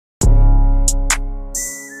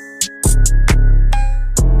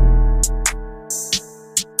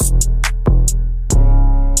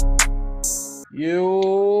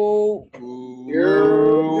Yo,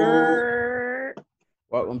 Yo.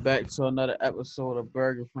 welcome back to another episode of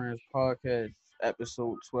Burger Friends Podcast,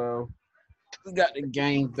 episode 12. We got the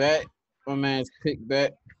game back. My man's pick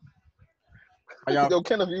back. How y'all? Yo,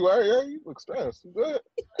 Kenneth, you alright? Yeah, you look stressed. You good?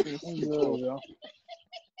 I'm good, yo.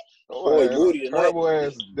 Oh, moody tonight. terrible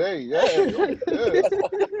ass day. Yeah, you look pissed.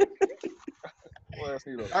 Your ass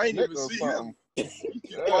need a I ain't snick even or see something. him.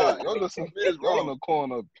 Yeah, yo, listen, yo in the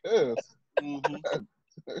corner pissed. Mm-hmm.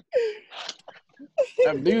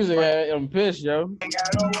 That music had him pissed, yo. Ain't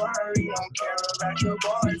got no worry, don't care about your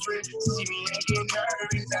boyfriend. See me and get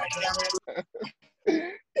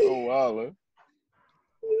nervous, Oh, wow.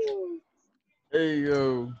 Hey,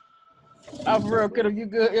 yo. For real, Kendall, you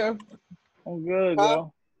good, yo? I'm good,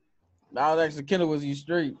 yo. I was actually, Kendall, was you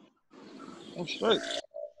straight? I'm straight.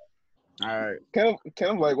 All right. Kenneth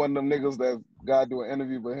like one of them niggas that gotta do an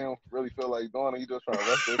interview, but he don't really feel like doing it. He just trying to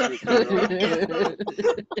rush that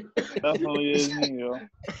shit. Definitely is me, yo.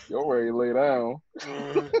 You're ready to lay down.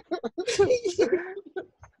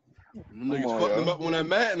 Niggas on, fucked yo. him up on that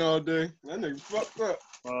Madden all day. That nigga fucked up.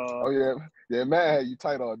 Oh, yeah, Matt had you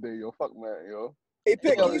tight all day, yo. Fuck Matt, yo. Hey,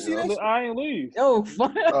 Pick, Yo, can you see yo. this? I ain't leave. Yo,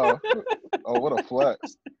 fuck. Oh, what a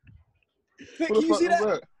flex. Pick, Who can the you fuck see was that?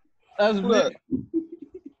 that? That's Who me. that?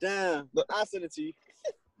 Damn, I sent it to you.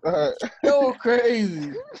 Yo,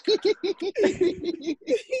 crazy.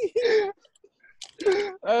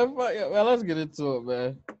 Fuck, well, let's get into it,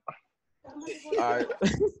 man. All right.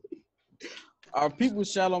 Are people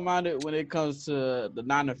shallow-minded when it comes to the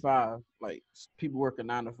 9 to 5? Like people working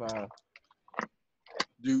 9 to 5.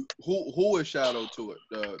 Dude, who is shadow to it?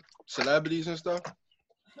 The celebrities and stuff?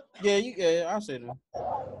 Yeah, I'll say that.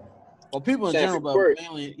 Well, people in Saying general, people but period.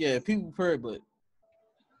 mainly, yeah, people period, but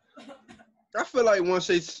I feel like once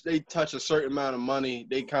they touch a certain amount of money,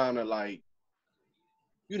 they kind of like,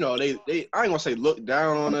 you know, they I ain't gonna say look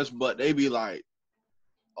down on us, but they be like,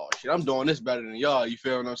 oh shit, I'm doing this better than y'all. You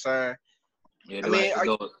feel what I'm saying? Yeah, I mean,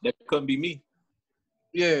 that couldn't be me.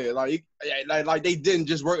 Yeah, like they didn't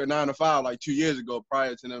just work a 9 to 5 like 2 years ago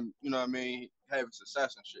prior to them, you know what I mean, having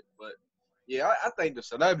success and shit. But yeah, I think the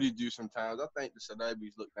celebrities do sometimes. I think the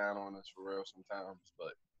celebrities look down on us for real sometimes.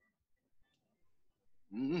 But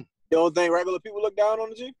You don't think regular people look down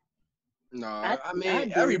on you? no, I I mean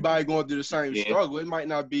do. everybody going through the same Yeah. struggle. It might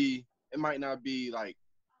not be like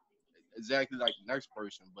exactly like the next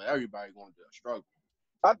person, but everybody going through a struggle.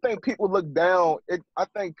 I think people look down. I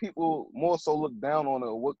think people more so look down on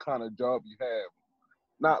what kind of job you have,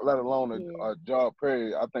 not let alone a job.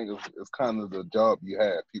 Period. I think it's kind of the job you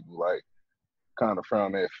have. People like kind of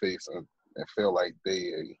frown their face and feel like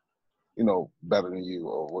they, better than you,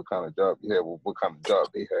 or what kind of job you have, or what kind of job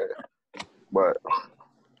they have. But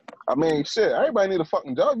I mean, shit. Everybody need a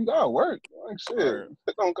fucking job. You gotta work. Like shit,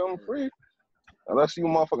 it don't come free. Unless you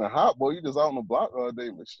motherfucking hot boy, you just out on the block all day.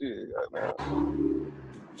 But shit, goddamn.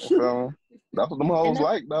 So that's what them hoes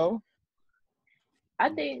like, though. I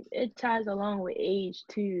think it ties along with age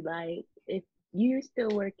too. Like if you're still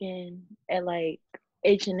working at like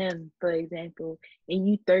H&M, for example, and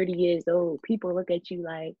you 30 years old, people look at you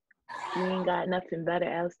like you ain't got nothing better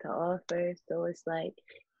else to offer. So it's like,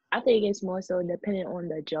 I think it's more so dependent on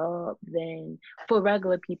the job than, for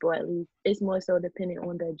regular people at least, it's more so dependent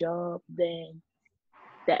on the job than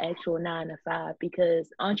the actual 9 to 5, because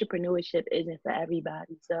entrepreneurship isn't for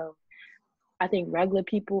everybody. So I think regular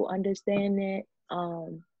people understand that.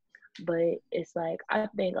 But it's like, I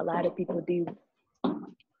think a lot of people do.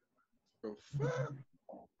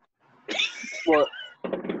 What?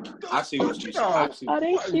 I see what you No. see. Are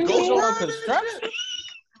they Ghost serious? on construction?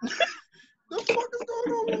 The fuck is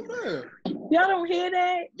going on over there? Y'all don't hear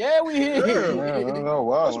that? yeah, we here. Yeah, oh,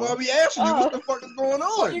 wow. That's why we asking you what the fuck is going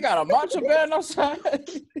Oh, on. you got a macho band outside?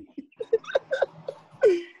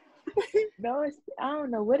 No, I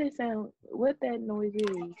don't know what that noise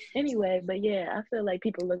is. Anyway, but yeah, I feel like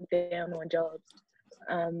people look down on jobs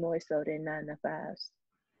more so than 9 to 5s.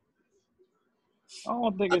 I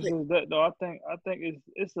don't think it's just that though. I think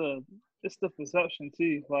it's the perception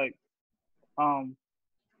too. Like,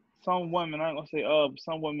 some women, I ain't gonna say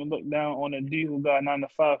some women look down on a dude who got 9 to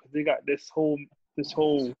 5 because they got this whole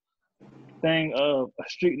thing of a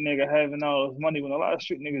street nigga having all this money when a lot of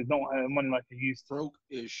street niggas don't have money like they used to. Broke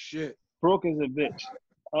as shit. Broke as a bitch.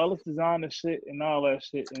 All this designer shit and all that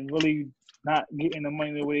shit, and really not getting the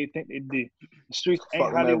money the way they think they did. The streets ain't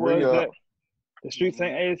Fucking how they that was re-up. that. The streets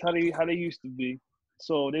ain't how they used to be.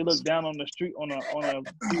 So they look down on the street on a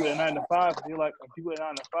people at 9 to 5. They like a people at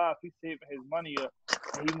 9 to 5. He's saving his money up,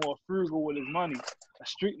 and he more frugal with his money. A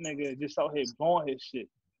street nigga just out here blowing his shit.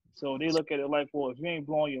 So they look at it like, well, if you ain't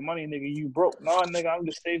blowing your money, nigga, you broke. No, nigga, I'm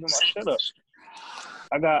just saving my shit up.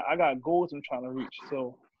 I got goals I'm trying to reach.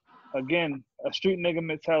 So again, a street nigga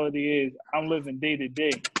mentality is I'm living day to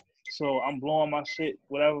day. So I'm blowing my shit,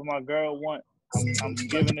 whatever my girl want, I'm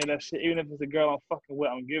giving her that shit. Even if it's a girl I'm fucking with,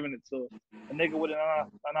 I'm giving it to her. A nigga with a 9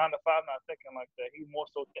 to 5 not thinking like that. He's more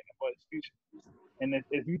so thinking about his future. And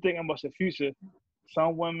if you thinking about your future,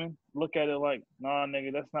 some women look at it like, nah,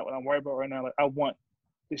 nigga, that's not what I'm worried about right now. Like, I want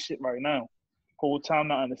this shit right now. Whole time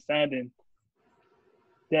not understanding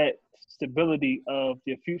that stability of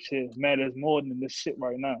your future matters more than this shit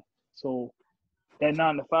right now. So that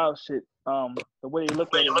 9 to 5 shit, the way they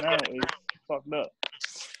look at it now is fucked up.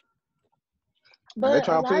 But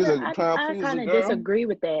trying to please I a kind of girl. disagree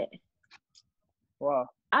with that. Wow.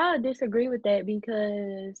 I disagree with that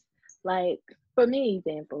because, like, for me,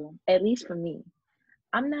 example, at least for me,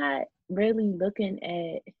 I'm not really looking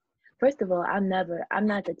at. First of all, I'm not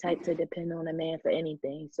the type to depend on a man for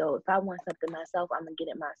anything. So if I want something myself, I'm gonna get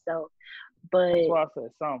it myself. But That's why I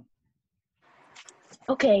said some.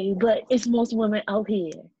 okay, but it's most women out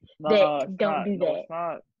here that don't do that. No, it's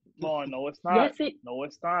not. Lauren, no, it's not. Yes, No,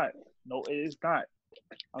 it's not. No, it is not.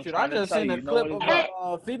 Shit, I just seen a clip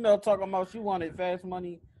of a female talking about she wanted fast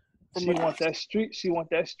money. She want that street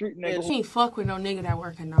nigga. She ain't fuck with no nigga that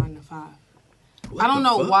work a 9 to 5. I don't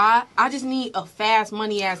know why. I just need a fast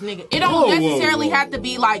money ass nigga. It don't necessarily have to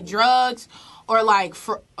be like drugs or like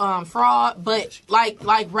fraud, but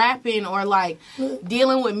like rapping or like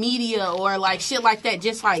dealing with media or like shit like that.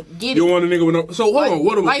 Just like get it. You want a nigga with no? So hold on.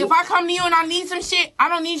 What? Like if I come to you and I need some shit, I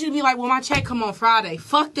don't need you to be like, well, my check come on Friday.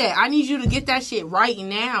 Fuck that. I need you to get that shit right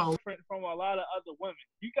now. From a lot of other women,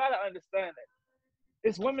 you gotta understand that.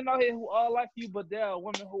 It's women out here who are like you, but there are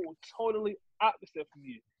women who are totally opposite from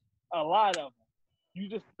you. A lot of them. You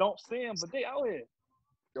just don't see them, but they out here.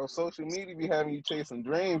 Yo, social media be having you chasing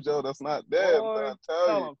dreams, yo. That's not there. I'm trying to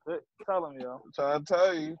tell you. Tell them, yo. I'm trying to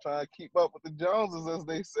tell you. Trying to keep up with the Joneses, as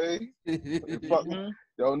they say.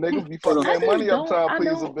 Yo, niggas be fucking their money up trying to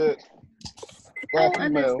please a bitch. I don't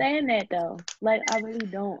understand that, though. Like, I really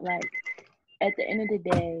don't. Like, at the end of the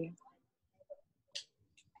day,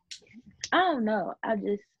 I don't know. I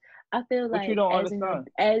feel like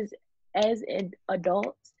as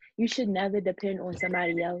adults, you should never depend on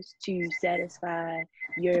somebody else to satisfy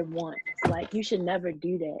your wants. Like, you should never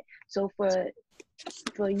do that. So for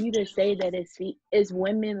you to say that it's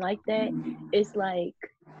women like that, it's like,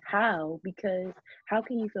 how? Because how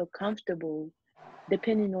can you feel comfortable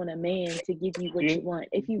depending on a man to give you what you want?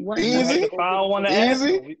 If you want easy, we gotta find one to ask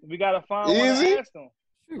them.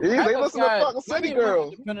 They listen to fucking city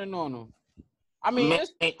girls. Depending on them. I mean,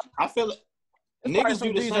 I feel it. Niggas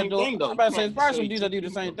do the same thing though. I'm about to say, it's probably some dudes that do the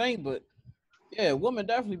same thing, but yeah, women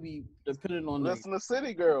definitely be depending on them. Listen to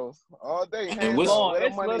city girls all day.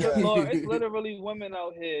 It's literally women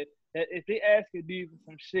out here that if they ask a dude for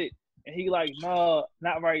some shit and he like, nah,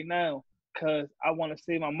 not right now, cause I want to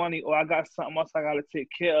save my money or I got something else I gotta take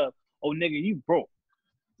care of. Oh, nigga, you broke.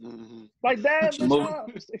 Mm-hmm. Like that,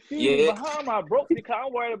 behind my broke because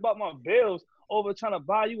I'm worried about my bills over trying to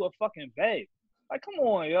buy you a fucking bag. Like, come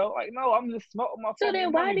on, yo. Like, no, I'm just smoking my. So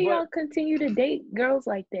then, why do y'all continue to date girls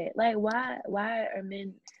like that? Like, why are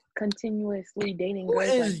men continuously dating girls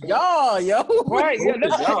like that? Y'all, yo. Right?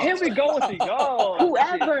 Yeah. Here we go with the y'all.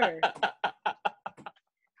 Whoever.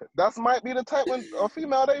 That might be the type of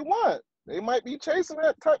female they want. They might be chasing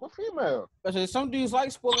that type of female. But some dudes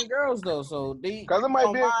like spoiling girls though, so they it might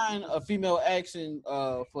don't be mind a female action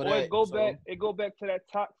for that. It go back to that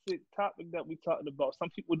toxic topic that we talked about.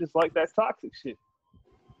 Some people just like that toxic shit.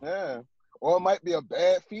 Yeah. Or it might be a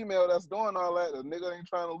bad female that's doing all that. The nigga ain't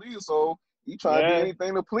trying to leave, so he trying to do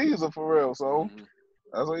anything to please her for real. So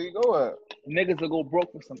that's where you go at. Niggas will go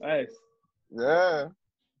broke for some ass. Yeah.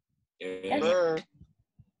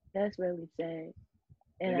 That's really sad.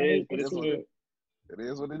 And I hate to see it. It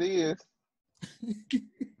is what it is.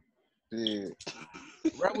 Yeah.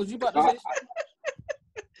 Right, was you about to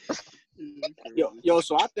say? Yo,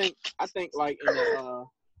 so I think like in the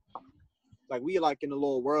like we like in the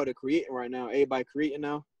little world of creating right now. Everybody creating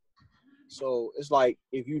now. So it's like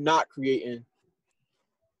if you're not creating,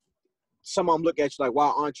 some of them look at you like,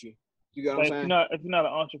 why aren't you? You get what I'm saying? If you're not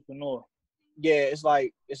an entrepreneur. Yeah, it's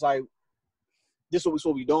like this is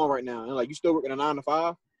what we doing right now. And like you still working a 9 to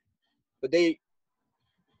 5, but they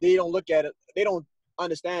don't look at it. They don't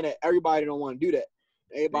understand that everybody don't want to do that.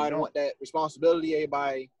 Everybody don't want that responsibility.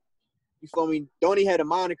 Everybody, you feel me? Don't even have the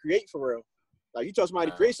mind to create for real. Like you tell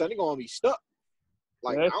somebody to create something, they're gonna be stuck.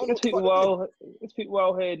 Like I don't know. It's people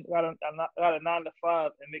out here got a 9 to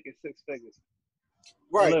 5 and making 6 figures.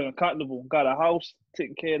 Right. Living comfortable, got a house,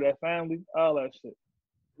 taking care of their family, all that shit.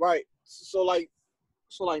 Right. So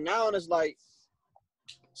now it's like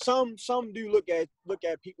some do look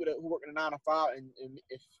at people who work in a 9 to 5 and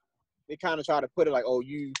if they kind of try to put it like, oh,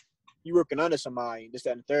 you working under somebody, this,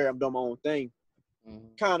 that, and the third, I'm doing my own thing.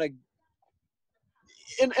 Kind of,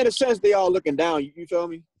 in a sense, they are looking down. You feel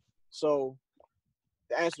me? So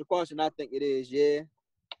to answer the question, I think it is, yeah.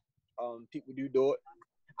 People do it.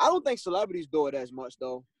 I don't think celebrities do it as much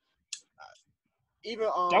though. Even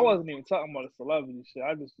I wasn't even talking about the celebrity shit.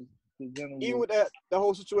 I just even with the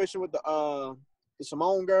whole situation with the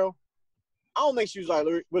Simone girl, I don't think she was like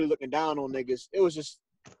really looking down on niggas. It was just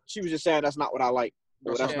she was just saying that's not what I like.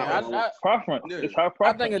 Well, that's not what I like. Preference. Yeah. It's her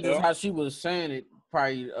preference. I think it's just how she was saying it.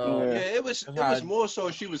 Probably. It was more so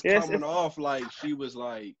she was coming off like she was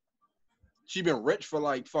like she been rich for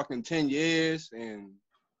like fucking 10 years and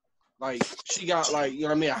like she got like, you know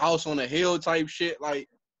what I mean, a house on a hill type shit. Like,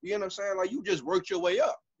 you know what I'm saying? Like you just worked your way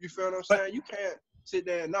up. You feel what I'm saying? You can't sit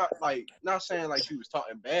there and not saying like she was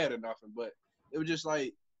talking bad or nothing, but it was just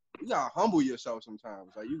like you gotta humble yourself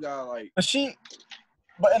sometimes. Like you gotta like.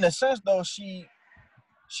 But in a sense though, she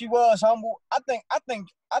was humble. I think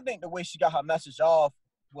the way she got her message off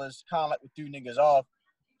was kind of like what threw niggas off,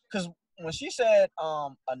 because when she said a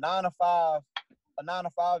 9 to 5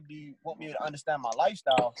 dude won't be able to understand my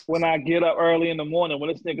lifestyle. When I get up early in the morning,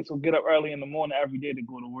 when this niggas will get up early in the morning every day to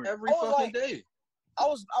go to work. Every fucking day. I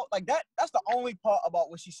was like that. That's the only part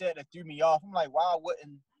about what she said that threw me off. I'm like, why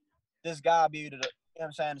wouldn't this guy be able to, you know what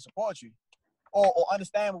I'm saying, to support you or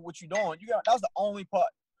understand what you're doing? That was the only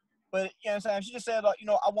part. But you know what I'm saying? She just said, like, you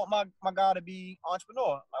know, I want my guy to be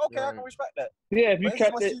entrepreneur. Like, okay, I can respect that. Yeah, if you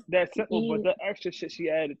kept it that simple, but the extra shit she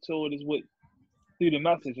added to it is what through the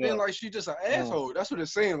message. It like she just an asshole. That's what it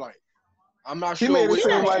seemed like. I'm not She sure. made it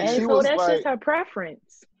seem like she was that's like, just her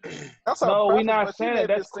preference. No, we're not saying that.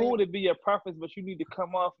 That's cool to be your preference, but you need to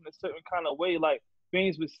come off in a certain kind of way. Like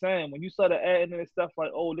Beans was saying, when you started adding in stuff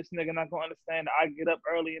like, oh, this nigga not gonna understand that I get up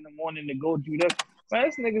early in the morning to go do this. Man,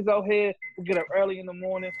 this niggas out here who get up early in the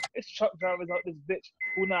morning. It's truck drivers out this bitch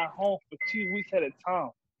who not home for 2 weeks at a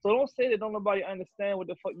time. So don't say that don't nobody understand what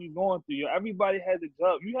the fuck you going through. Yo, everybody has a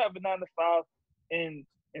job. You have a 9 to 5, and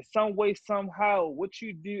in some way, somehow, what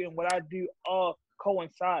you do and what I do all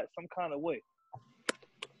coincide some kind of way.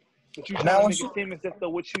 But you trying to make it seem as if though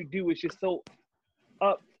what you do is just so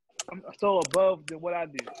above than what I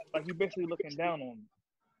do. Like you basically looking down on me.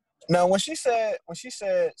 Now, when she said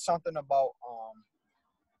something about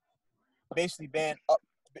basically being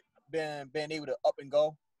able to up and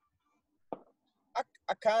go,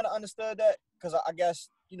 I kind of understood that because I guess,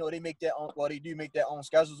 you know, they make their own, well, they do make their own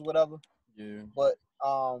schedules or whatever. Yeah. But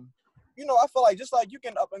you know, I feel like just like you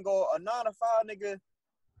can up and go a 9 to 5 nigga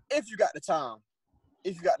if you got the time.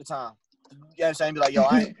 If you got the time. You know what I'm saying? Be like, yo,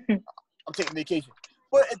 I'm taking vacation.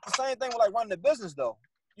 But it's the same thing with like running a business though.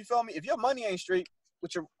 You feel me? If your money ain't straight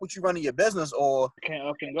with you running your business, or you can't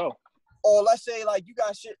up and go. Or let's say like you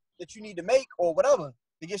got shit that you need to make or whatever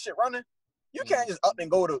to get shit running, you can't just up and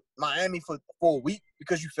go to Miami for a week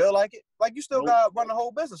because you feel like it. Like you still gotta run the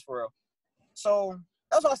whole business for real. So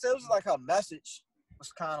that's what I said. It was like her message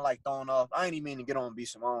was kind of like thrown off. I ain't even mean to get on B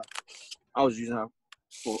Simone. I was using her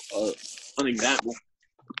for an example.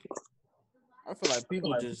 I feel like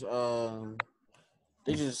people just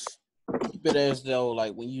they just keep it as though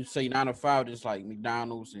like when you say 9 to 5, it's like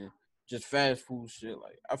McDonald's and just fast food shit.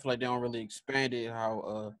 Like I feel like they don't really expand it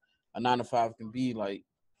how a 9 to 5 can be. Like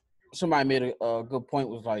somebody made a good point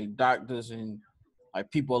was like doctors and like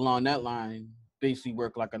people along that line basically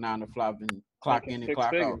work like a 9 to 5 and clock in and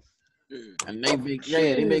clock out. And they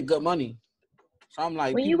make good money. So I'm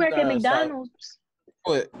like, when you work at McDonald's,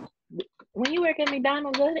 what? When you work at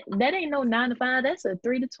McDonald's, that ain't no 9 to 5. That's a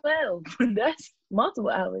 3 to 12. That's multiple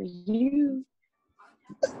hours. I'm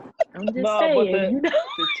just saying. The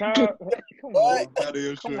time. Come on.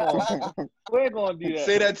 We're gonna do that.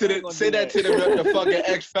 Say that to the fucking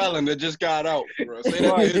ex-felon that just got out, bro. Say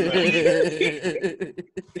that to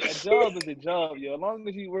him. A job is a job, yo. As long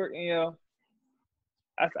as you work,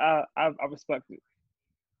 I respect it.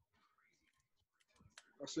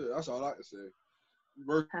 That's it. That's all I can say.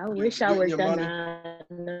 I wish I worked a 9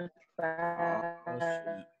 to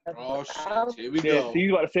 5. Oh shit! Here we go. So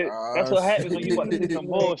you about to say that's what happens when you about to say some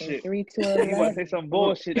bullshit. 3 to You about to say some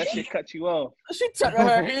bullshit. That shit cut you off. She tucking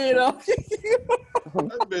her head off.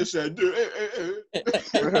 That bitch said,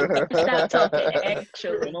 Stop talking.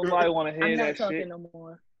 Actually, nobody want to hear I'm not that talking shit no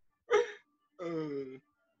more.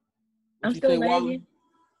 I'm still lagging.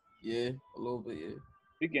 Yeah, a little bit. Yeah.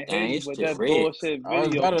 You can hear you, but that bullshit video.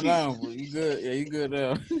 It's better now, but you good. Yeah, you good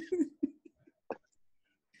now.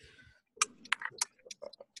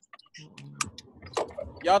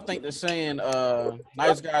 y'all think the saying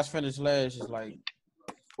nice guys finish last is like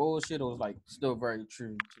bullshit or is like still very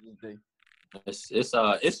true to this day?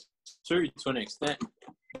 It's true to an extent.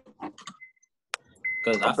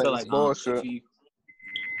 Because I feel like bullshit.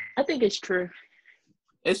 I think it's true.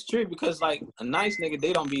 It's true because like a nice nigga,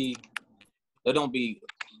 they don't be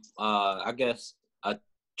I guess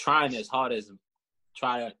trying hard as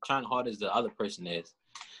the other person is.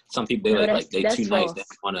 Some people they they too nice. They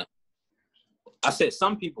wanna. I said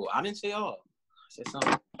some people. I didn't say all. I said some.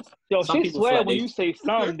 Yo, some she swear when you say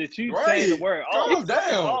some that you say the word all.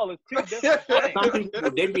 All is two different things. Some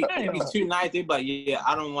people they be too nice. They be like, yeah,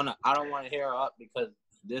 I don't wanna hear her up because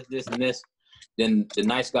this and this. Then the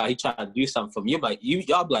nice guy he try to do something for me.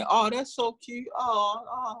 Y'all be like, oh, that's so cute.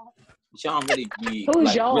 Oh. But y'all don't really be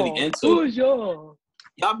Who's y'all? really into Who's it. y'all?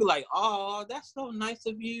 Y'all be like, oh, that's so nice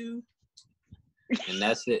of you. And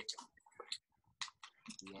that's it.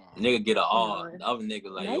 The nigga get a all. The other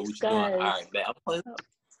nigga like, nice yo, what you doing? All right, bet.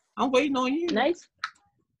 I'm waiting on you. Nice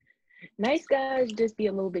guys just be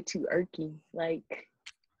a little bit too irky. Like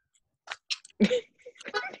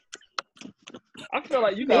I feel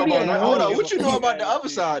like you got got hold on. What you know about the other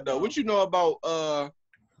side though? What you know about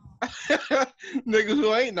niggas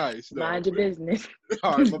who ain't nice? Though? Mind your business.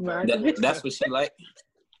 All right, that's what she like.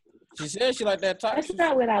 She said she like that type. That's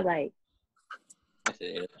not what I like. I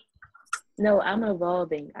said, no, I'm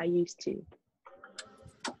evolving. I used to.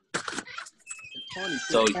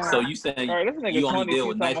 So you saying you only deal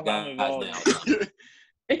with nice guys now?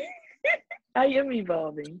 I am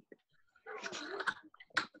evolving.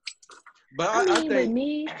 But I mean, think. With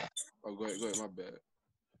me. Oh, go ahead. My bad.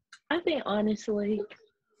 I think honestly,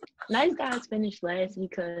 nice guys finish last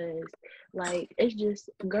because like it's just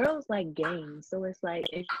girls like games. So it's like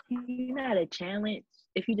if you're not a challenge,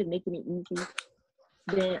 if you're just making it easy,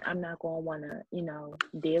 then I'm not gonna wanna,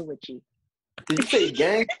 deal with you. Did you say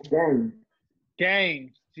gang?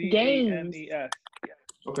 Games. Games.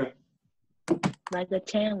 Okay. Like a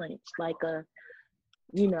challenge, like a,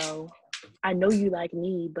 I know you like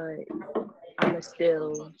me, but I'ma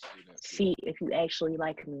still see if you actually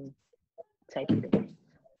like me, type of thing.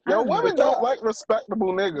 Yo, women don't like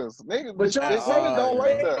respectable niggas. Niggas, but women don't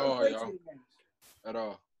like that. At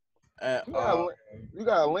all. You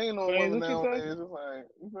gotta lean on women nowadays. It's like,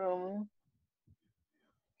 you feel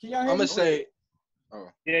me? I'm gonna say. Oh.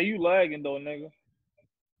 Yeah, you lagging though, nigga.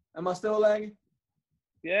 Am I still lagging?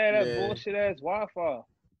 Yeah, that bullshit ass Wi-Fi.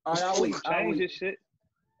 I'll change this shit.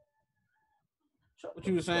 What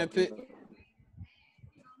you were saying, Pitt?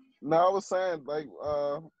 No, I was saying like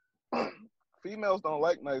females don't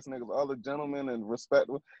like nice niggas. All the gentlemen and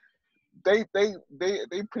respectable. They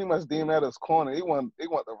pretty much deem that as corny. They want the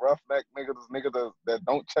roughneck niggas that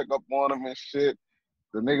don't check up on them and shit.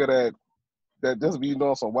 The nigga that just be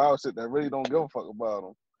doing some wild shit that really don't give a fuck about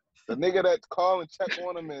them. The nigga that call and check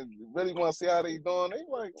on them and really want to see how they doing, they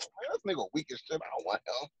like, man, this nigga weak as shit. I don't want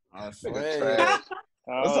him. I Nigga trash.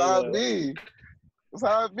 That's how it be. That's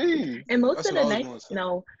how it be. And most of the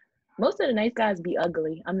nice guys be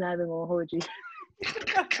ugly. I'm not even gonna hold you.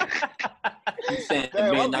 You saying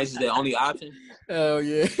being nice is the only option? Hell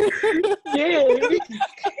yeah. Yeah.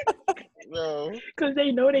 No. Cause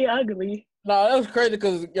they know they ugly. No, that was crazy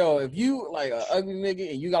because, if you like an ugly nigga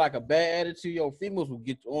and you got like a bad attitude, females will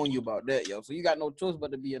get on you about that, So you got no choice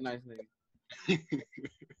but to be a nice nigga.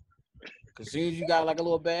 Cause as soon as you got like a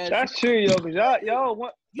little bad that's true, yo, cause y'all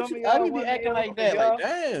want some of y'all be acting like that, like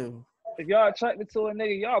damn. If y'all attracted to a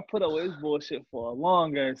nigga, y'all put up with his bullshit for a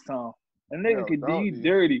long ass time. A nigga could do you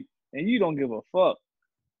dirty and you don't give a fuck.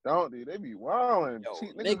 Don't they be wilding.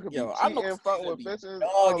 I know fucking with bitches.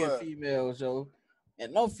 Dogging females,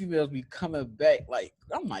 and no females be coming back like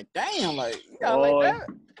I'm like, damn, like you got like that.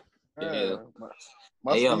 Yeah.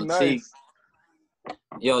 Must be nice.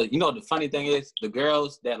 Yo, the funny thing is the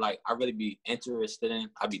girls that like I really be interested in,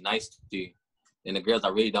 I be nice to. And the girls I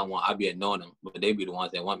really don't want, I be ignoring them. But they be the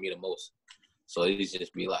ones that want me the most. So it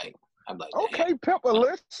just be like, I'm like, okay,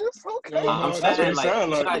 Pimpalicious. Okay. I'm saying like,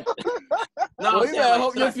 no, I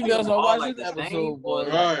hope your females don't watch this episode, boy.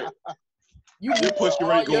 Right. Your pussy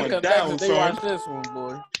rate going down, son. Watch this one,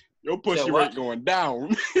 boy. Your pussy rate going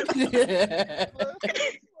down.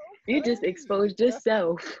 You just exposed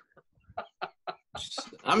yourself.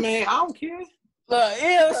 I mean, I don't care. Look,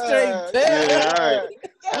 straight yeah,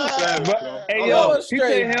 hey, yo, you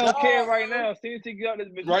say he don't care right now. See if you get this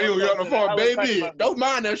bitch. Right, you on the phone, baby. Don't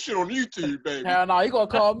mind that shit on YouTube, baby. Hell no, he gonna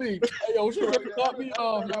call me. Hey, yo, she gonna call me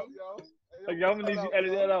off, yo. I'm gonna need you to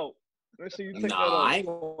edit that out. Make sure you take that out. I ain't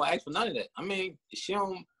gonna ask for none of that. I mean, if she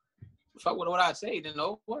don't fuck with what I say, then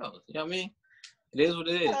oh well. You know what I mean? It is what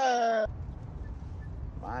it is.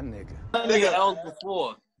 My nigga. Nigga L's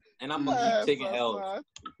before, and I'm gonna keep taking L's.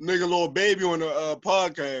 Nigga, little baby on the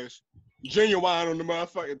podcast. Genuine on the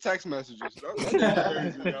motherfucking text messages. That's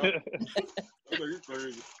crazy, yo. That's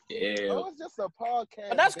crazy. Yeah. Oh, it's just a podcast.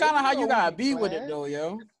 But that's kind of how you gotta baby, be with it, man. though,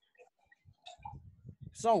 yo.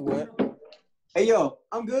 Somewhat. Hey, yo,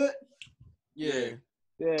 I'm good. Yeah.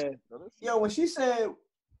 Yeah. Yo, when she said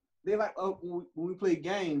they like when we play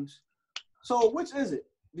games, so which is it?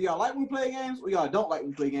 Do y'all like when we play games or y'all don't like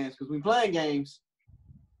when we play games? Because we playing games,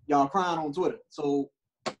 y'all crying on Twitter. So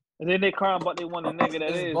And then they crying about they want a nigga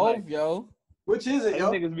that It's is both, like, yo. which is it, these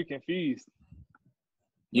yo? niggas be confused.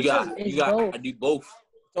 You got to do both.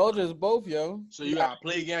 Told you it's both, yo. So you gotta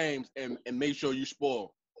play games and make sure you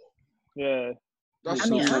spoil. Yeah. That's I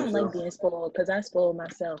mean, I so don't like being spoiled because I spoil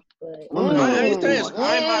myself. But I ain't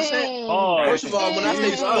not saying. Oh, First of all, when I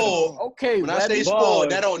say spoiled, Okay, when I say Webby.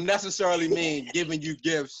 spoiled, that don't necessarily mean giving you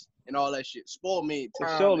gifts and all that shit. Spoiled mean It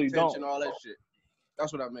time, surely attention, don't. all that shit.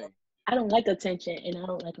 That's what I mean. I don't like attention and I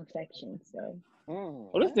don't like affection. So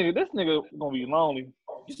Well, this nigga gonna be lonely.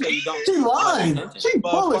 You say you don't. She lying. She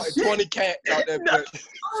full of Motherfucking shit. 20 cats out there, bitch.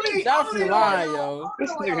 She definitely lying, yo.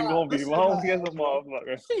 This nigga gonna be lonely as a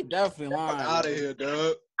motherfucker. She definitely lying. Out of yo. here,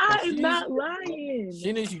 dog. I am She's- not lying.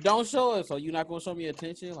 She knows you don't show it, so you're not gonna show me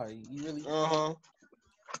attention. Like you really. Full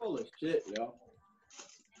of shit, yo.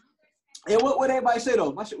 Hey, what everybody say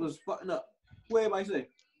though? My shit was fucking up. What everybody say?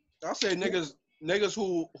 I say niggas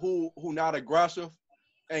who not aggressive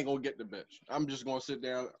ain't gonna get the bitch. I'm just gonna sit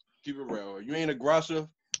down, keep it real. You ain't aggressive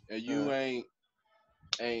and you ain't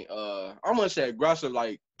I'm gonna say aggressive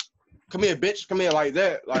like come here, bitch, come here like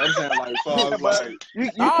that. Like I'm saying like far as like You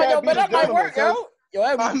Oh, can't yo, be but the that might gentleman, work, yo. Yo,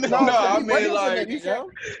 that I mean, No, no, I you mean working like niggas, yo.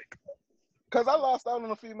 Cause I lost out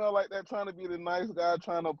on a female like that, trying to be the nice guy,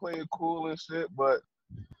 trying to play it cool and shit. But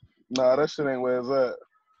nah, that shit ain't where it's at.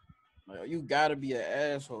 Yo, you gotta be an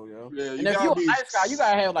asshole, yo. yeah, And if you a nice guy, you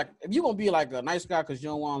gotta have like if you gonna be like a nice guy because you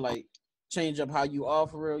don't want to like change up how you are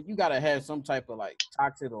for real, you gotta have some type of like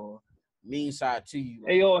toxic or mean side to you.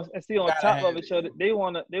 Hey yo, and see on Gotta top have of it, it, yo, yo. they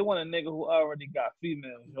want a nigga who already got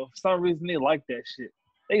females. Yo, for some reason they like that shit.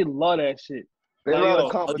 They love that shit. They Like, love yo,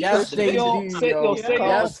 the competition. Yes, they Yo, do, say- yo. yo, say-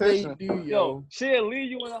 Yes, they competition. do, yo. Yo, she'll leave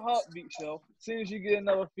you in a heartbeat, yo. As soon as you get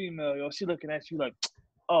another female, yo, she looking at you like,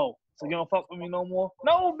 oh, so you don't fuck with me no more?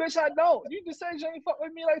 No, bitch, I don't. You just said you ain't fuck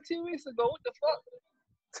with me like 2 weeks ago. What the fuck?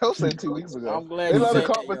 Tell said 2 weeks ago. I'm glad They you love the said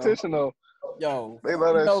that, yo. competition though. Yo, They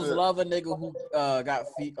love that females shit. love a nigga who love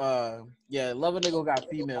a nigga who got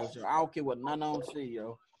females, yo. I don't care what none of them say,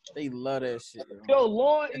 yo. They love that shit, yo. Yo,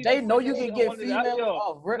 Lauren, If they know you can get female females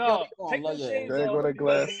off rip, yo, they gonna take love the your shades ass. There off. go the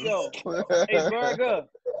glasses. Yo, hey,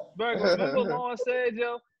 Burger, remember Lauren said,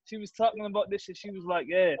 yo, she was talking about this shit. She was like,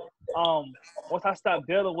 yeah, once I stop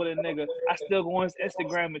dealing with a nigga, I still go on his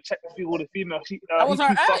Instagram and check to see what a female That he was her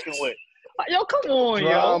keep ex. fucking with. Like, yo, come on, yo.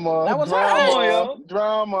 Drama. That was her drama. yo.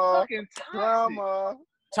 Drama. Fucking toxic. Drama.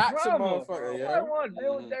 Toxic Drama. motherfucker, I yo. don't want to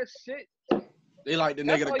deal with that shit. they like the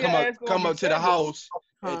That's nigga all to your ass gonna come be up to the saying. house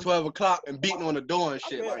Huh? at 12 o'clock and beating on the door and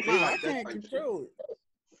shit. Like they I like that can't type shit. control it.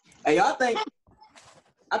 Hey, I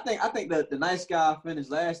think that the nice guy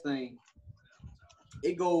finished last thing.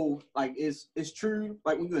 It go like it's true.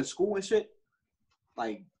 Like when you in school and shit.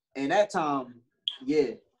 Like in that time,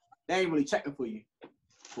 yeah, they ain't really checking for you.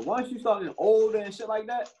 But once you start getting older and shit like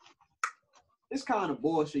that, it's kind of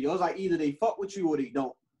bullshit. Yo, it's like either they fuck with you or they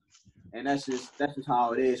don't, and that's just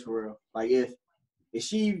how it is for real. Like if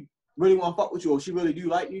she really want to fuck with you or she really do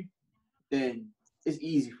like you, then it's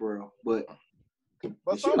easy for real. But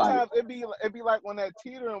But if she like sometimes it be like when that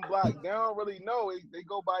teetering block, they don't really know. They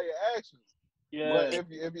go by your actions. Yeah. But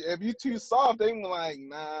if you too soft, they be like,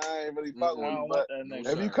 nah, I ain't really fucking with I you. don't But want that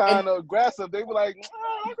nigga. if you kind of aggressive, they be like,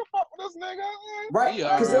 nah, I can fuck with this nigga. right,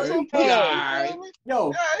 Yeah, because right. Yeah,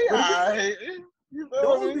 yo, but Yeah, you feel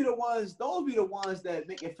those me? be the ones that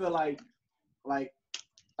make it feel like a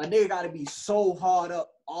nigga gotta be so hard up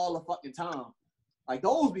all the fucking time. Like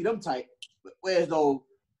those be them type. Whereas though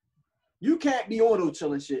you can't be on no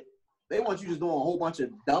chilling shit. They want you just doing a whole bunch of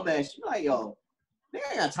dumbass shit. Like, yo, they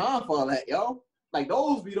ain't got time for all that, yo. Like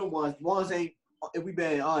those be the ones. The ones ain't, if we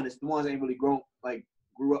being honest, the ones ain't really grew up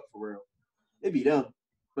for real. It be them.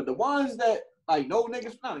 But the ones that like no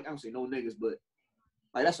niggas, not I don't say no niggas, but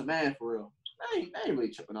like that's a man for real. They ain't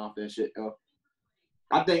really tripping off that shit, yo.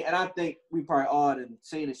 I think we probably are and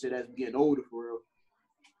seeing this shit as we getting older for real.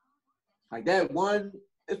 Like that one,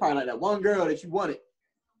 it's probably like that one girl that you wanted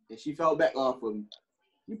and she fell back off of you.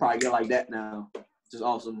 You probably get like that now. Just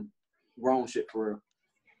awesome grown shit for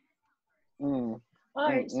real. All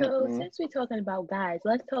right, so since we're talking about guys,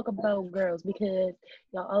 let's talk about girls because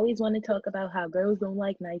y'all always want to talk about how girls don't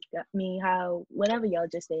like nice guys. I mean, how whatever y'all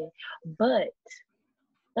just said. But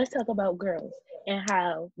let's talk about girls and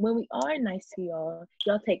how when we are nice to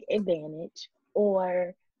y'all take advantage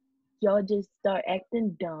or y'all just start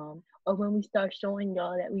acting dumb or when we start showing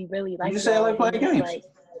y'all that we really like You say I like playing and it's games. like,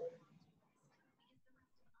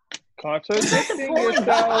 Contradicting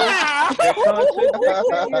yourself. You're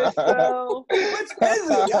contradicting yourself. Which is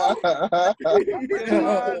it, yo? Your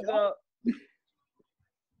mind up.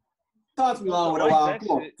 Talk to me long with a Like while. that Come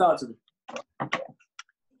on, shit. talk to me.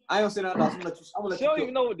 I ain't gonna say nothing else. I'm gonna let you. I'm gonna let She you don't cook.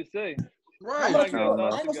 even know what to say. I'm Right. gonna let you Like, cook. no, I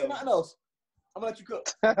ain't gonna say together. nothing else. I'm gonna let you cook.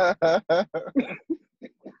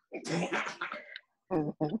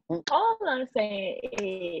 all I'm saying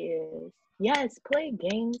is, yes, play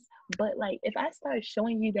games, but like if I start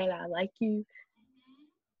showing you that I like you,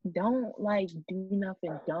 don't like do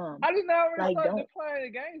nothing dumb. I did not really Like, start don't. playing the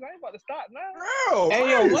games. I ain't about to stop now. Bro, Hey,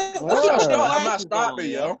 yo, once I Word. start, I'm not actions stopping,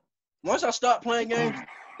 on, yo. Once I start playing games,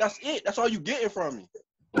 that's it. That's all you getting from me.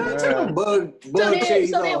 Man, take them bug So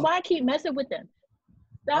shades then off. why keep messing with them?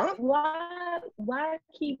 Huh? Why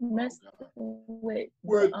keep messing with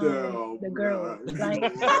With the girls? them, Like,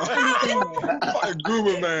 man. I don't understand that. Fucking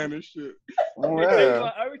Goober man and shit.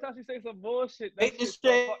 Every time she say some bullshit, that Take the shit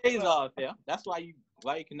so fucked shades up. off, yeah. That's why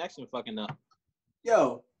your connection fucking up.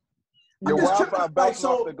 Yo, Your I'm just Wi-Fi tripping. bouncing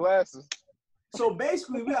Like, off the glasses. So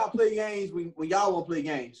basically, we gotta play games when y'all want to play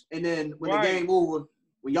games, and then when Right. the game over,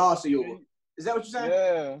 when y'all see over. Is that what you're saying?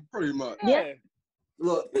 Yeah. Pretty much. Yeah.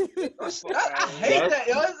 Look, I hate that,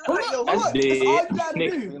 yo. It's like, yo, that's all you gotta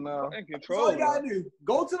do. You know. In That's control. all you gotta do.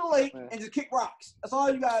 Go to the lake Man. and just kick rocks. That's all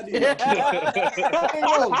you gotta do. Yeah. We ain't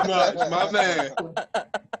rolling. much, my man.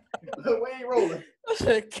 We ain't rolling.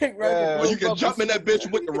 Kick right Yeah. Or you can jump in that bitch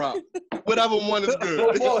with the rock. Whatever one is No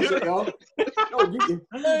good. bullshit, yo. No, you can.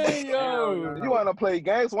 Hey, yo. You want to play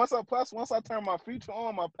games? Once I turn my future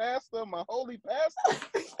on, my pastor, my holy pastor,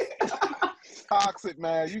 toxic,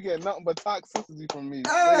 man. You get nothing but toxicity from me.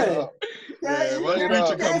 Straight Hey. up. Yeah, once straight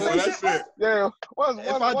future up. come on, that's it. Yeah.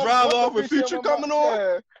 If I drive off with future coming on,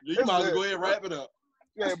 yeah, you It's might as well it. go ahead and wrap it up.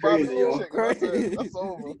 yeah, That's Bobby crazy, yo. Chick, that's it. That's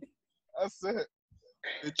over. That's it.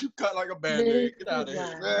 That you cut like a This band-aid. Get out of is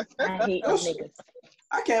here. why I hate Yo, niggas.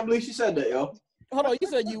 I can't believe she said that, yo. Hold on, you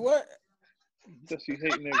said you what? Does she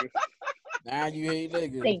hate niggas? Nah, you hate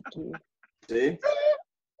niggas. Thank you. See?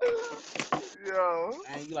 Yo.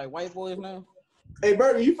 And you like white boys now? Hey,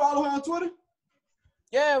 Bertie, you follow her on Twitter?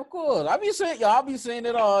 Yeah, of course. I be seeing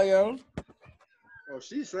it all, yo. Oh,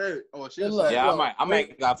 she said. Oh, she Good luck. said. Yeah, I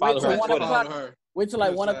might gotta follow wait her till on 1 Twitter. o'clock. Follow her. Wait till like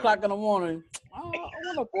Yes, 1 sir. o'clock in the morning. Oh, I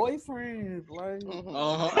want a boyfriend. Like,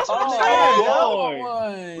 Uh-huh. That's what Oh, I'm saying, yo. boy.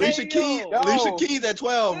 one. Alicia Keys, yo. Alicia Keys at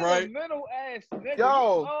 12, You're right? a mental ass nigga.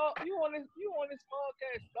 Yo. You on this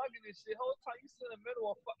podcast thugging and shit. Whole time you sit in the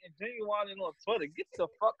middle of fucking genuine on Twitter. Get the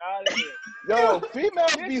fuck out of here. Yo,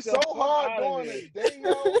 females Get be the so fuck hard outta during here. the day,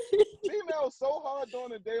 yo. Females so hard during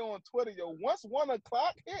the day on Twitter, yo. Once 1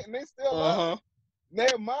 o'clock hit and they still up, Uh-huh.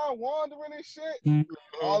 their mind wandering and shit.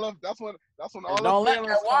 All of that's when all the Don't let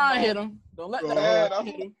feelings that come wine out. him. Don't let that Yeah, wine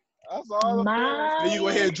hit him. that's all the feelings. Then you go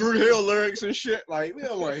hear Drew Hill lyrics and shit. Like, we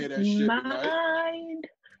don't want to hear that shit tonight. Mind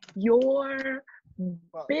your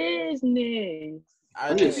business. I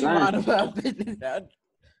I'm just just saying. mind about business.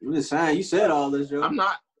 I'm just saying, you said all this, yo.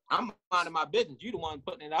 I'm minding my business. You the one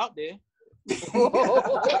putting it out there.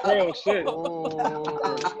 Real shit.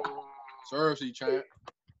 Serves you, champ.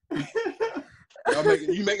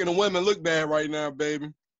 You making the women look bad right now,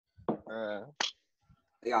 baby.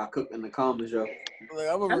 They gotta cook in the comments, yo.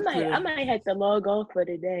 I might have to log off for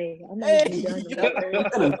today. I might be done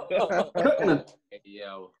tomorrow.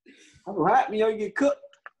 Yo. I'm happy, yo. You get cooked.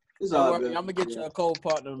 It's all good. I'm gonna get you a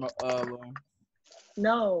co-partner.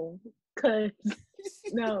 No, cause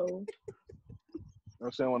no.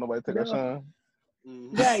 I'm saying when nobody take a shine.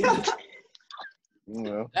 Right. You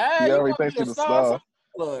know, Hey, you you already want think me she's to a star? star.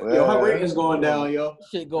 Look, Yo, her rating's going down, yo.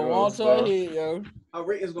 Shit go Yo, on to her head, yo. Her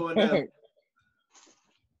rating's going down.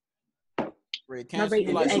 Ray, My cancel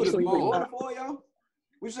you rating like is B actually Simone. up. For, yo?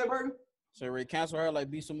 What you say, Burger? So Ray, cancel her like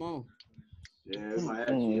B Simone. Yeah, it's my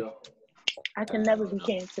attitude, yo. I can never be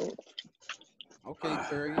canceled. Okay,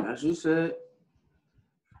 Curry. As you said.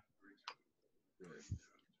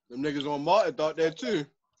 Them niggas on Martin thought that too.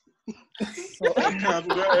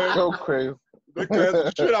 Go crazy. They canceled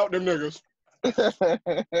the shit out them niggas.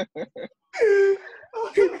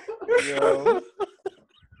 Yo.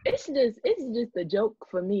 It's just a joke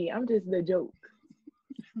for me. I'm just the joke.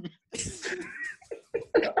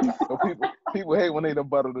 So people hate when they done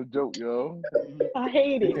butter the joke, yo. I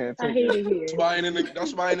hate You it. can't I take hate it. it here. That's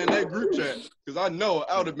why I ain't in that group chat. Because I know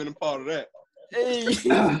I would have been a part of that. Hey.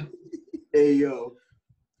 Hey, yo.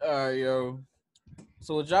 All right, yo.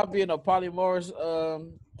 So would y'all be in a polyamorous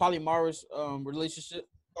relationship?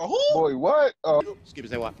 Boy, what? Skip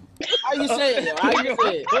say what? How you say it? Yo? How you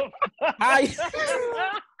say it? How you...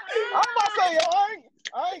 I'm about to say, yo,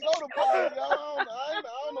 I ain't go to poly, yo. I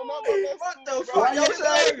don't know nothing about that. What the fuck, yo,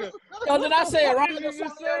 say? Yo, did I say it wrong? What did you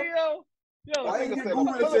say, yo? Yo, Why you nigga get said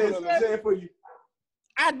Google to say it for you?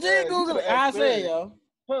 I did Google it. I say it, yo.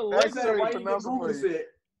 Why you get Google to say it?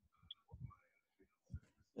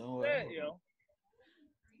 Yo.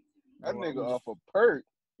 That nigga off a perk.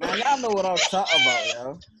 Man, y'all know what I'm talking about,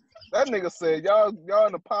 yo. That nigga said y'all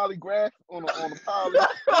in the polygraph on the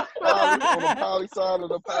poly side of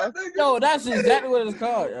the path. Yo, that's exactly what it's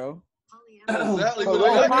called, yo. Exactly what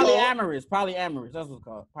it's called. Polyamorous. That's what it's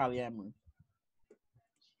called. Polyamorous.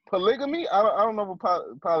 Polygamy? I don't know what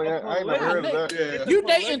polyamorous. I ain't never heard of that. Yeah. You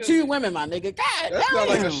dating 2 women, my nigga. God That sounds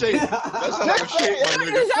like a shape. That sounds like a shape, my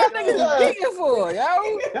nigga. Y'all niggas is geeking for, yo.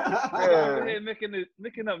 Over here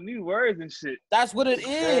making up new words and shit. That's what it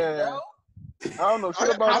is, yo. I don't know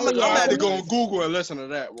shit about I'm had to go on Google and listen to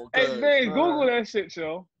that. Hey, man, Google that shit,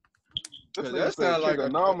 yo. That sounds like a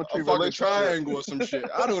fucking triangle or some shit.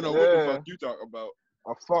 I don't know what the fuck you talking about.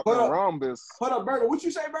 A fucking rhombus. Hold up, Burger. What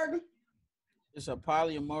you say, Burger? It's a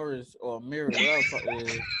polyamorous or mirror. Relationship.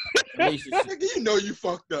 Nigga, you know you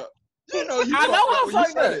fucked up. You know you I know fucked I up.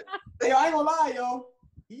 fucked up. Hey, I ain't gonna lie, yo.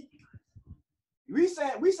 We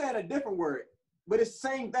said a different word, but it's the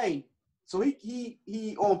same thing. So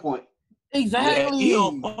he on point. Exactly. Yeah, he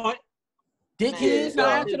on point. Dickheads, now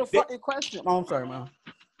answer the fucking question. Oh, I'm sorry, man.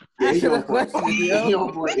 Answer the question, yo. He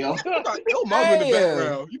on point, yo. Your mom in the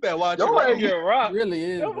background. You better watch Your it. ass rock. Really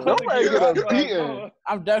is, bro. Your ass get a beating.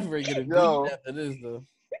 I'm definitely gonna beat Yo. after this, though.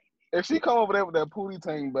 If she come over there with that Pootie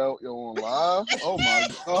Tang belt, yo, on live, oh my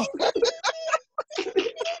god.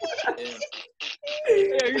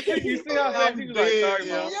 Yeah, you see how fast he was like, sorry,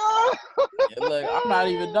 man. Yeah, look, I'm not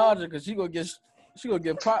even dodging because she gonna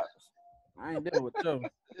get pops. I ain't dealing with you.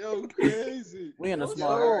 Yo, crazy. We in a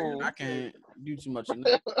small area. I can't do too much in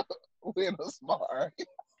that. We in a small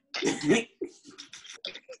area.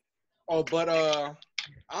 Oh, but I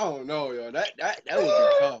don't know, yo. That would be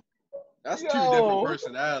tough. That's 2 different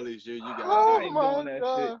personalities, yo. You got. Oh my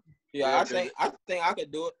god. Yeah, I think I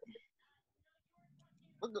could do it.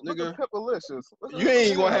 Look at Pepperlicious. You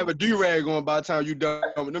ain't gonna have a do-rag on by the time you done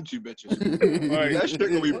with them 2 bitches. Right. That shit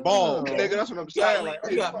gonna be bald, nigga. That's what I'm saying. Like,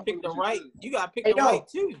 You gotta pick the right. You gotta pick the right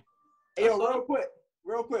too. Hey, yo,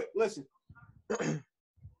 real quick, listen.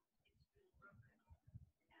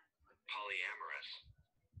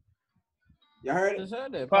 Y'all heard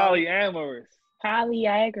it? Polyamorous.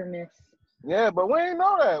 Polyamorous. Yeah, but we ain't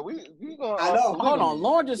know that. We gonna. I know. Hold on,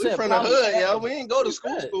 Lauren just we said from the hood, yo. We ain't go to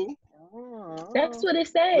school. That's what it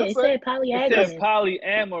said. It said It polyamorous. said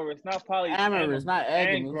polyamorous, not Amorous, not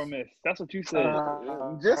agamous. polyamorous. That's what you said.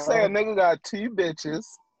 Just say a nigga got 2 bitches.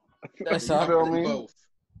 That's You all. feel me? Both.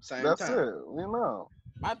 Same That's time. it. We know.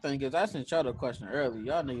 My thing is, I sent y'all the question early.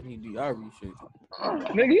 Y'all niggas need to do y'all research.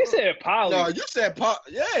 Nigga, you said poly. No, you said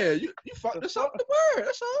yeah, you fucked us up the word.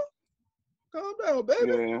 That's all. Calm down,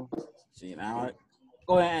 baby. Yeah. See, now,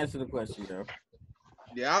 go ahead and answer the question, yo.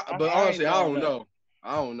 Yeah, but honestly, I don't know.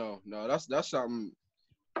 I don't know. No, that's something.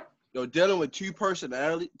 Yo, dealing with 2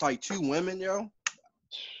 personalities, like 2 women, yo.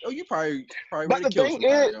 Yo, you probably But ready the to kill thing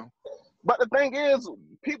somebody, is, yo. But the thing is,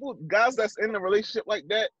 guys that's in a relationship like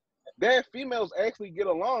that, their females actually get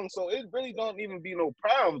along, so it really don't even be no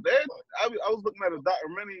problems. I was looking at a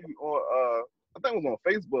documentary on, I think it was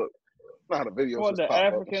on Facebook. Not a video. What, just the popped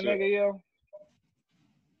up and African shit. nigga, yo?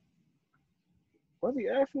 Was he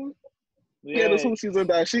African? Yeah, the sushis and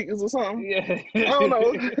dashikis or something. Yeah. I don't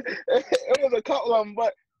know. It was a couple of them,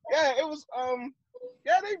 but yeah, it was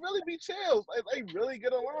yeah, they really be chills. They really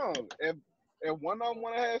get along. If one of them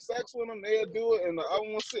want to have sex with them, they'll do it, and the other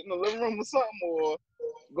one sit in the living room or something, or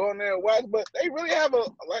go in there and watch. But they really have a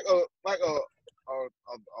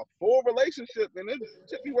full relationship, and it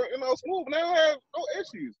should be working out smooth. And they don't have no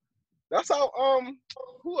issues. That's how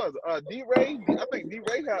who was it? D-Ray? I think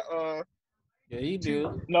D-Ray had yeah, he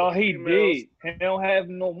do. No, he did. He don't have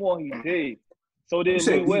no more. He did. So did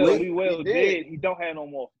Lou Will. Lou Will did. He don't have no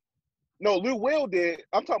more. No, Lou Will did.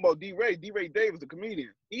 I'm talking about D-Ray. D-Ray Davis, the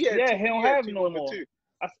comedian. He had he don't have no more. Too.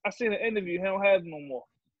 I seen an interview. He don't have no more.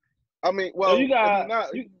 I mean, well, so you got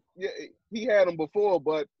yeah, he had them before,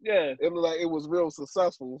 but yeah, it was like it was real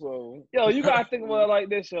successful. So yo, you gotta think about it like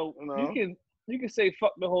this, yo. You know? You can say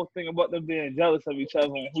fuck the whole thing about them being jealous of each other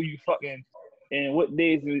and who you fucking and what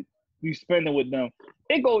days you spending with them.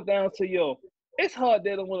 It goes down to, yo, it's hard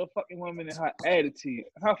dealing with a fucking woman and her attitude,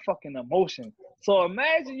 her fucking emotion. So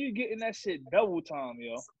imagine you getting that shit double time,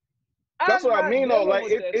 yo. That's what I mean, though. Like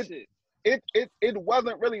it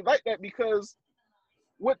wasn't really like that because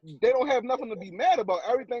they don't have nothing to be mad about.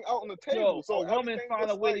 Everything out on the table. Yo, so a woman find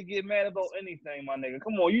a way to get mad about anything, my nigga.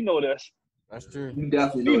 Come on, you know this. That's true. You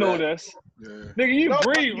definitely You know know that. this. Yeah. Nigga, you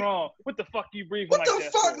breathe wrong. What the fuck you breathing What like the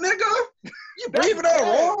that fuck, for? nigga? You breathing that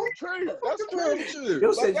wrong? True. What That's the fuck is wrong true. with you? Yo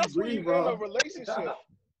But said you that's when breathe, you're in a bro. relationship.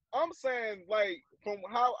 I'm saying, like, from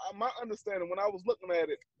how my understanding when I was looking at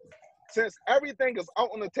it, since everything is out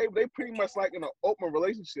on the table, they pretty much like in an open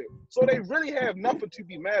relationship. So they really have nothing to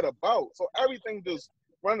be mad about. So everything just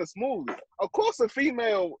running smoothly. Of course, a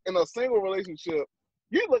female in a single relationship,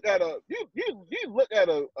 you look at a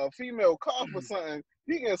female cough or something,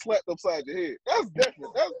 you get slapped upside your head. That's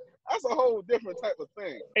different. That's a whole different type of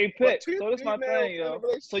thing. Hey, But Pitt, two so this my females thing, in a yo.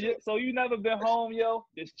 relationship, So you never been home, yo,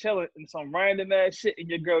 just chilling and some random ass shit, and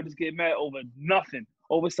your girl just get mad over nothing,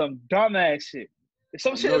 over some dumb ass shit.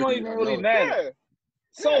 Some shit don't even really matter. yeah.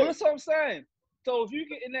 So Yeah. that's what I'm saying. So if you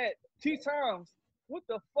get in that 2 times, what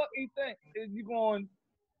the fuck you think is you going?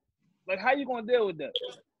 Like, how you gonna deal with that?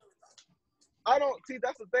 I don't see.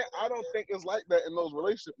 That's the thing. I don't think it's like that in those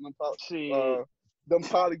relationships. Shit. Them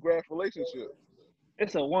polygraph relationships.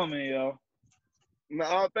 It's a woman, yo. No,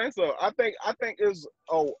 I don't think so. I think it's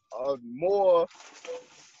a more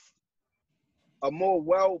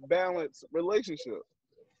well balanced relationship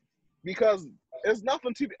because it's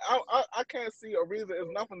nothing to be. I can't see a reason.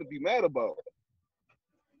 It's nothing to be mad about.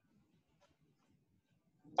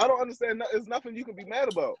 I don't understand. It's nothing you can be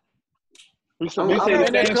mad about. You say the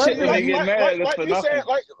same shit and they get mad at us for nothing.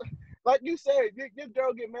 Like you said, your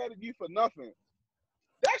girl get mad at you for nothing.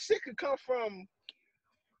 That shit could come from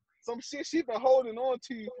some shit she been holding on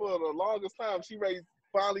to for the longest time. She ready to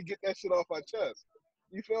finally get that shit off her chest.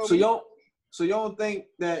 You feel me? So you don't think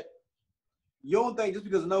just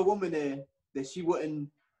because another woman there that she wouldn't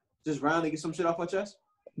just randomly get some shit off her chest?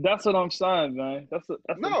 That's what I'm saying, man. That's what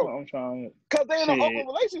I'm trying to. Because they in an open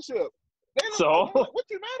relationship. So what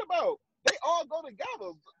you mad about? They all go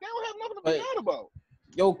together. They don't have nothing to be mad about.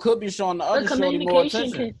 Yo, could be showing the other But shorty more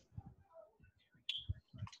attention.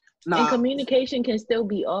 And communication can still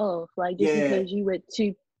be off. Like just Yeah. because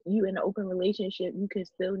you in an open relationship, you can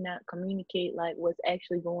still not communicate like what's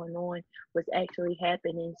actually going on, what's actually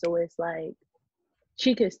happening. So it's like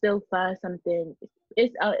she could still find something.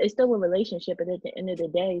 It's still a relationship at the end of the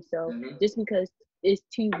day. So just because it's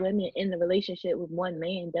 2 women in the relationship with 1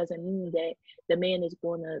 man doesn't mean that the man is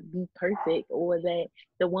going to be perfect or that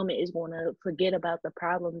the woman is going to forget about the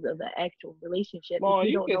problems of the actual relationship. Mom, if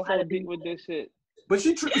you you don't get know how so to be deep with this shit. But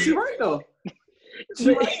she right though.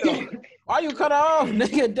 She right though. Why you cut her off,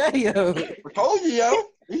 nigga? Damn. I told you, yo.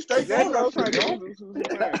 He's straight forward.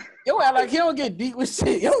 Yo, act like he don't get deep with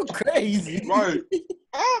shit. Yo, crazy. Right.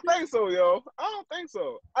 I don't think so, yo. I don't think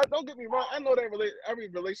so. Don't get me wrong. I know that every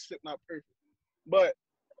relationship not perfect, but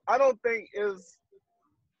I don't think is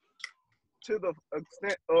to the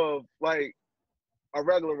extent of like a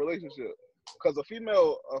regular relationship. Because a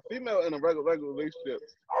female in a regular relationship,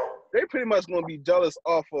 they pretty much gonna be jealous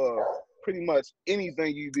off of pretty much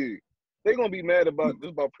anything you do. They're gonna be mad about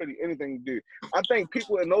just about pretty anything you do. I think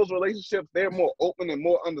people in those relationships, they're more open and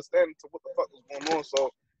more understanding to what the fuck is going on.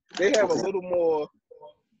 So they have a little more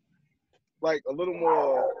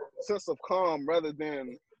sense of calm rather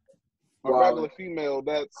than a regular female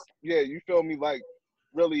that's, you feel me, like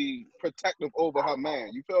really protective over her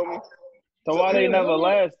man. You feel me? So why they never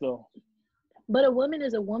last though? But a woman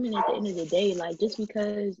is a woman at the end of the day. Like just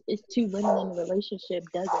because it's 2 women in a relationship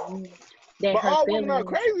doesn't mean that but her all feelings. women are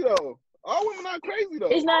crazy though. All women not crazy though.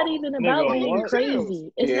 It's not even about being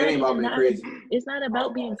crazy. It's it ain't about being crazy. It's not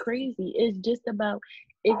about being crazy. It's just about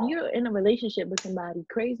if you're in a relationship with somebody,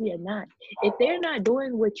 crazy or not, if they're not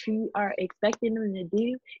doing what you are expecting them to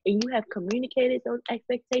do and you have communicated those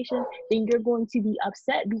expectations, then you're going to be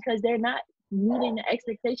upset because they're not meeting the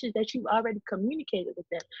expectations that you've already communicated with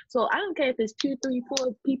them. So I don't care if it's 2, 3,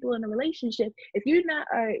 4 people in a relationship. If you're not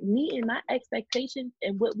meeting my expectations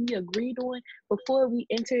and what we agreed on before we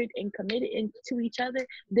entered and committed into each other,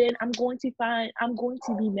 then I'm going to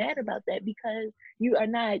be mad about that because you are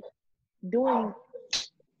not doing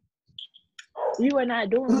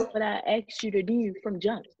what I asked you to do from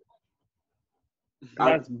jump.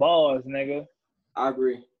 That's balls, nigga. I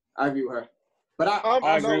agree with her. But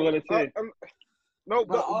I agree with it too. But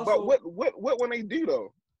what when they do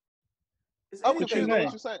though? It's I'm confused on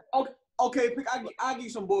what you're saying. Okay, I'll give you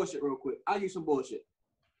some bullshit real quick.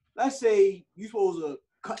 Let's say you supposed to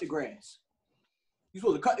cut the grass. you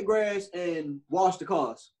supposed to cut the grass and wash the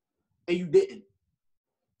cars, and you didn't.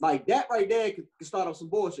 Like that right there could start off some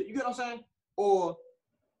bullshit. You get what I'm saying? Or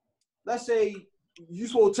let's say you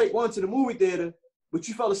supposed to take one to the movie theater, but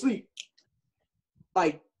you fell asleep.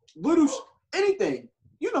 Like anything.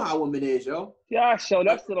 You know how women is, yo. Yeah, sure.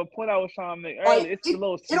 That's the point I was trying to make Like, earlier. It's the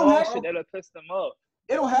little small shit that'll piss them up.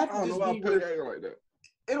 It don't have to I don't know just why be I put it like that.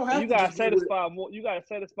 It don't have You to gotta just be with- satisfy more. You gotta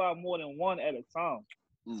satisfy more than one at a time.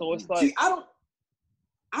 So it's like, See, I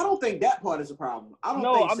don't think that part is a problem. I don't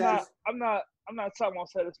no, think I'm not talking about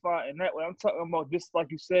satisfying in that way. I'm talking about just like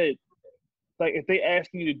you said, like if they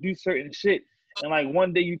ask you to do certain shit, and like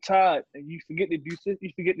one day you tired and you forget to do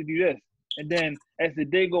this, and then as the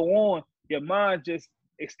day go on, your mind just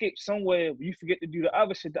escapes somewhere. You forget to do the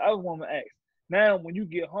other shit the other woman asks. Now when you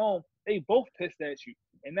get home, they both pissed at you,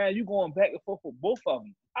 and now you going back and forth with both of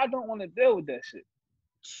them. I don't want to deal with that shit.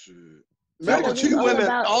 Shit. Imagine it's two all women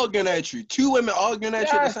about- arguing at you. Two women arguing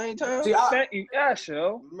at you at the same time. See, Yeah,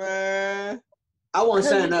 sure. Man, I wasn't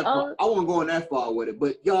saying Because that. I wasn't going that far with it,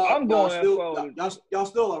 but y'all, I'm y'all going that still, far with y'all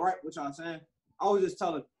still all right with y'all saying. I was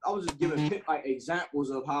just giving like examples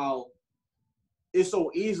of how it's so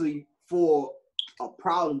easily for a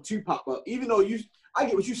problem to pop up. Even though I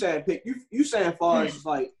get what you saying, Pick. You saying far as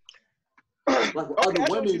like with Okay, other I know what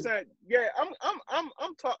women. you're saying. Yeah,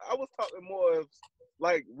 I was talking more of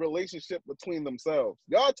like relationship between themselves.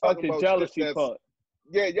 Y'all talking the about jealousy shit that's, part.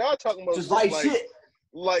 yeah, y'all talking about Just shit like like shit.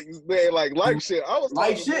 like shit. I was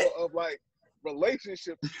Like talking shit. more of like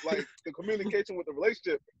relationship, like the communication with the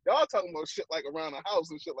relationship. Y'all talking about shit like around the house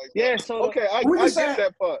and shit like that. Yeah, so Okay, I We get just saying-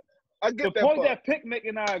 that part. I the get that point part. that Pick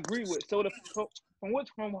making, I agree with. So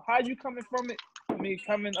from how you coming from it,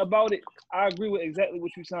 coming about it, I agree with exactly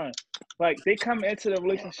what you're saying. Like they come into the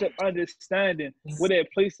relationship understanding where their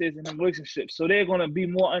place is in the relationship, so they're gonna be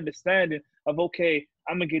more understanding of okay,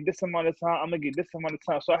 I'm gonna get this amount of time, I'm gonna get this amount of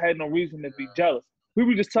time. So I had no reason to be jealous. We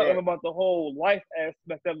were just talking Right. about the whole life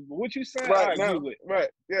aspect of it. But what you saying, Right I agree now, with. right,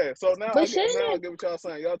 yeah. So now But I shouldn't get what y'all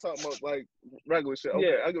saying. Y'all talking about like regular shit. Okay,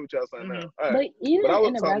 Yeah. I get what y'all saying Mhm. now. All right. But even But I was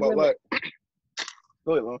in a talking about regular, like,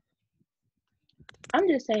 go ahead, Lon. I'm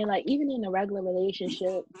just saying, like, even in a regular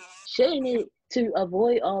relationship, shouldn't it, to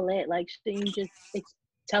avoid all that, like, shouldn't you just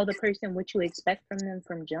tell the person what you expect from them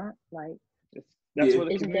from jump? Like, That's Yeah. where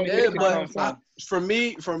the Isn't that communication common comes sense?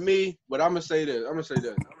 from. for me, but I'm gonna say this.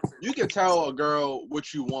 You can tell a girl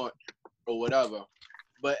what you want or whatever,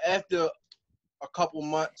 but after a couple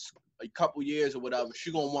months, a couple years or whatever,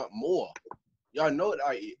 she gonna want more. Y'all know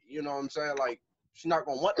that, you know what I'm saying? Like, she's not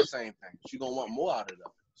gonna want the same thing. She gonna want more out of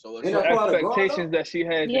them. So it's And The that's like, part of growing expectations up. that she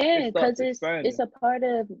has, yeah, it starts because it's expanding. a part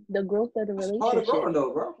of the growth of the That's part of growing relationship.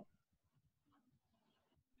 up, bro.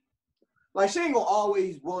 Like she ain't gonna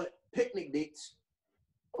always want picnic dates.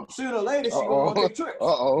 Sooner or later, she gonna want to take trips.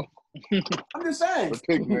 Uh-oh. I'm just saying. The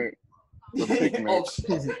picnic. The picnic. Oh, shit.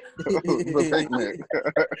 The picnic.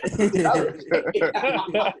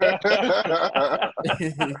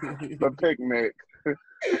 The picnic.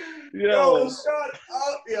 Yo, Yo, shut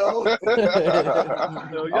up, yo.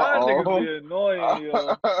 yo, y'all niggas be annoying, yo.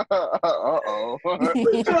 Uh-oh.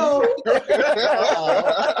 Yo.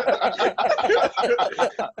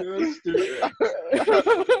 you're stupid.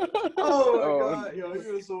 Oh my Oh. god, yo,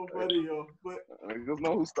 you're so funny, yo. But I just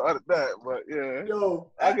know who started that, but yeah. yo,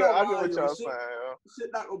 I get after a while, what yo, y'all shit, saying, yo. shit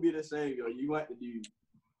not gonna be the same, yo. You have to do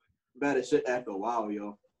better shit after a while,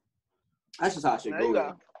 yo. That's just how shit Now goes. you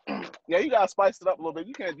got, yeah, you gotta spice it up a little bit.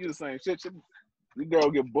 You can't do the same shit. The girl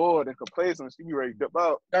get bored and complacent. She be ready to dip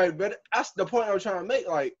out. Right, but that's the point I was trying to make.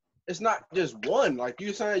 Like, it's not just one. Like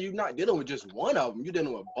you're saying, you're not dealing with just one of them. You're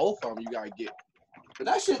dealing with both of them. You gotta get But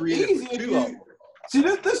that shit creative easy for if two of you them. see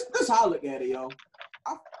this how I look at it, yo.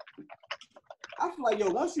 I feel like, yo,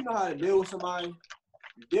 once you know how to deal with somebody,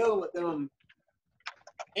 dealing with them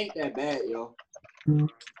ain't that bad, yo.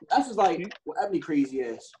 That's just like with Ebony crazy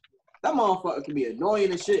ass. That motherfucker can be annoying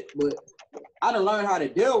and shit, but I done learned how to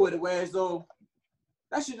deal with it, whereas though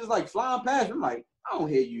that shit just like flying past me. I'm like, I don't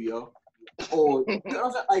hear you, yo. Or you know what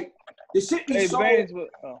I'm saying? Like the shit be Hey, so Bangs, but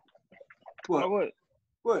what?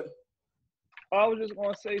 what? I was just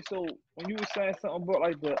gonna say, so when you were saying something about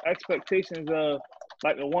like the expectations of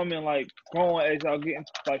like a woman like growing as y'all getting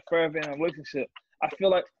like further in a relationship, I feel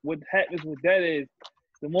like what happens with that is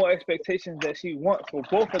the more expectations that she wants, or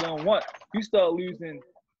both of them want, you start losing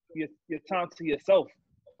your time to yourself.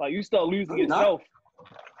 Like you start losing No, you're not. yourself.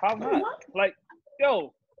 How No, you're not? not. Like,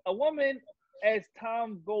 yo, a woman as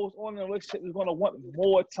time goes on in a relationship is gonna want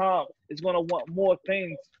more time. Is gonna want more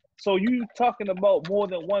things. So you talking about more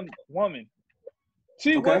than one woman.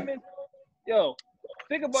 Two Okay. women, yo,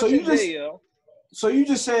 think about So your you just day, yo. So you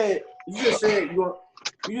just said you want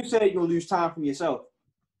You just said you're gonna lose time from yourself.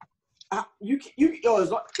 You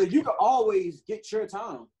can always get your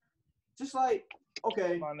time. Just like,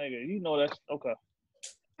 okay, My nigga, you know that's okay.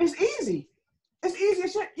 it's easy. It's easy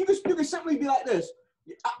as shit. You can simply be like this.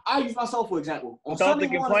 I use myself for example. On Without Sunday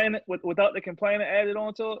the complaining, without the complaining added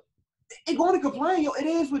onto it. it going to complain, yo. It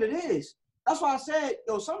is what it is. That's why I said,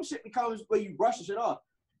 yo, some shit becomes where you brush the shit off.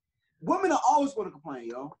 Women are always going to complain,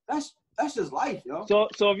 yo. That's just life, yo.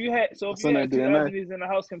 So if you had two DNA. Ebonies in the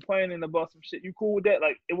house complaining about some shit, you cool with that?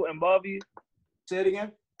 Like it wouldn't bother you? Say it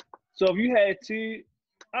again. So if you had two,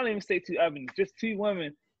 I don't even say two Ebonies, just two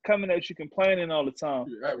women coming at you complaining all the time.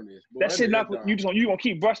 That shit not you gonna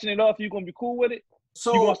keep brushing it off. You gonna be cool with it?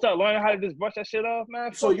 So you gonna start learning how to just brush that shit off,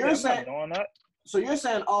 man? So you're saying doing that. So you're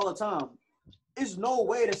saying all the time. There's no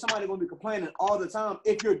way that somebody's gonna be complaining all the time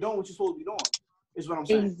if you're doing what you're supposed to be doing. Is what I'm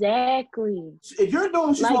saying. Exactly. If you're doing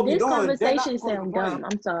what you're supposed to be doing, this they're not conversation gonna sound complain. dumb.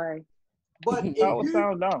 I'm sorry. But How it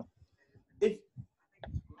sound dumb?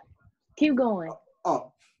 Keep going.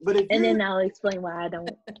 But if and then I'll explain why I don't.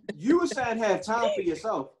 You were saying have time for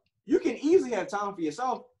yourself. You can easily have time for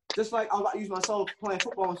yourself. Just like I'm about to use myself playing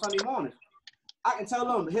football on Sunday mornings. I can tell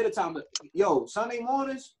them ahead of time, yo, Sunday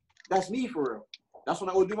mornings, that's me for real. That's when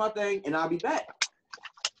I go do my thing and I'll be back.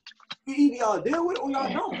 Either y'all deal with it or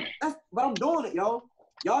y'all don't. But I'm doing it, yo.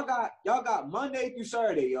 Y'all got Monday through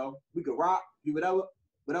Saturday, yo. We could rock, do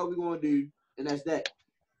whatever we gonna do, and that's that.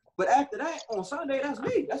 But after that, on Sunday, that's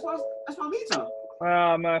me. That's my me time.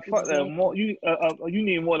 Man, fuck that. You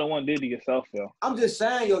need more than one day to yourself, yo. I'm just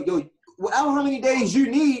saying, yo, whatever how many days you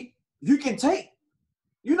need, you can take.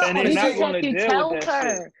 You know, you just have to tell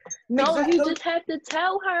her. No, exactly. You just have to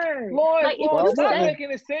tell her. Lord, like, Lord, stop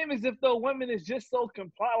making it seem as if the women is just so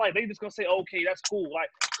compliant. Like they just gonna say, okay, that's cool. Like,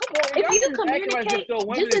 come on, if you communicate, like if the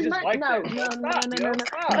women is just like no.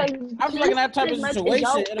 I feel like in that type of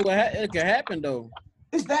situation, it can happen though.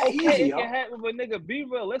 It's that okay, easy. It can happen, but nigga, be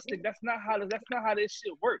realistic. That's not how this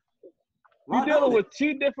shit works. You're dealing with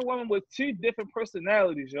two different women with two different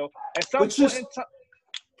personalities, yo. At some point in time.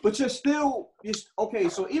 But you're okay.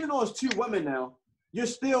 So even though it's two women now, you're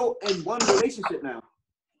still in one relationship now.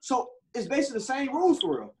 So it's basically the same rules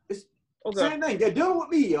for real. It's same thing. They're dealing with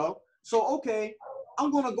me, yo. So okay, I'm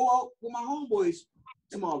gonna go out with my homeboys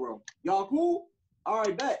tomorrow. Y'all cool? All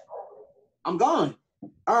right, bet. I'm gone.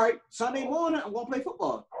 All right, Sunday morning I'm gonna play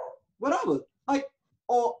football. Whatever. Like,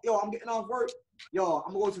 or yo, I'm getting off work. Yo,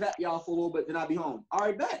 I'm gonna go to that y'all for a little bit, then I'll be home. All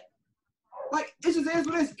right, bet. Like, it just is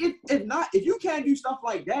what it is. If you can't do stuff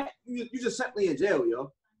like that, you just simply in jail,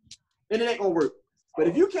 yo. And it ain't gonna work. But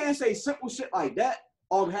if you can't say simple shit like that,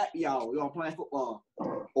 oh, I'm happy hour, we're gonna play football.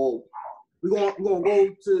 Or we're gonna go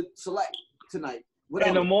to select tonight. Whatever.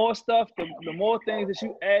 And the more stuff, the more things that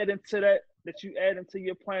you add into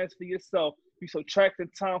your plans for yourself, you subtracting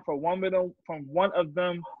time from one of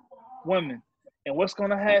them women. And what's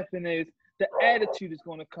gonna happen is the attitude is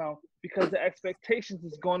going to come because the expectations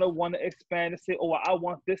is going to want to expand and say, oh, I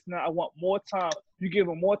want this now. I want more time. You give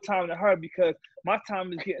her more time to her because my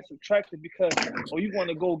time is getting subtracted because, oh, you want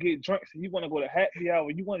to go get drinks and you want to go to happy hour.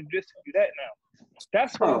 You want to do this and do that now.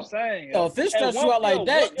 That's what I'm saying. Yo, if it stress you out like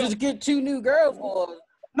that, just get two new girls.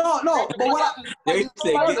 No. But they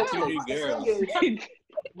say get two new girls.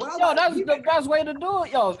 Yo, that's the best way to do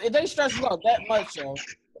it, yo. If they stress you out that much, yo,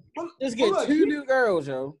 just get two new girls,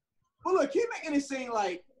 yo. But look, keep making it seem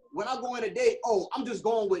like when I go on a date, oh, I'm just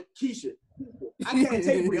going with Keisha. I can't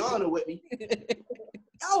take Brianna with me.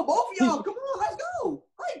 Yo, both of y'all, come on, let's go.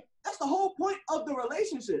 Like, that's the whole point of the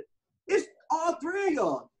relationship. It's all three of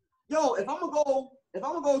y'all. Yo, if I'm gonna go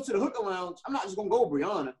to the hooker lounge, I'm not just gonna go with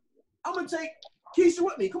Brianna. I'm gonna take Keisha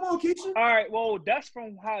with me. Come on, Keisha. All right, well, that's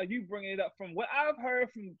from how you bring it up. From what I've heard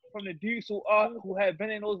from the dudes who have been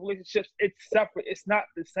in those relationships, it's separate. It's not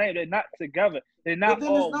the same. They're not together. They're not but then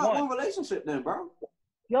all it's not one. one relationship then, bro.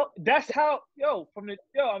 Yo, that's how.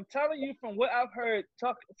 I'm telling you from what I've heard,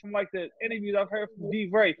 from like the interviews I've heard from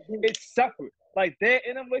D-Ray, it's separate. Like they're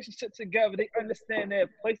in a relationship together. They understand their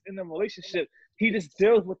place in the relationship. He just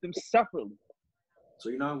deals with them separately. So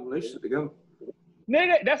you're not in a relationship together.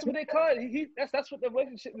 Nigga, that's what they call it. That's what the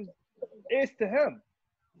relationship is to him.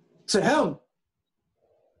 To him.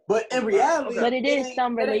 But in reality, but it is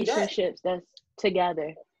some relationships that's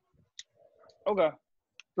together. Okay.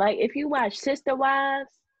 Like if you watch Sister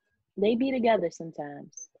Wives, they be together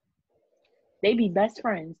sometimes. They be best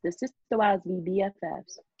friends. The Sister Wives be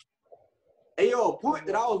BFFs. Hey yo, a point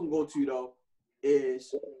that I was gonna go to though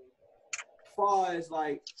is as far as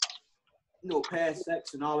like, past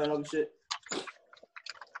sex and all that other shit.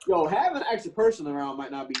 Yo, having an extra person around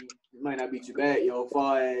might not be too bad, yo, as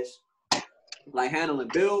far as like handling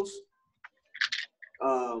bills.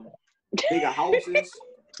 They got houses.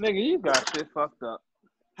 Nigga, you got shit fucked up.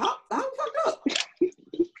 How fucked up?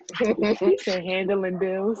 He said handling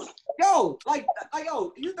bills. Yo,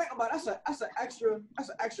 yo, you think about it, that's an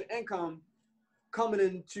extra income coming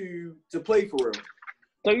into to play for real.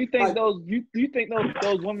 So you think Like- you think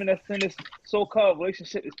those women that's in this so-called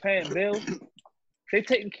relationship is paying bills? They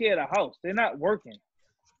taking care of the house. They're not working.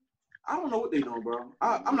 I don't know what they doing, bro.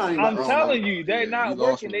 I'm not even. I'm about to- telling you, they're Yeah, not you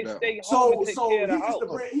lost working. me They with that stay home and take So care of the he's house. just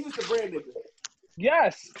the bread nigga.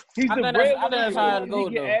 Yes, he's I the think bread. I think that's how it He go,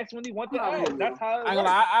 get though. asked when he want the ass. That's how it I, works.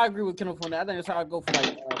 I agree with Kenneth on that. I think that's how I go for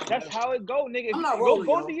like. That's how it go, nigga. I'm not Go rolling,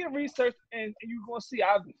 yo. do your research and you gonna see.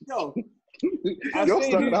 I've Yo, You're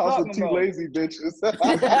seen stuck in who the house talking with two about. lazy bitches.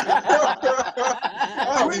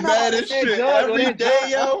 I'll be mad as They shit judge every when day,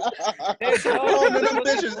 yo. They Home to them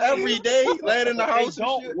bitches every day, laying in the They house and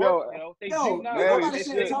don't shit. work, yo. They yo, do not you man, work. about They to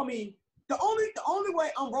sit should. and tell me the only way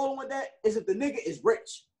I'm rolling with that is if the nigga is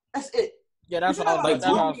rich. That's it. Yeah, that's You what I know was, what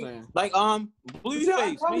that's what I I'm was saying. Like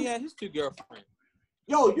Blueface, tell he me? had his 2 girlfriends.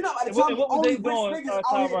 Yo, you're not about to And tell what me was only they rich doing, niggas out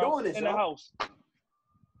here Tyrone, doing this, in the yo. house?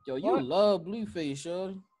 Yo, you What? love Blueface,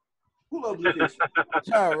 shorty. Who love Blueface?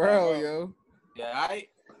 Tyrell, yo. Yeah, I.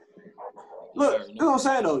 Look, that's what I'm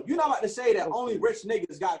saying though. You're not about to say that only rich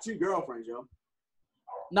niggas got 2 girlfriends, yo.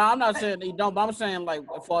 No, I'm not saying they don't, but I'm saying like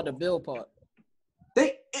for the bill part.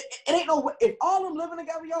 It ain't no way. If all them living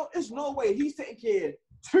together, yo, it's no way he's taking care of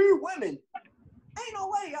 2 women. Ain't no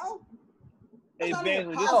way, yo. Hey, That's not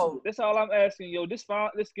Bensley, even possible. this all I'm asking, yo. Just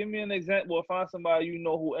give me an example or find somebody you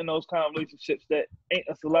know who in those kind of relationships that ain't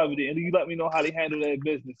a celebrity, and you let me know how they handle their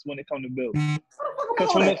business when it comes to bills.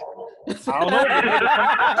 Because from I don't know, but nigga,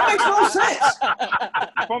 That makes no sense.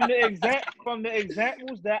 from the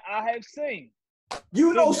examples that I have seen,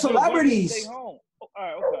 You know the women celebrities. stay home. Oh, all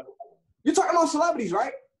right, okay, You're talking about celebrities,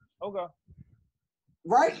 right? okay,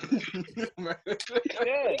 Right?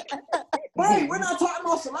 yeah. Right, we're not talking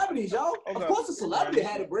about celebrities, yo. Okay. Of course a celebrity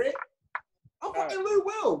had a bread. I'm fucking Lou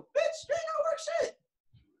Will. Bitch, you ain't gonna work shit.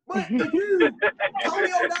 But if you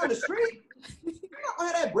Tonyo down the street, you're not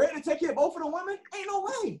gonna have that bread to take care of both of the women. Ain't no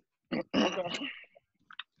way. Okay.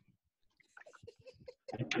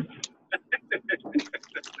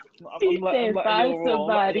 He said find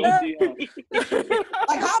somebody.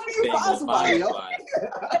 Like, how do you find somebody, yo?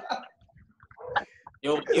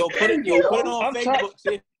 Yo, put it on I'm Facebook.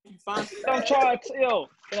 See if you find I'm trying to tell,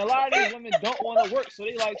 and a lot of these women don't want to work, so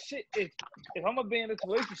they like shit. If I'm gonna be in this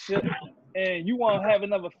relationship and you want to have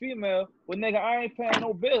another female, well, nigga, I ain't paying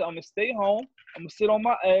no bills. I'm gonna stay home. I'm gonna sit on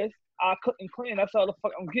my ass. I cook and clean. That's all the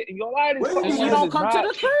fuck I'm getting. Yo, a lot of these Where fucking you And you women don't is come not. to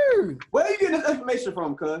the crib. Where are you getting this information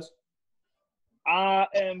from, cuz? I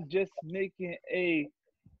am just making a.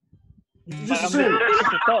 Just I'm assuming.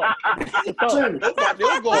 just a thought. Just a thought. Assuming.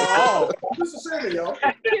 They're going off. Just assuming, yo. All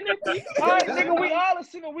right, nigga, we all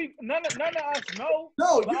assuming none of us know.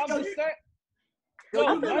 No, But you, I'm yo, just you, saying. yo,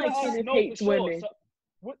 No, you none like of us Kenneth know for hates sure. women. So,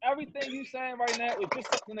 with everything you saying right now is just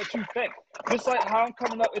something that you think. Just like how I'm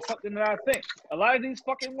coming up is something that I think. A lot of these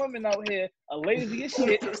fucking women out here are lazy as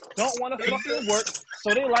shit, don't want to fucking work,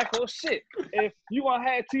 so they like those shit. If you want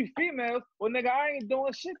to have 2 females, well, nigga, I ain't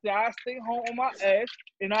doing shit there. I stay home on my ass,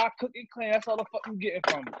 and I cook and clean. That's all the fuck you getting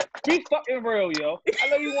from me. Be fucking real, yo. I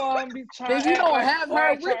know you want to be trying If to you act don't like, have oh, I her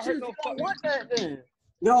ain't trying with to you, hurt you no don't fucking... want that then.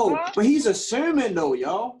 yo, Huh? but he's assuming though,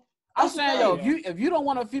 yo. I'm That's the saying, thing. yo, if you don't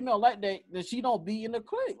want a female like that, then she don't be in the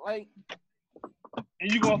clique. Like, And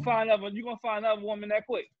you gonna find another woman that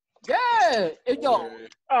quick. yeah, yo, All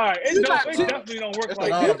right, You it got two- definitely don't work It's like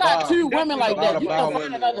a lot you that. of got vibe. 2 women like Definitely that. You a lot can of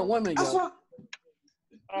find vibe another in woman, That's yo. what,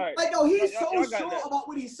 All right, like, yo, he's y'all so got sure that. about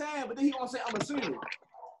what he's saying, but then he gonna say, I'm assuming.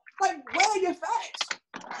 Like, where are your facts?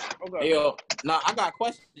 Okay. Hey, yo, now I got a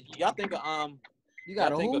question. Y'all think You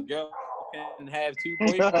got a a who? girl can have 2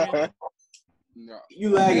 boyfriends? No.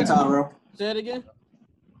 You lagging, Tyrell. Say it again.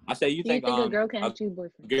 I say you Do you think think a girl can a have 2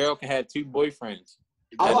 boyfriends? girl can have 2 boyfriends?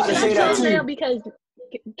 I'm about to Can say I that talk too. now because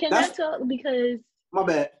can I That's- talk because My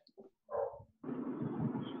bad.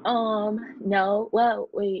 no, well,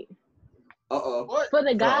 wait. Uh-oh. What? For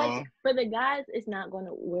the guys, it's not going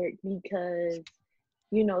to work because,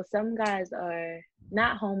 you know, some guys are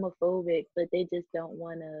not homophobic, but they just don't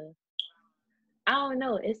want to. I don't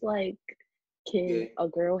know. It's like, can a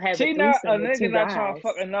girl have See, a not a threesome with 2 nigga not guys? trying to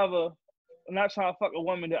fuck not trying to fuck a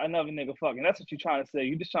woman that another nigga fucking. That's what you're trying to say.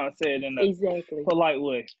 You just trying to say it in a Exactly. polite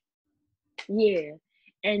way. Yeah,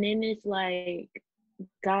 and then it's like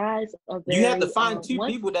guys are very. You have to find 2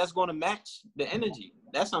 once- people that's gonna match the energy.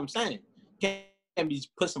 That's what I'm saying. Can't be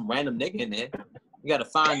put some random nigga in there. You gotta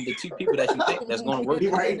find the 2 people that you think that's gonna work. You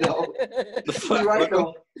right, though. The You fuck, right,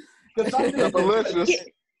 bro? though. 'Cause some Cup niggas- of Lexus.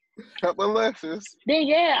 Cup of Lexus. Then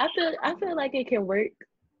yeah, I feel like it can work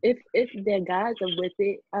if the guys are with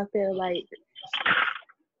it, I feel like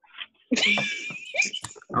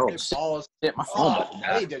Oh, They balls. shit, my phone.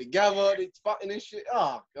 Oh, they together. They fucking and shit.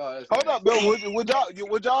 Oh god. Hold up, though. Would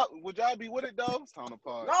y'all be with it though? It's time to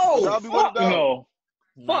pause. No, Would y'all be with it Fuck though? no.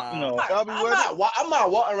 Fuck Nah. no. Y'all be with it? I'm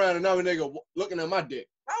not walking around another nigga looking at my dick.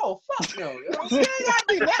 Oh fuck no. You know what I'm You saying? ain't gotta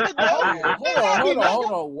be naked though.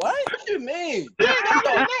 Hold on. What? What you mean? You ain't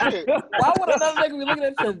gotta be naked. Why would another nigga be looking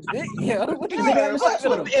at your dick? Yeah, what you Yeah, having sex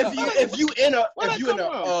with him? If you in a Where if that you in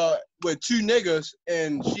come a with two niggas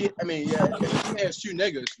and she if she has two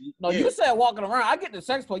niggas. No, yeah. you said walking around. I get the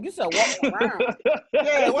sex part. You said walking around.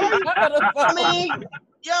 Yeah, why? I mean,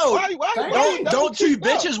 yo, Why don't two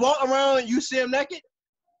bitches walk around and you see them naked?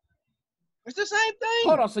 It's the same thing.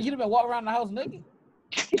 Hold on, so you done been walking around the house naked?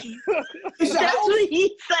 that's what he's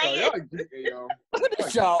Yo, saying. y'all geeking, yo. Look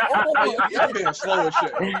at y'all. Y'all being slow as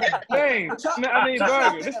shit. Dang. I mean,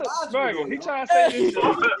 Burger. This is Burger. He trying to say this shit.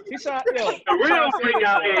 He trying, yo. The real thing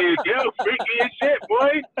out here is yo, freaky as shit,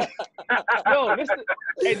 boy. Yo,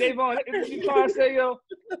 hey, Davon, this is you trying to say, yo. All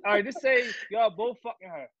right, just say y'all both fucking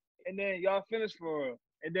her, and then y'all finish for her,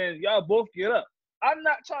 and then y'all both get up. I'm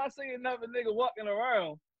not trying to say another nigga walking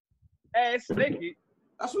around ass naked.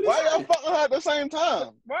 That's what Why y'all fucking her at the same time?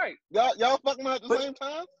 Right. Y'all fucking her at the same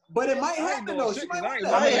time? But it might I ain't happen doing though. shit, She might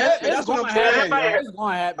 'cause I want ain't that. doing Hey, that's what I'm saying, yo. It's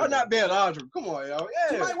going to happen. I'm not being logical. Come on, yo.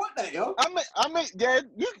 She Yeah. might want that, yo. I mean, yeah,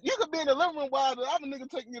 you could be in the living room while the other nigga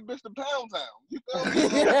taking your bitch to Pound Town. You feel me?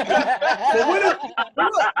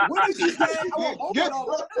 But what if she said, I want both of y'all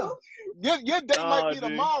right now? Your date might be dude.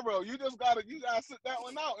 tomorrow. You gotta sit that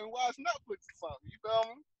one out and watch Netflix or something. You feel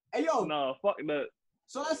me? Hey, yo. No, fuck that.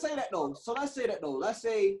 So let's say that though. Let's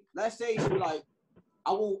say she be like,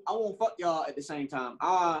 I won't fuck y'all at the same time.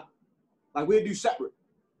 Like we'll do separate.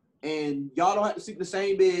 And y'all don't have to sleep in the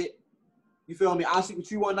same bed. You feel me? I'll sleep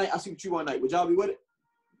with you one night, I'll sleep with you one night. Would y'all be with it?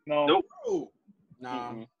 No. Nope.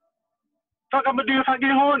 Nah. Fuck I'm gonna do if I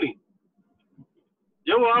get horny?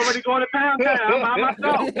 Yo, we're already going to Pound Town. I'm by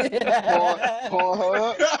myself.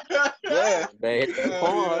 Pornhub. Yeah. They hit the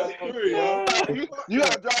porn. You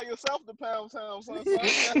gotta drive yourself to Pound Town, son.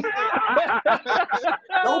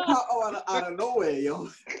 Don't pop out of nowhere, yo.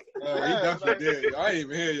 He definitely did. Yo. I ain't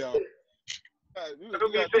even hear y'all. You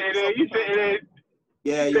sitting there.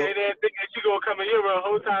 Yeah, You yo. sitting there thinking she gonna come in here the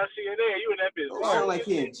whole time she in there. You in that bitch. Sound like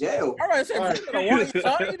he in jail. All right, so you gonna want to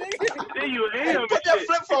talk, Then you in him. Put that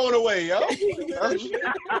flip phone away, yo. Yo, he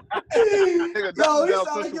sound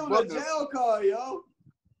like he on a jail car, yo.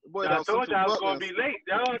 Boy, I told you I was gonna be late,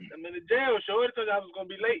 yo. I'm in the jail. Show it. Told you I was gonna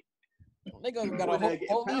be late. Nigga got a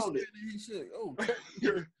whole police shit. Oh, But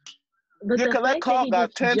Yeah, the 'cause that fact car that got he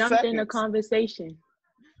just 10 jumped in the seconds. conversation.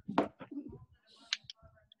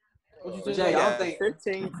 what you Jay, say? I don't think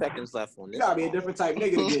 15 seconds left on you this. gotta be a different type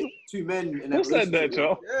nigga to get two men in that Who said relationship. that,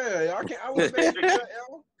 yo? Yeah, yo. I wouldn't think that,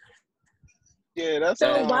 yo. Yeah, that's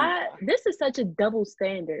So why this is such a double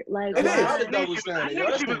standard? Like It is. why? That's a double standard, yo.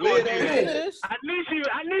 That's she some was weird gonna ass do shit. It is. I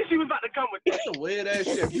knew she was about to come with that. That's some weird ass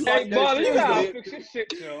shit. If you Hey, like that Marlon, you shit, gotta you fix your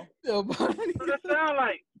shit, yo. Yo, buddy. What it sound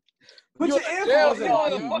like? Put You your in jail, earphones You in. on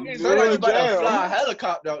a yo. fucking sound like you about to jail. fly a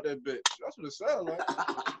helicopter out that bitch. That's what it sounds like.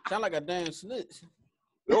 Sound like a damn snitch.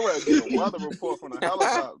 Your ass get a weather report from a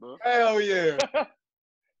helicopter. Hell yeah.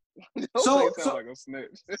 Your So- face sound like a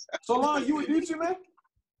snitch. So long, you would do two men?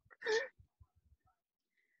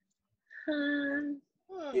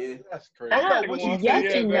 Yeah. That's crazy. I have Nigga wanna say yes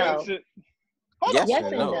yeah, and man, no. shit. Hold Yes on, Yes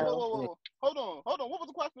and and no. no. Hold on. What was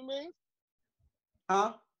the question, man?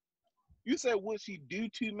 Huh? You said would she do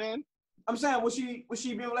two men? I'm saying, would she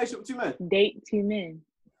be in a relationship with two men? Date two men.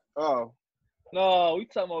 Oh. No, we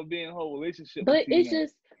talking about being in a whole relationship. But with you it's now.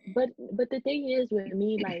 just but the thing is with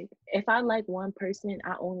me, like if I like one person,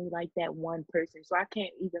 I only like that one person. So I can't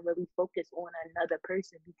even really focus on another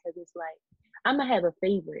person because it's like I'm gonna have a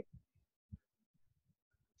favorite.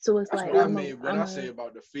 So it's That's like what I I'm mean when I say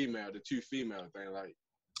about the two female thing. Like,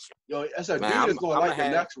 yo, as a Man, dude is gonna I'm like the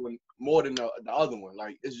have- next one more than the other one.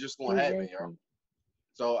 Like, it's just gonna happen, yo. Exactly.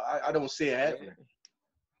 So I don't see it happening.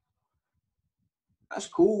 That's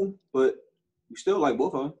cool, but you still like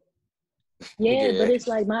both of them. Yeah, Yeah. but it's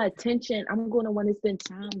like my attention, I'm gonna want to spend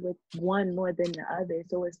time with one more than the other.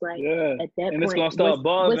 So it's like Yeah. at that And it's point, gonna start what's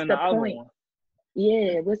bothering the the other point? one.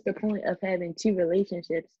 Yeah, what's the point of having two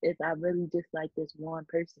relationships if I really just like this one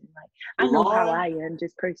person? Like I know how I am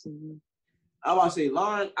just personally. I was about to say,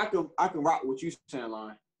 Lauren, I can rock what you saying,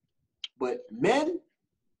 Lauren. But men,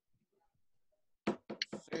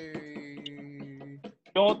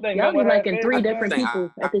 Don't think Y'all be never had liking babies, three man? different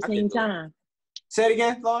people at the I same could do it. time. say it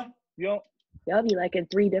again, Lauren. You don't. Y'all be liking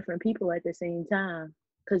three different people at the same time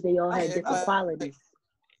because they all had different qualities.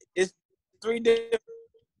 It's three different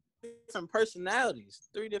different personalities,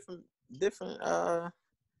 three different. Hey,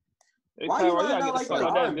 Why you Tyrell, running gotta out get like the you fuck an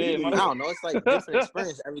out that R&B bed, I man. nigga? don't know. It's like different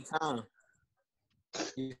experience every time.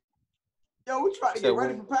 Yo, we trying to So get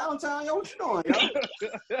ready for Pound Town. Yo, what you doing,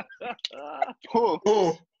 yo?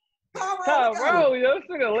 Oh, Tyrell, yo, this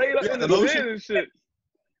nigga laid up You got in the the bed lotion? and shit.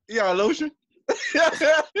 You got a lotion?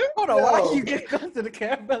 Hold on, why Yo. you get close to the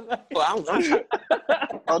camera? Like, Well, I'm trying.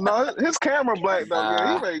 oh no, his camera blacked out. Yeah,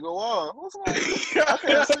 he Nah. ready to go on. What's wrong? I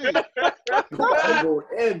can't see. I'm going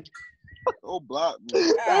in. Oh, block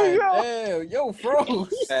me. God damn, yo,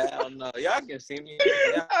 froze. Hell no, y'all can see me.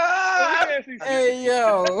 Yeah. Hey,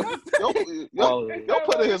 yo. Yo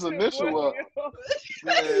put his initial up.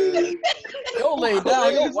 Yeah. Yo laid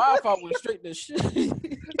down. Your Wi-Fi went straight to shit.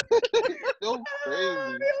 Yo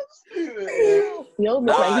crazy. Yo,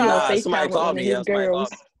 look like he on somebody FaceTime with called one of me. his Yeah, somebody girls.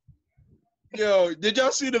 called me. Yo, did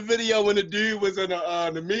y'all see the video when the dude was in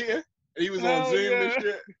the meeting? And he was on Zoom and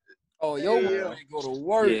shit. Oh, yo, Yeah. go to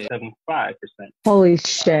work. 75%. Holy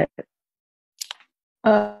shit.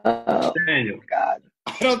 Daniel. God.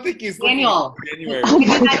 I don't think he's Daniel. January. Can you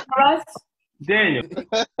do that for us? Daniel.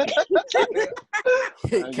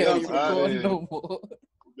 Can't record no more.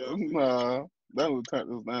 Nah, that would cut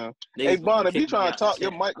this down. Niggas Hey, Bond, if kick you me trying to out the talk, your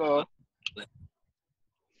shit. mic off.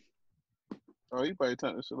 Oh, you better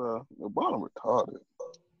turn this shit off. Your Bond retarded.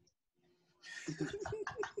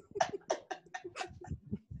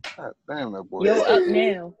 God damn that boy. Yo, up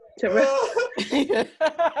now.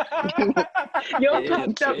 Yo, Yeah,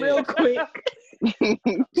 popped up chill. real quick.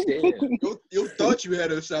 You thought you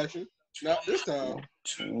had a session. Not this time.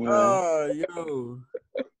 Oh, yo.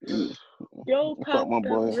 Yo, Fuck my popped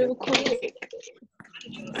boy. up real quick.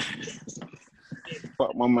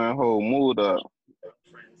 Fuck my man whole mood up.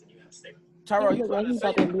 Tyrell, He you look like he's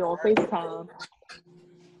about to be on FaceTime.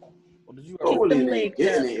 Holy them nigga legs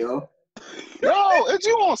getting up. it, yo. Yo, is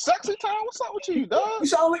you on sexy time? What's up with you, dog? You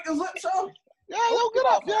sound like his lips, yo. Yeah, yo, get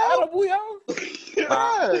up, yo. Edible, yo.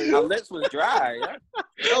 My lips was dry. Yeah.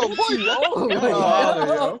 Yo, boy, Oh,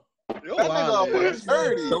 yo. That nigga off of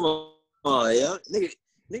 30. Come on, yeah.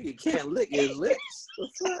 Nigga can't lick his lips.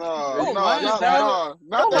 No, mind not that.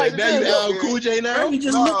 not that Now shit you you LL just Cool did. J now? He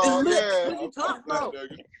just No, licked his lips. yeah. What you talking about?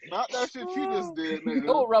 Not that shit you just did, nigga.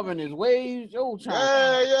 Yo, rubbing his waves. Yo, trying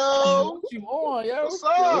Yeah, yo. what you on, yo? What's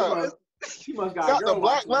up? He must got a Got the girl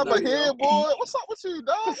black watching leather him, yo. headboard. What's up with you,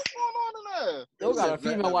 dog? What's going on in there? Yo got a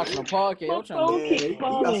female watching a podcast. Yo, trying phone to keeps He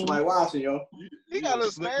got somebody watching, yo. He got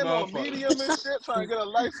to slick stand on motherfucker. medium and shit, trying to get a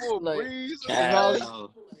life full of Like, breeze.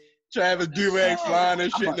 Hell Travis Durag flying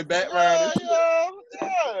and shit in the background.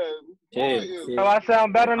 Yeah. no. Do I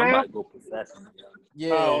sound better I'm now? about to go professional.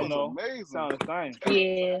 Yeah. Oh, It's no. amazing. Sound the same.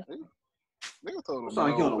 Yeah. Nigga told him.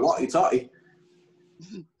 Sound like you on a walkie-talkie.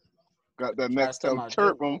 Got that next That's time my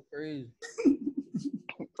chirp joke. him. Crazy.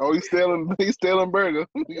 Oh, he's stealing burger.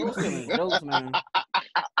 Yo, stealing jokes, man.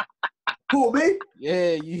 Who, me?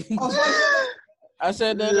 Yeah, you. Oh, somebody said I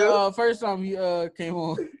said that Yeah. first time you came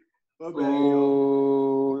on. that? My bad, yo.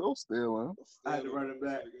 Oh, you're stealing. I had to run it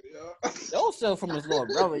back. Yo, self from his little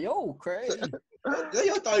brother. Yo, crazy. Yeah,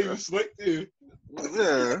 y'all thought he was slick too.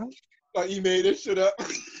 Yeah. Like he made this shit up.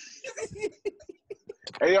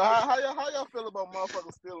 Hey, yo, how y'all feel about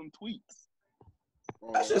motherfuckers stealing tweets?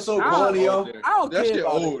 That shit's so I don't- corny, yo. I don't That care shit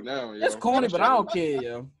about old it. now, yo. It's corny, That but shit I old. don't care,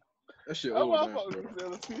 yo. That shit That old now. motherfuckers be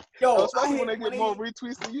stealing tweets. Yo, I Especially hate when they get when more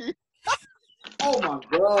retweets than you. Oh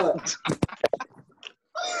my god.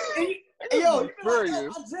 Hey, yo, you know what?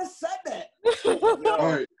 Furious. I just said that.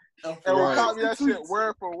 Right. And we'll Right. copy that shit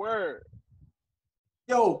word for word.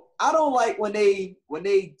 Yo, I don't like when they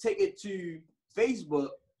take it to Facebook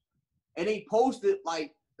and they post it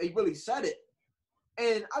like they really said it.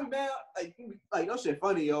 And I'm mad, like that shit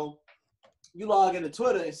funny, yo. You log into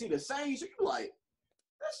Twitter and see the same shit, you like,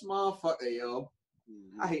 this motherfucker, yo.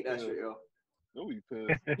 I hate that shit, yo. You'll be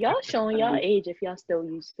pissed. Y'all showing y'all age if y'all still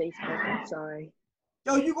use Facebook. I'm sorry.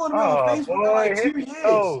 Yo, you gonna be on Facebook in like 2 years.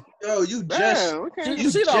 Yo, you just Damn, we can't.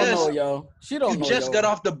 She don't know, yo. She don't know, you just yo. got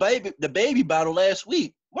off the baby battle last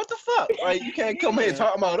week. What the fuck? Right? You can't come here and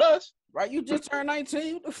talk about us. Right? You just turned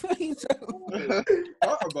 19. What the fuck you talking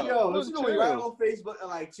Talk about Yo, it. you gonna be right on Facebook in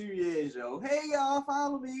like 2 years, yo. Hey, y'all,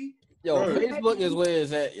 follow me. Yo, Right. Facebook is where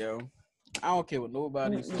it's at, yo. I don't care what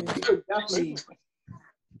nobody says. Definitely.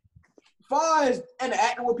 Far as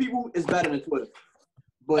interacting with people is better than Twitter.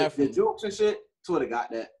 But Definitely. the jokes and shit, Twitter got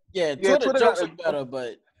that. Yeah, Yeah, Twitter Twitter jokes got are better,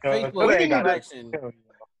 but Twitter Facebook ain't got interaction.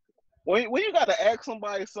 When you got to ask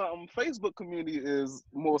somebody something, Facebook community is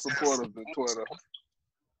more supportive than Twitter.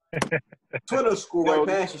 Twitter school Yo, right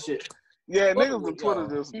past your shit. Yeah, Twitter, niggas on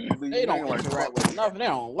Twitter just They don't like interact with nothing. They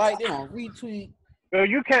don't like. They don't retweet. Yo,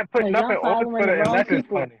 you can't put Like, nothing y'all on following Twitter the wrong unless it's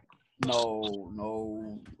people. funny.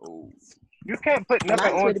 No. You can't put My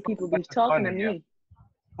nothing on. Twitter people be talking to funny, yo. me.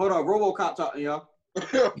 Hold on, RoboCop talking, y'all.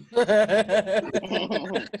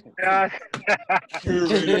 Yeah. You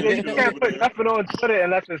can't put nothing on Twitter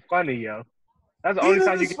unless it's funny, yo. That's the only Even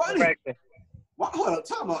time if you it's get funny. corrected. Hold up,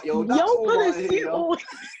 time out, yo. Yo, Dr. put Omar a in here, suit yo. on.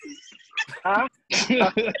 Huh?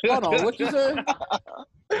 Hold on, what you said?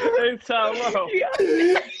 Hey, time out.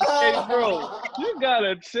 Hey, bro, you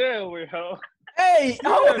gotta chill with her. Hey,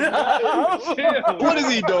 hold Chill. What is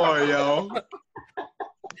he doing, yo?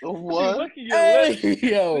 What? Look at your Hey, lips.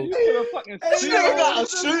 yo. You put a fucking This suit nigga on. got a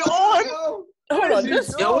suit on? Hold on, you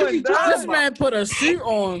this doing, dog? man put a suit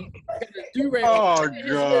on, and a do-rag Oh, on his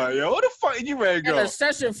God, lip, yo. What the fuck did you ready to and a go?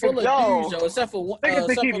 session full of Yo. dudes, yo, except for Niggas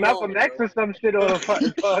think he Malcolm X or some shit on a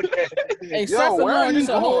fucking podcast. Except for where are Lauren, you it's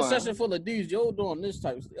a whole going? session full of dudes. Yo, doing this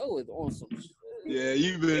type of stuff. Yo, it's on some shit. Yeah,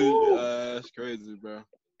 you been, that's crazy, bro.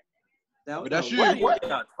 But that's you. What are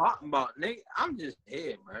y'all talking about, nigga? I'm just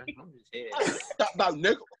here, bro. I'm just here. Talk about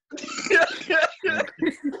nigga.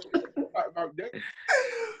 Talk about nigga.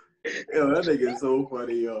 Yo, that nigga is so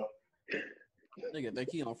funny, yo. Nigga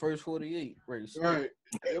think he on first 48 race. Right.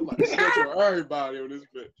 I'm about to snitch on everybody on this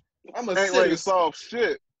bitch. I'm a Ain't ready to solve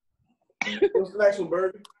shit. What's the next one,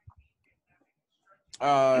 Berg?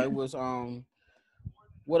 It was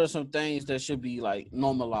what are some things that should be like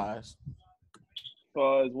normalized? As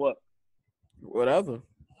far as what? Whatever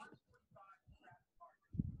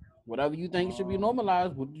you think should be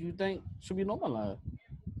normalized, what do you think should be normalized?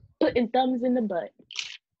 Putting thumbs in the butt.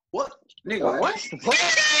 What? Nigga, what?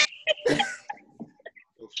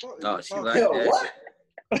 Oh, she like Yo, that. what?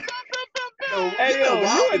 Hey, yo, you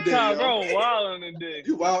wild and today, Tyrone yo. wildin' today.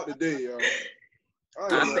 You wild today, yo.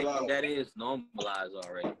 I think that is normalized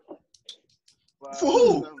already. For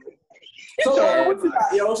who? So, Yeah, what you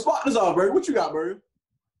got? Yo, spot this off, Berg. What you got, Berg?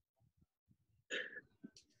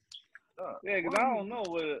 Yeah, because I don't know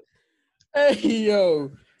what it... Hey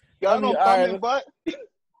yo, Y'all I mean, know all thumb right. in butt?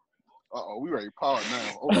 Uh-oh, we ready to pause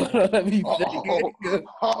now. Let me think. Yo,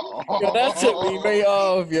 that took me way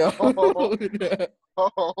off, yo.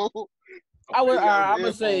 I'm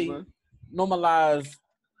gonna say normalize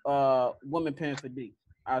women paying for D.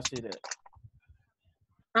 I'll say that.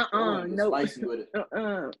 Nope. Spicy with it.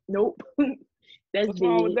 Nope. That's What's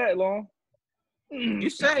wrong with big. that, Long? You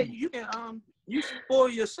say you can you spoil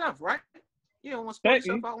yourself, right? You don't want to spoil Thank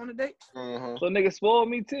yourself you. out on a date. So nigga spoil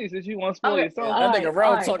me too, since you want to spoil Alright, yourself. That nigga Ron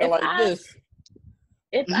alright. talking like this.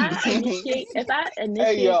 If I initiate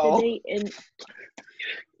yo. the date and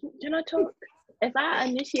can I talk? If I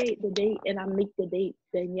initiate the date and I make the date,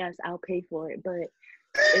 then yes, I'll pay for it. But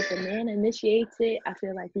if a man initiates it, I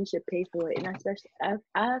feel like he should pay for it. And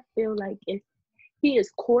I feel like if he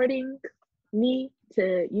is courting me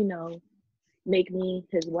to, make me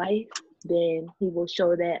his wife, then he will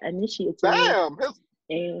show that initiative. Damn.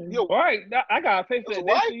 And All right, I gotta pay for His that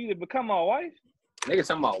date wife? for you to become my wife. Nigga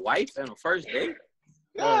talking about wife on the first date.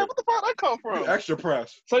 Yeah, what the fuck that come from? Extra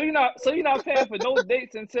press. So you're not paying for no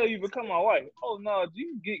dates until you become my wife. Oh no,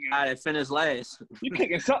 you geeking. I finished last. You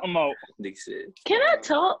kicking something out. Nigga said. can I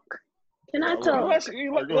talk? Can I talk?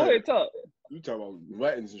 Go ahead, talk. You talking about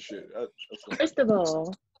weddings and shit. That's First of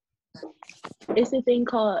all, it's a thing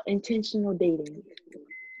called intentional dating,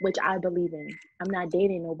 which I believe in. I'm not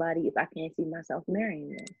dating nobody if I can't see myself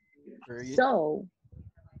marrying them. So,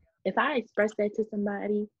 if I express that to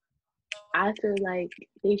somebody, I feel like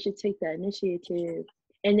they should take the initiative,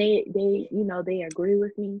 and they agree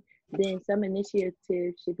with me. Then some initiative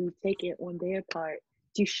should be taken on their part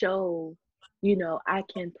to show, I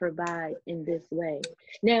can provide in this way.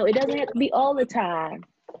 Now, it doesn't have to be all the time,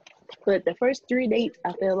 but the first 3 dates,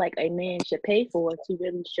 I feel like a man should pay for to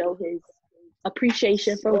really show his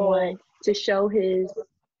appreciation for one, to show his, his,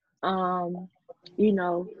 I don't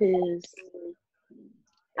know, his.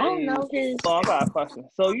 So I got a question.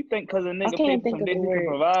 So you think because a nigga pay for some dates, he can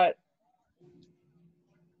provide?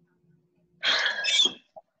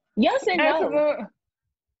 Yes and no.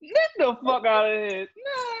 Get the fuck out of here.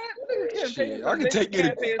 Nah, nigga can't pay shit. for I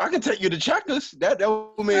can take you to Checkers. That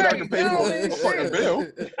would mean I can pay for a fucking bill.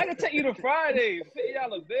 I can take you to Fridays,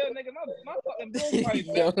 $50 bill, nigga. My fucking bill probably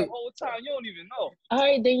fixed the whole time. You don't even know. All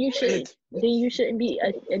right, then you shouldn't be you shouldn't be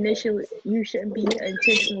intentionally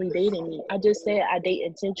dating me. I just said I date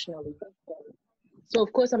intentionally. So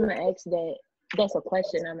of course I'm gonna ask that. That's a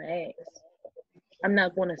question I'm gonna ask. I'm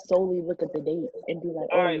not gonna solely look at the date and be like,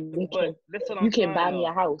 All right, you can buy me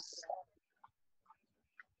a house.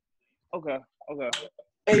 Okay.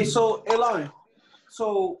 Hey, so Elon,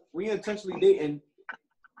 so we intentionally dating.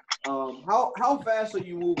 How fast are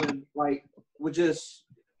you moving? Like, with just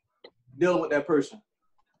dealing with that person?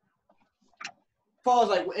 far as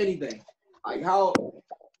like with anything, like how,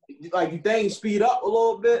 like you things speed up a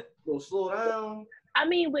little bit, or slow down. I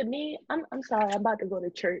mean, with me, I'm sorry, I'm about to go to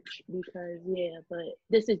church because but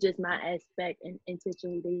this is just my aspect and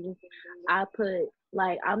intentionally dating. I put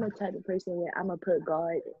like I'm the type of person where I'm gonna put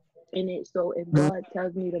God in it. So if God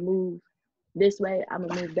tells me to move this way, I'm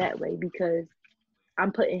gonna move that way because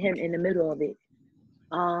I'm putting Him in the middle of it.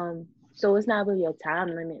 So it's not really a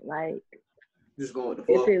time limit. Like just go with the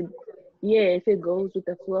flow. If it goes with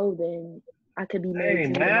the flow, then I could be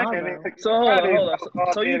married to you tomorrow. So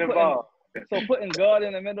hold on. So putting God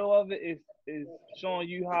in the middle of it is showing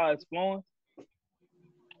you how it's flowing.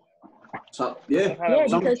 So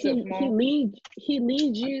because he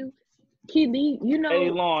leads you. You know. Hey,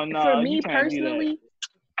 Lauren, nah, for me you can't personally.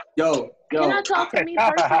 Yo. Can I talk to me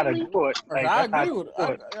personally? I agree with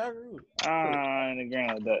it. I ain't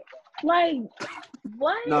agreeing with that. Like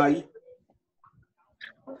what? Nah.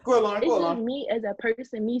 Go on, it's just me as a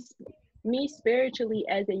person, me spiritually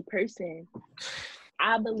as a person.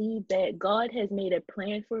 I believe that God has made a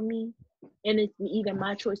plan for me, and it's either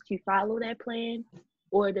my choice to follow that plan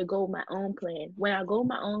or to go my own plan. When I go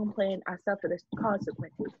my own plan, I suffer the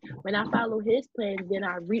consequences. When I follow His plan, then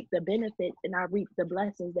I reap the benefits and I reap the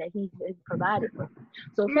blessings that He has provided for me.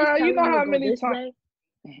 So if it's you know how many many times?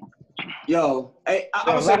 Yo, hey, I'm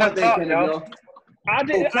gonna say one thing, Kenneth, yo.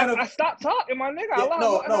 I stopped talking, my nigga. Yeah,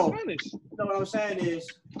 I finished. No, what I'm saying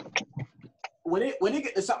is, when it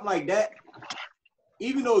get to something like that,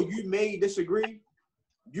 even though you may disagree,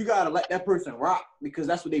 you gotta let that person rock because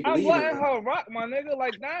that's what they believe in. I'm letting her rock, my nigga.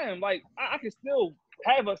 Like, damn, like I can still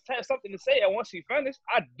have something to say, and once she finished,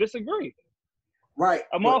 I disagree. Right.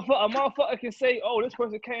 A motherfucker can say, "Oh, this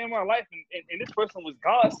person came in my life, and this person was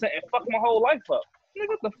God sent and fucked my whole life up." Nigga,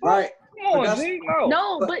 what the fuck? Right. Come on, G.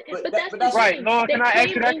 No. But that's the right. thing. No, can I ask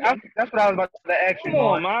you that? That's what I was about to ask you. Come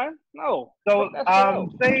on, man. No. So,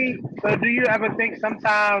 so do you ever think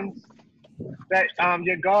sometimes that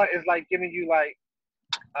your God is like giving you like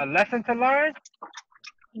a lesson to learn?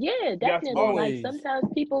 Yeah, definitely. Like sometimes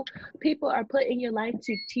people are put in your life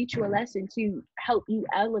to teach you a lesson, to help you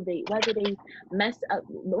elevate, whether they mess up,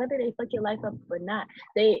 whether they fuck your life up or not.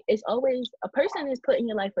 It's always a person is put in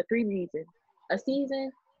your life for 3 reasons: a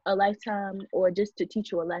season, a lifetime, or just to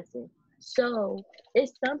teach you a lesson. So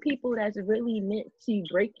it's some people that's really meant to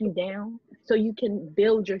break you down so you can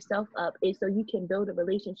build yourself up, and so you can build a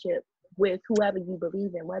relationship with whoever you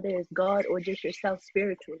believe in, whether it's God or just yourself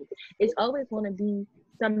spiritually. It's always going to be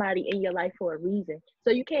somebody in your life for a reason.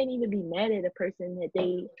 So you can't even be mad at a person that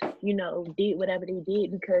they, did whatever they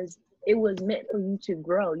did, because it was meant for you to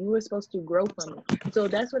grow. You were supposed to grow from it. So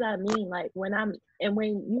that's what I mean. Like when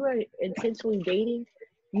you are intentionally dating,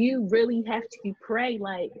 you really have to pray,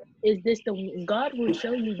 like, is this the one? God will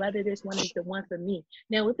show you whether this one is the one for me.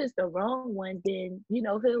 Now, if it's the wrong one, then,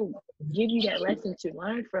 He'll give you that lesson to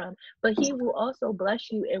learn from, but He will also bless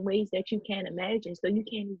you in ways that you can't imagine. So you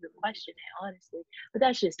can't even question it, honestly. But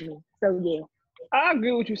that's just me. So, yeah. I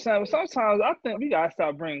agree with you, Sam, but sometimes I think we gotta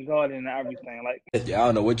stop bringing God into everything. Like, yeah, I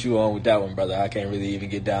don't know what you on with that one, brother. I can't really even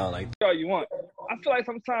get down like that. All you want. I feel like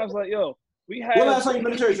sometimes, like, we have. When last time you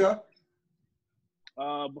been to church, yo?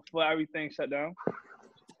 Before everything shut down.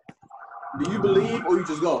 Do you believe or you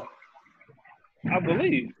just go? I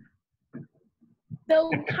believe.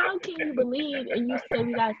 So how can you believe and you say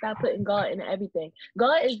we gotta stop putting God in everything?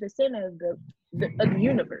 God is the center of the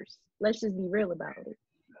universe. Let's just be real about it.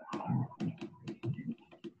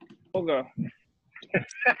 Okay.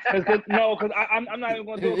 Because I'm not even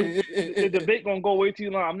gonna do it. The debate gonna go way too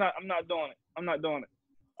long. I'm not doing it.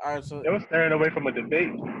 All right, so it was staring away from a debate.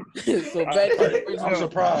 So back to I'm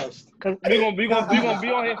surprised. Cause we gonna be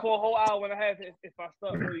on here for a whole hour and a half if I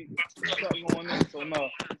start going in. So no.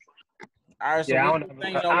 All right, so yeah, I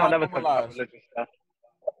don't ever talk about religious stuff.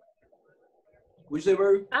 What you say,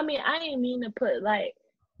 bro? I mean, I didn't mean to put like.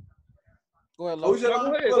 Go ahead, Go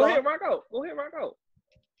ahead, rock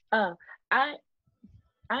out.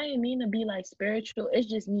 I didn't mean to be like spiritual. It's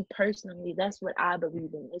just me personally. That's what I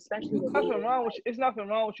believe in, especially with it's nothing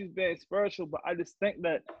wrong with you being spiritual, but I just think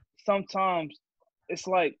that sometimes it's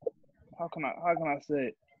like, how can I say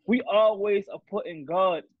it? We always are putting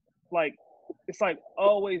God, like, it's like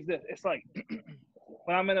always this. It's like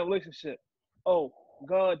when I'm in a relationship, oh,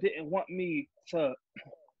 God didn't want me to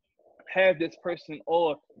have this person,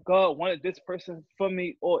 or God wanted this person for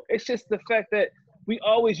me, or it's just the fact that we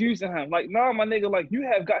always using Him. Like, no, my nigga, like, you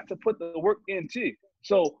have got to put the work in too.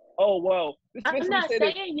 So, oh well. I'm not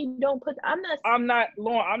saying you don't put. I'm not talking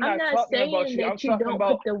saying about you. that I'm you talking don't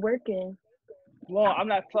about put the work in. Well, I'm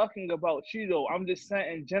not talking about you though. I'm just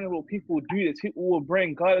saying in general, people do this. People will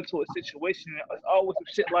bring God into a situation. And it's always some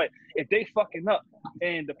shit like if they fucking up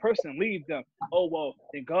and the person leaves them, oh well,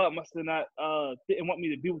 then God must have not didn't want me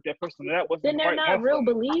to be with that person. That wasn't Then the they're right not one real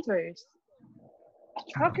for me. believers.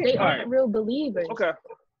 How can They all aren't right? real believers. Okay,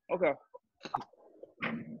 okay,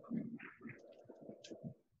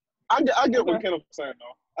 I get what okay. Kenneth's saying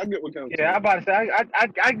though. I get what Kenneth's Yeah, I'm saying. about to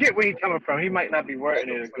say I get where he's coming from. He might not be wording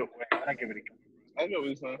it in a good way, but I get what he's coming I get what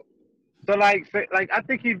he's saying. from. So like I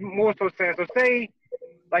think he's more so saying. So say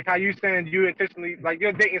like how you saying you intentionally like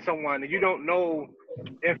you're dating someone and you don't know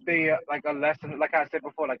if they like a lesson like I said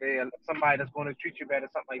before like they somebody that's going to treat you bad or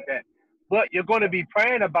something like that. But you're going to be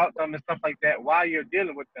praying about them and stuff like that while you're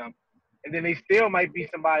dealing with them, and then they still might be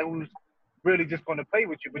somebody who's really just going to play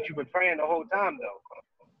with you, but you've been praying the whole time though.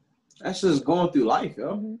 That's just going through life,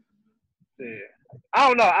 yo. Mm-hmm. Yeah. I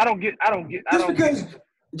don't know. I don't get.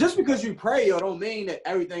 Just because you pray, yo, don't mean that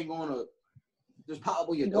everything gonna just pop up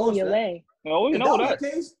on your Go your doorstep. way. No, we If know that was that. the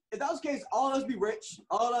case, if that was the case, all us be rich,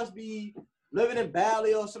 all us be living in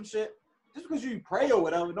Bali or some shit. Just because you pray or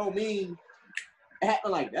whatever, don't mean it happen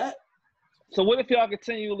like that. So what if y'all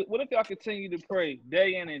continue? What if y'all continue to pray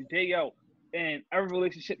day in and day out, and every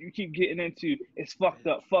relationship you keep getting into is fucked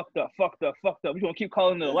up, fucked up, fucked up, fucked up? You gonna keep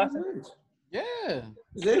calling it a lesson? Yeah.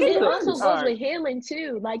 It also goes Alright. with healing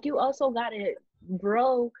too. Like you also gotta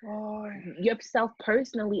grow yourself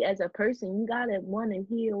personally as a person. You gotta want to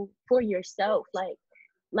heal for yourself.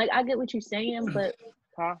 Like I get what you're saying, but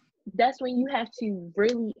Huh? that's when you have to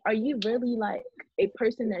really. Are you really like a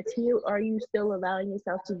person that's healed? Or are you still allowing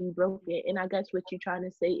yourself to be broken? And I guess what you're trying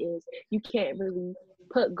to say is you can't really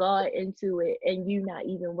put God into it, and you not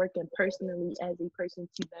even working personally as a person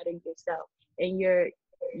to better yourself, and you're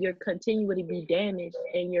continuing to be damaged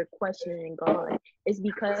and you're questioning God. It's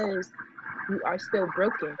because you are still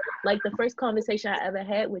broken. Like the first conversation I ever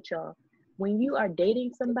had with y'all, when you are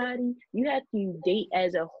dating somebody, you have to date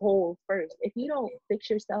as a whole first. If you don't fix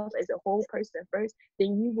yourself as a whole person first,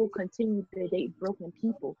 then you will continue to date broken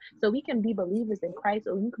people. So we can be believers in Christ,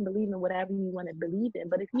 or you can believe in whatever you want to believe in.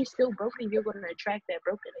 But if you're still broken, you're going to attract that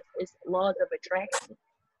brokenness. It's laws of attraction.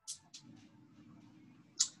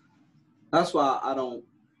 That's why I don't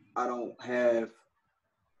have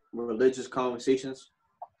religious conversations,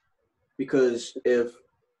 because if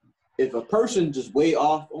a person just way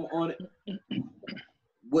off on it,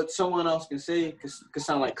 what someone else can say could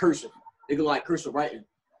sound like cursive. It could like cursive writing.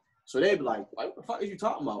 So they'd be like, what the fuck are you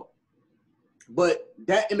talking about? But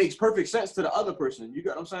it makes perfect sense to the other person. You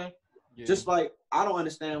get what I'm saying? Yeah. Just like I don't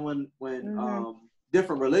understand when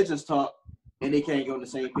different religions talk and they can't get on the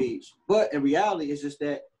same page. But in reality, it's just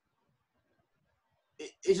that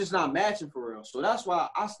it's just not matching for real. So that's why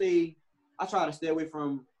I try to stay away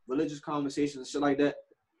from religious conversations and shit like that,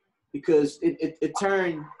 because it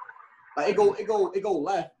turned like it go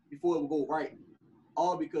left before it would go right,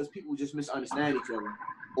 all because people just misunderstand each other,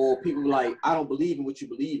 or people like, I don't believe in what you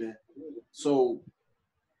believe in. So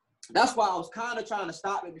that's why I was kind of trying to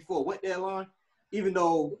stop it before it went that long, even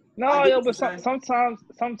though but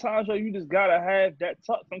sometimes yo, you just gotta have that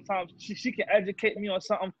talk. Sometimes she can educate me on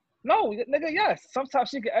something. No, nigga, yes. Sometimes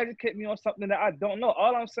she can educate me on something that I don't know.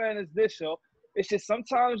 All I'm saying is this, yo. It's just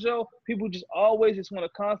sometimes, yo, people just always just want to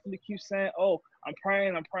constantly keep saying, oh, I'm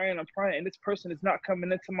praying, and this person is not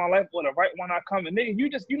coming into my life, or the right one not coming. Nigga,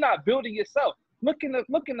 you're not building yourself. Look in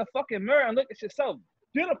the fucking mirror and look at yourself.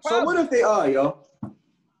 So what if they are, yo?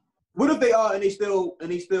 What if they are and they still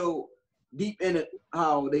deep in it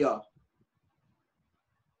how they are?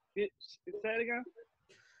 Say it again?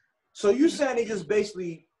 So you saying they just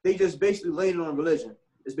basically laying on religion?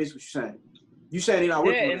 Is basically what you're saying. You saying they're not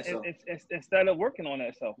working on themselves. Instead of working on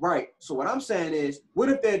that self. Right. So what I'm saying is, what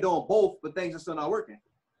if they're doing both, but things are still not working?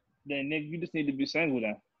 Then nigga, you just need to be single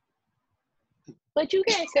then. But you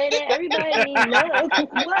can't say that. Everybody needs love.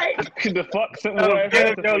 What? The fuck?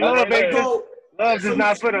 Love does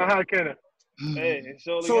not put on how Kenneth. Hey,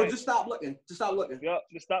 so just stop looking. Just stop looking. Yep,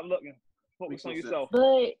 just stop looking. Focus on yourself.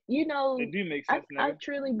 But you know, it do make sense. I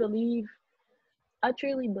truly believe,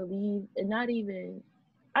 and not even.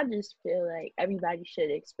 I just feel like everybody should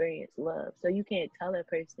experience love. So you can't tell a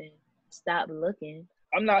person stop looking.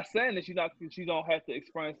 I'm not saying that you don't have to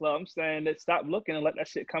experience love. I'm saying that stop looking and let that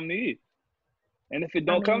shit come to you. And if it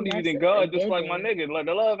don't come to you, then God, just like my nigga, like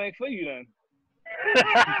the love ain't for you then.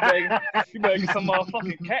 You better get some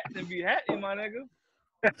motherfucking cats and be happy, my nigga.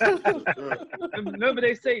 Remember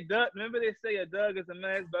they say a Doug is a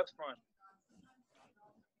man's best friend.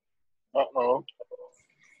 Uh-oh.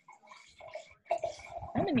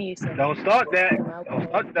 I'm gonna need some. Don't start that.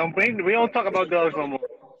 We don't talk about dogs no more.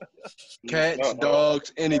 Cats,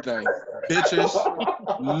 dogs, anything. Bitches,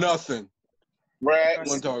 nothing. Rats.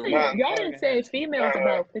 One talk Y'all about. done said females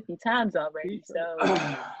about 50 times already, so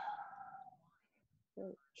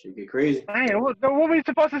Shit get crazy. Man, what we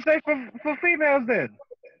supposed to say for females then?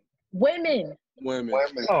 women. Women.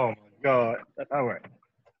 Oh my God! All right.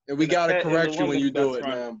 And we gotta That is correct a you when you do woman's it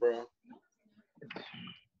best now, bro.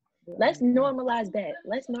 Let's normalize that.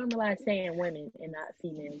 Let's normalize saying women and not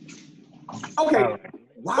females. Okay.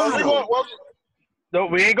 Wow. No,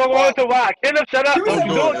 we ain't gonna go into why. Kenneth, shut up. Don't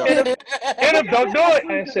you do it, Kenneth. Kenneth, don't do it.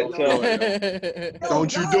 That shit tough.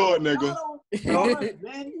 Don't you do it, nigga. Y'all call us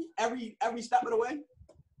men every step of the way?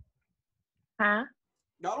 Huh?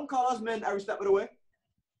 Y'all don't call us men every step of the way?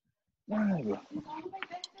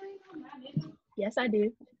 Yes, I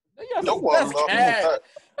do. That's cat.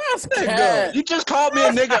 That's Nigga, cat. you just called me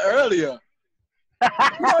a nigga earlier.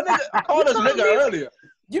 You called us nigga earlier.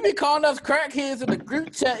 You be calling us crackheads in the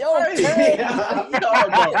group chat. Yo, Hey,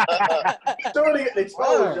 Totally getting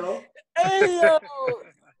exposed, yo. Hey, yo.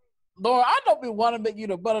 Lord, I don't be wanting to make you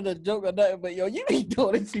the butt of the joke or nothing, but yo, you be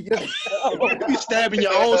doing it to yourself. You be stabbing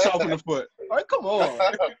your own self in the foot. All right, come on.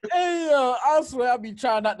 Hey, yo, I swear I be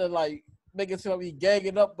trying not to like make it so I be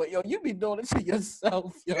gagging up, but yo, you be doing it to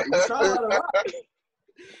yourself, yo. We be trying to let it rock.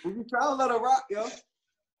 We be trying to let it rock, yo.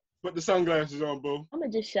 Put the sunglasses on, boo. I'm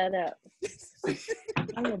gonna just shut up.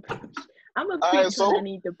 I'm gonna preach. I'm gonna All preach right, so- when I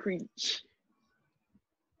need to preach.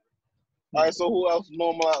 All right, so who else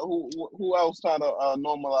normalize? Who else trying to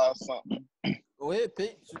normalize something? Go ahead,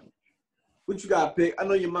 pick. What you got, pick? I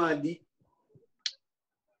know your mind deep.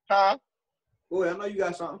 Huh? Boy, I know you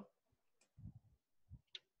got something.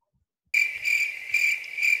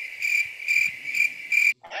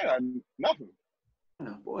 I ain't got nothing.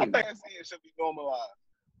 Oh, boy. I think it should be normalized.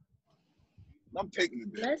 I'm taking it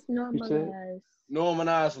there. Let's normalize.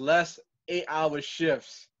 Normalize less 8-hour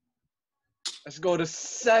shifts. Let's go to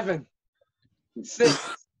 7,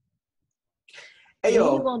 6. Hey, Then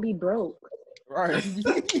yo. you gonna be broke. Right.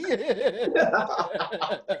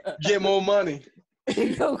 Get more money.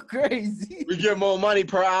 Go crazy. We get more money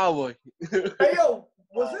per hour. Hey, yo.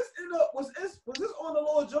 Was this on the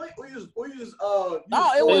little joint or you just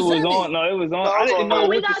No, it It was was on. No, it was on. I didn't know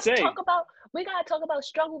We what to gotta say. talk about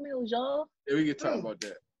struggle meals, y'all. Yeah, we can talk about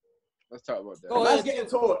that. Let's talk about that. Go Let's ahead. get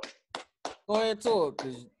into it. Go ahead to it,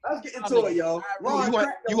 cause Let's get into it, yo.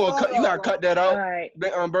 You gotta cut that out, All right.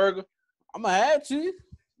 Big Burger. I'm gonna add to you.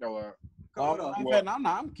 No,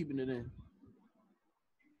 I'm keeping it in.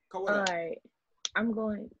 All right. I'm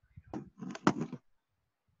going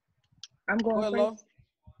Go ahead, Lo. first.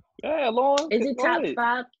 Yeah, Lauren. Is it go top ahead.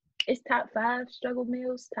 5? It's top 5 struggle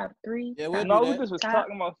meals, top 3. Yeah, we'll top No, do we that. just was top.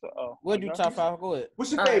 talking about. Oh, We'll do top 5. Go ahead.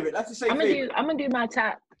 What's your favorite? Let's just say favorite. I'm gonna do my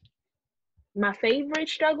top. My favorite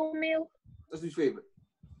struggle meal. Let's do favorite.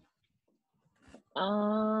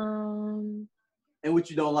 Um, And what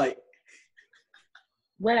you don't like.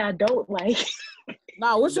 what I don't like.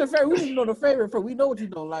 Nah, what's your favorite? We need to know the favorite for. We know what you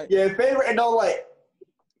don't like. Yeah, favorite and don't like.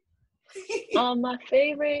 My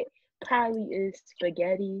favorite probably is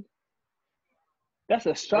spaghetti. That's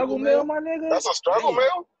a struggle meal, my nigga. That's a struggle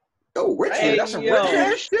meal? Yo, rich Hey, that's some yo. rich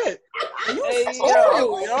ass shit. Hey,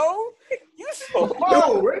 Oh, yo. You so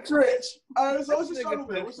Yo, rich. Alright, so what's your struggle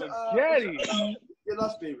meal? What's your spaghetti. your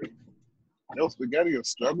last favorite? No spaghetti a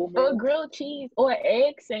struggle Or meal? grilled cheese or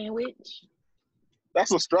egg sandwich.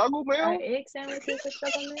 That's a struggle meal? Are egg sandwiches a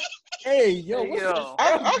struggle meal? Hey, yo. Hey, What's yo.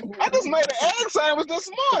 I just made an egg sandwich this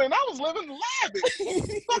morning. I was living lavish.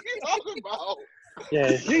 What you talking about?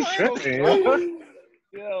 Yeah, she tripping. Yo. Yo.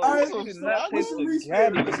 Yo, All right, you did so not what's take your least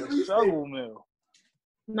spaghetti favorite? as What's your a least struggle meal.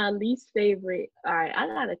 My least favorite. All right, I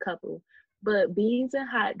got a couple, but beans and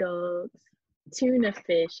hot dogs, tuna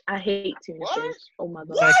fish. I hate tuna fish. Oh my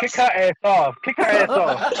god. Man, kick her ass off. Kick her ass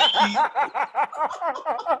off.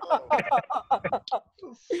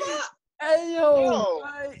 Hey, yo. Yo,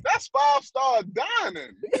 that's 5-star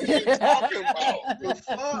dining. What are you talking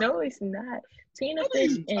about? No, it's not. Tuna What are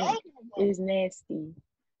fish you talking about? is nasty.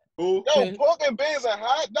 Yo, pork and beans and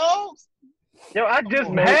hot dogs? Yo, I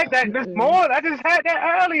just had that this morning. I just had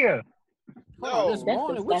that earlier. Yo, This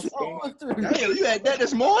morning, what you disgusting. going through? Damn, you had that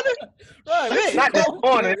this morning? Right, Not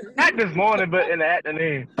this morning, but in the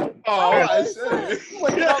afternoon. Oh, Yeah. I see. You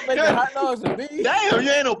waking up making hot dogs and beans? Damn,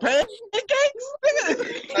 you ain't no pancakes?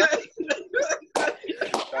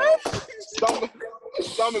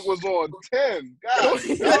 Stomach was on 10. God,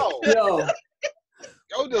 Yo.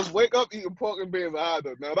 Yo, just wake up eating pork and beans and hot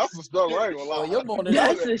dogs. Now that's a struggle. I ain't gonna lie. Oh, your morning.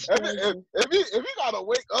 That's a If struggle. you gotta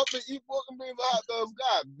wake up and eat pork and beans and hot dogs,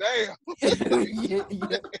 god damn.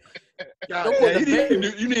 yeah. God, yeah,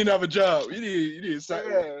 you need another job. You need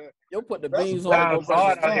something. Yeah. Yo, put the That's beans on and go Sounds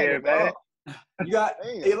hard out breakfast. here, man. You got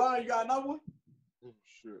Damn. Elon, you got another one? Oh,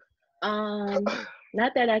 shit.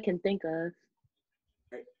 Not that I can think of.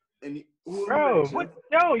 And who Bro, rich, what?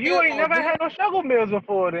 Yo, you Yeah, ain't no, never dude. had no struggle meals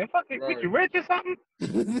before. Then fuck it, what you Right. rich or something?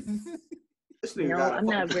 This nigga No, got a I'm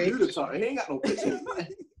not fucking rich. computer talk. He ain't got no picture.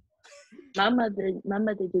 My mother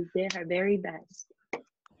just did her very best.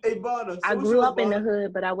 Hey, Bonner. I So what's grew yours, up in the Bonner?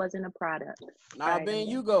 hood, but I wasn't a product. Nah, Right. Ben,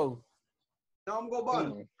 you go. No, I'm going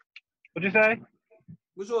Bonner. What you say?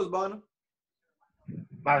 What's yours, Bonner?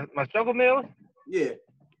 My struggle meals? Yeah.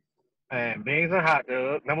 And beans and hot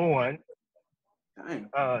dog, number one. Damn.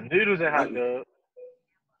 Noodles and hot Like- dog.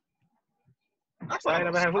 That's I ain't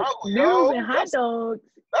never had struggle, Noodles yo. and hot dogs.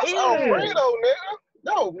 That's Ew. Alfredo, nigga.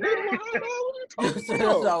 Yo, noodle and hot dog. What you talking That's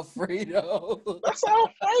about? Alfredo. That's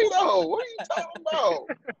Alfredo. What are you talking about?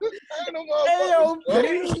 This ain't no Hey, yo, motherfucking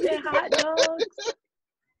struggle. Noodles and hot dogs.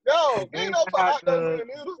 Yo, you Beans ain't never and put hot hot dogs in dog. your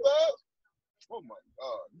noodles, dog? Oh my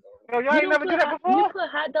god, Yo, y'all You ain't don't never put do that you before? put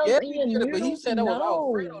hot dogs Yeah, in we your did it, but he noodles? said that was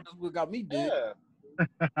Alfredo. No, That's what got me yo. dead. Yeah.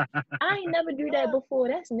 I ain't never do that before.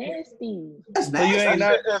 That's nasty. That's So you nasty. ain't That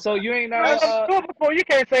not. shit is So you ain't that never shit, do it before. You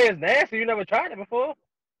can't say it's nasty. You never tried it before.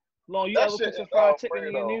 Long, you that ever shit put some is fried chicken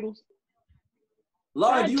in your Alfredo. noodles?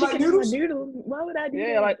 Lauren, Fried do you like chicken in my noodles? noodles? Why would I do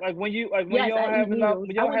Yeah, that? like when you when Yes, you don't I eat have enough noodles.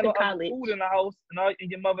 when you I don't went have to no other college. food in the house and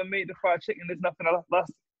your mother made the fried chicken. There's nothing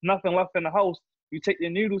left in the house. You take your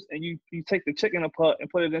noodles and you take the chicken apart and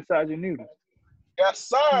put it inside your noodles. Yes,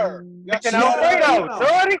 sir. Yes, Chicken She had it on sir. Alfredo,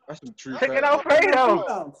 shorty. That's some true Chicken facts. Alfredo.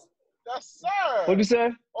 House. Yes, sir. What'd you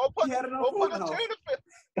say? Or put She had it on or put Food a House. tuna fish.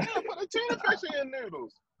 Yeah, put a tuna fish in your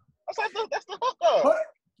noodles. That's the hookup. Hold on,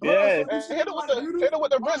 Yeah. so you And say hit you it like with the noodles? hit it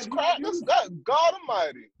with the Lauren, Ritz do you like crackers. noodles? That God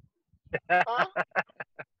Almighty. Huh?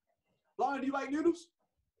 Lauren, do you like noodles?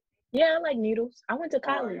 Yeah, I like noodles. I went to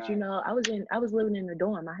All right, college. all You right. know, I was living in the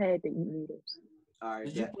dorm. I had to eat noodles. All right,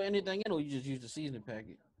 Did you bet. put anything in, or you just use the seasoning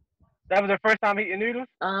packet? That was the first time eating noodles.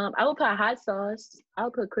 I would put hot sauce. I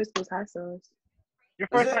would put Crystal's hot sauce. Your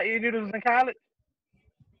That's first it. time eating noodles was in college.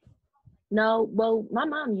 No, well, my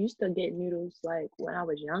mom used to get noodles like when I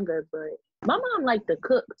was younger, but my mom liked to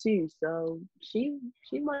cook too, so she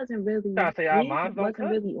wasn't really Trying to say our we moms don't wasn't cook.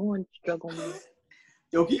 really on struggle meal.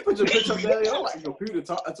 Yo, can you put your picture up there? Yo, like computer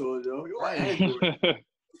talking to us, yo. Yo, like Android.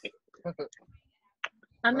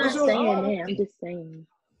 I'm What's not yours, saying Bonner? that. I'm just saying.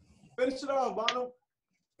 Finish it off, Bono.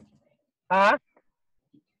 Huh?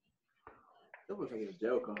 That looks like a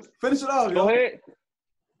jail card. Finish it off, Go yo. ahead.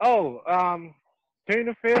 Oh,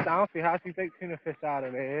 tuna fish. I don't see how she takes tuna fish out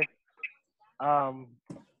of there. I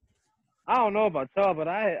don't know about y'all, but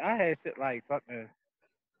I had shit like fucking.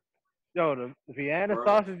 Yo, the Vienna Bruh.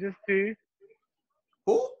 sausages too.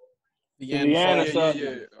 Who? Vienna Oh Vienna yeah, sausage. yeah, sausage.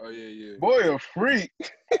 yeah. Oh yeah, Boy, a freak.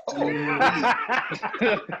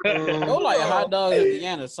 Yo, like hot dogs and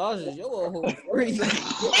Vienna sausage. Yo, a whole freak. You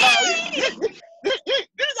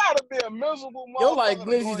gotta be a miserable motherfucker Yo, like to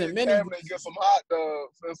go glizzies in your and mini cabinet and get some hot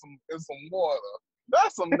dogs and some water.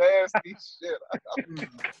 That's some nasty shit.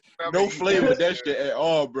 No flavor with that shit at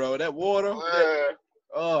all, bro. That water. Yeah.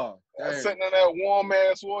 Oh, damn. Sitting in that warm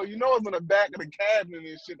ass water. You know it's in the back of the cabinet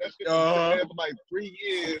and shit. That shit been sitting there for like 3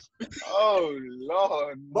 years. Oh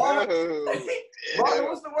Lord, Bono, no. Bono,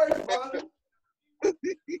 what's the worst, Bono?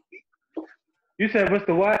 You said what's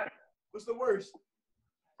the what? What's the worst?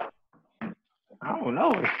 I don't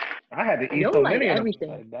know. I had to eat Yo so like many of them.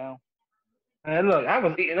 everything. Down. And look, I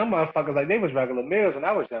was eating them motherfuckers like they was regular meals when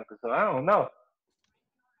I was younger, so I don't know.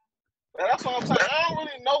 And that's what I'm saying. I don't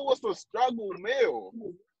really know what's the struggle meal.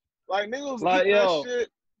 Like niggas Like, eat that yo, shit.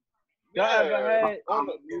 y'all ever Yeah, had on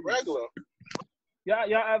the regular.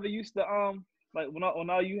 y'all ever used to like when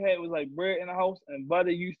all you had was like bread in the house and butter,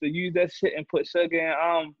 you used to use that shit and put sugar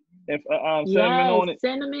and cinnamon Yes, on it.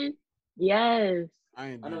 cinnamon. Yes, I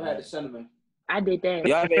ain't I do never had the that. cinnamon. I did that.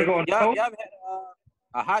 Y'all Sugar ever on toast? had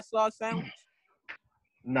a hot sauce sandwich?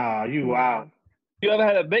 Nah, you wild. You ever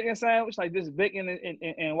had a bacon sandwich like this bacon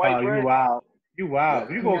and white Oh, you bread? wild. You wild.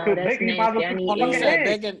 You gonna No, cook that's bacon? You might as well nasty. I cook need You fucking said eggs.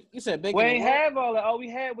 eggs. bacon. You said bacon We and ain't what? have all that. All we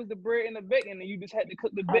had was the bread and the bacon, and you just had to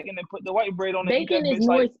cook the bacon and put the white bread on it. Eat Bacon that is bitch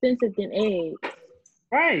more like expensive than eggs.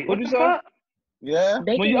 Right. What what you the say? fuck? Yeah. When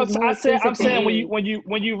Bacon you, is more I'm expensive saying than when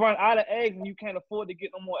eggs. you run out of eggs and you can't afford to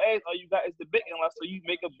get no more eggs, all you got is the bacon left, so you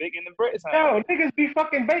make a bacon and bread sandwich. Yo, niggas be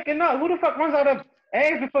fucking baking up. Who the fuck runs out of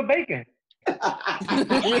eggs before bacon?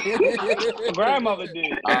 My grandmother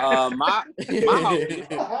did. My house.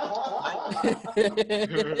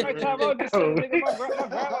 Like time I was just saying, nigga, my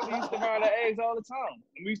grandmother used to run out of eggs all the time.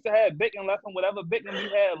 And we used to have bacon left, and whatever bacon we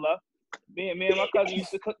had left, me and my cousin used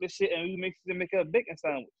to cook this shit, and we mix it and make a bacon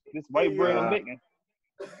sandwich. This white bread and bacon.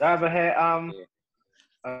 Y'all ever had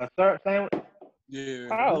a syrup sandwich? Yeah.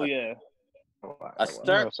 Oh yeah. A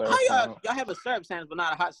syrup. How y'all have a syrup sandwich but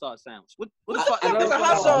not a hot sauce sandwich? What the fuck? It's a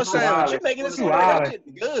hot sauce sandwich. You're making it seem like that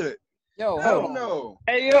shit good. Yo, I hold don't on. know.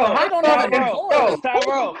 Hey Yo, yo, hot Tyrone, sauce is Tyrone,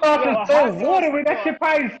 sauce yo, is a so hot sauce- watery. That shit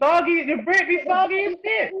probably soggy. The bread be soggy and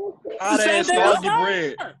shit. Hot ass soggy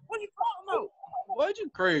bread. What you talking about? What, you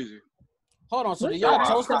crazy? Hold on. So do What's y'all that?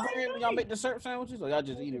 toast the bread when y'all make the syrup sandwiches, or y'all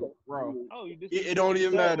just eat it raw? Oh, you just It don't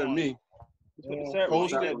even matter to me. Just put the syrup on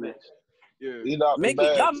Toast that it. bitch. Eat Yeah. out the Make it,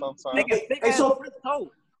 bag y'all sometimes. make it thick Hey, ass so- French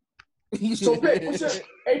toast. So, Pitt,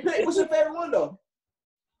 what's your favorite one though?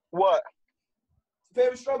 What?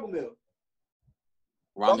 Favorite struggle meal?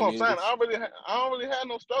 That's Ramen what I'm saying. noodles. I don't really have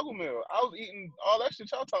no struggle meal. I was eating all that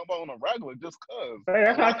shit y'all talking about on a regular just cause. Hey,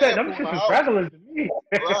 that's what I said. Them shits is regulars to me.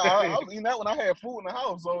 I was eating that when I had food in the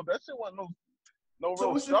house, so that shit wasn't no So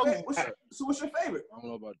real what's your struggle. favorite? What's your favorite? I don't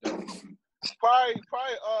know about that. Probably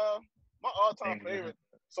my all-time favorite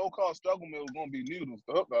so-called struggle meal is gonna be noodles,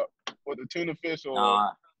 the hookup with the tuna fish or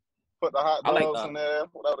Nah, put the hot I like dogs that. in there,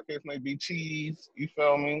 whatever the case may be, cheese. You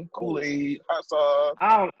feel me? Kool-Aid, hot sauce.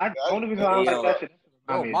 Only reason I don't like that shit.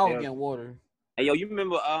 Oh, my was getting water. Hey yo, you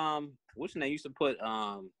remember what's the name used to put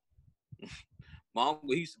my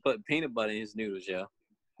uncle used to put peanut butter in his noodles, yo.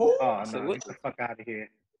 Who? Oh So no, what- get the fuck out of here.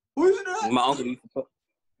 Who is that? My uncle used to put.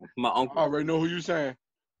 My uncle. I already know who you saying.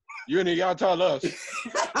 You and y'all tell us. He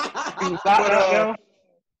was locked up, yo.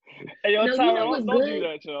 Hey yo, No, you know Tyrone, what's don't do good?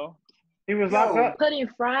 that, yo. He was locked up. Putting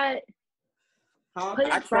fried Huh?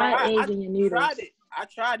 Put fried eggs in your noodles. I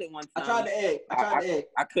tried it one time. I tried the egg.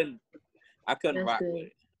 I couldn't That's rock good. with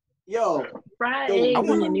it. Yo, Fried yo, eggs I in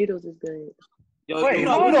your wanna- noodles is good. Yo, Wait, you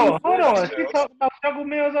know, hold on. She talking about struggle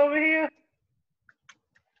meals over here?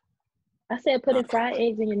 I said putting fried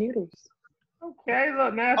eggs in your noodles. Okay,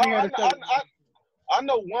 look, now Oh, she got a I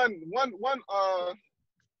know one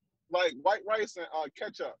like white rice and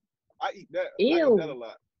ketchup. I eat that. I eat Ew. that a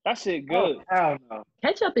lot. That shit good. Oh, hell no.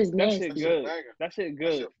 Ketchup is That nasty. shit good. That shit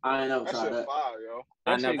good. I ain't never That tried shit that. fire, yo.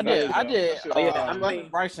 I That never shit tried good. it. I yo. did. That shit Yeah, fire. I mean,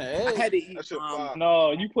 rice and I eggs. had to eat. That shit fire.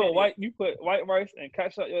 No, you put white rice and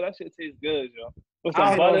ketchup, yo. That shit tastes good, yo. With I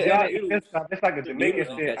some don't know butter if in y'all it. eat this stuff. It's like a Jamaican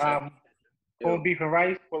Noodles and shit. ketchup. Corned beef and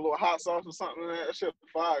rice. Put a little hot sauce or something in there. That shit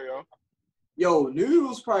fire, yo. Yo,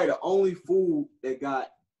 noodles probably the only food that got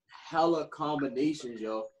hella combinations,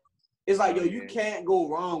 yo. It's like, yo, you can't go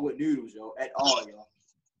wrong with noodles, yo, at all,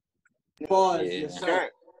 yo. Far as yourself.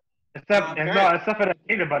 Except for the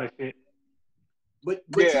peanut butter shit. But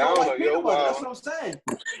Yeah, you I don't don't like know, peanut yo, butter. wow. That's what I'm saying.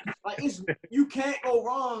 Like you can't go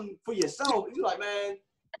wrong for yourself. You're like, man,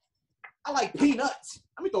 I like peanuts.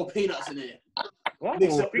 Let me throw peanuts in there. Whoa,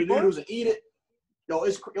 Mix up the people. noodles and eat it.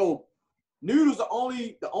 Noodles the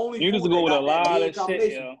only Noodles food go that with a got that lot main of shit,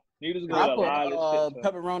 combination. yo. Noodles go I with a put lot of shit,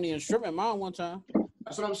 yo. pepperoni and shrimp in mine one time.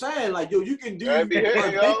 That's what I'm saying. Like, yo, you can do That be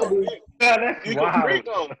hitting, yo. unthinkable. Yeah, that's You can wild. freak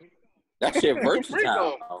them. That shit You can freak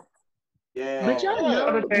versatile. them. Yeah. But y'all Yeah.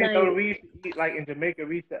 Other know, thing though, like, we used to eat like in Jamaica,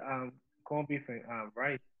 we used to corned beef and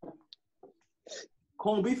rice.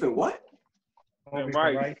 Corned beef and what? Corned beef rice.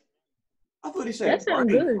 and rice. I thought he said that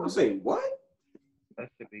sounds rice. good. I say what? That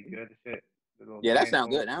should be good as shit. Little Yeah, that canned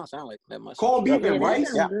sound corn. good. That don't sound like that much. Corned beef Yeah, and that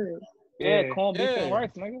rice? sounds good. Yeah, Yeah. corned beef and Yeah.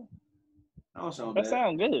 rice, nigga. That don't sound That bad.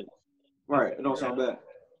 sound good. Right, it don't sound bad.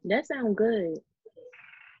 That sounds good.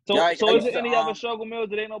 So, Yeah, I so is used there to, any other struggle meals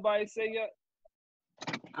that ain't nobody say yet?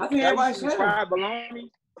 I think Yeah, I everybody used to said fried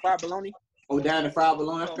bologna. Fried bologny. oh, down the fried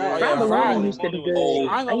bologna. Oh, Fried yeah, bologna fried. used to be bologna was good. Oh,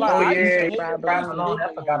 I ain't gonna I lie. Oh I used yeah, to hate fried fried bologna. bologna.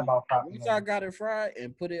 I forgot about fried At least bologna. I got it fried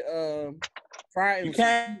and put it fried. You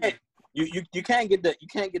can't. You can't get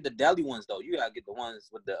the deli ones though. You gotta get the ones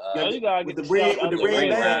with the Yo, you gotta with get the the red- stuff with out the red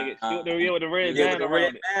band. package. With the red yeah, with band the red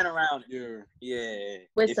around it. band around it. Yeah. Yeah.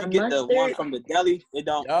 With If some you get the one mustard. from the deli, it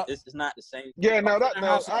don't. Yup. It's not the same. Yeah, now that in the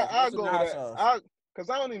now hot sauce? I What's in go the with hot that. sauce? Cause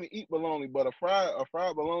I don't even eat bologna, but a fried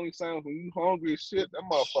bologna sandwich when you hungry as shit, that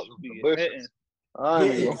motherfucker's Be delicious. hitting. I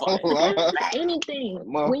ain't even gonna lie. Anything. That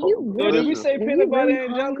When you motherfucker's Yo, did we really, delicious. say when peanut you butter really and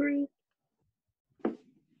jelly? hungry,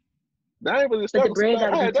 That ain't really but the stuff. bread gotta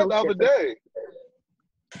I be had that the other toasted first. day.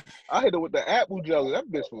 I hit it with the apple jelly. That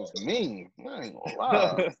bitch was mean. I ain't gonna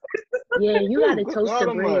lie. Yeah, you gotta Good toast God the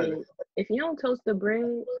Almighty. bread. If you don't toast the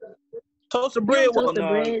bread, Toast the you bread don't toast with the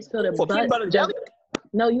bread so the for peanut butter and jelly.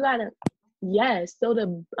 no, you gotta yes, so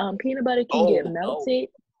the peanut butter can get melted.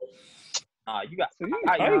 You got.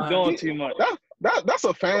 How you doing too much? That's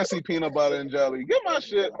a fancy peanut butter and jelly. Get my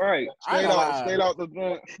shit Right. I ain't straight gonna lie. out the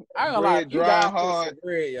joint. I ain't gonna lie. Bread You dry gotta toast hard. the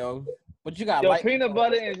bread, yo. But you gotta Yo, like peanut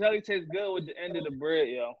butter and jelly tastes good with the end of the bread,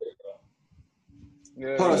 yo.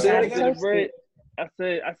 Yeah. Hold on, The say that ends of again. the bread.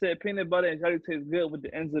 I said peanut butter and jelly tastes good with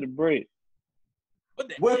the ends of the bread. With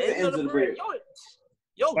the ends of the bread.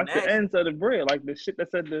 Yo, Like the nasty. ends of the bread, like the shit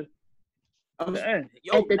that's at the The end.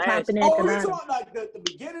 At the top and at Oh, the you bottom. talking like the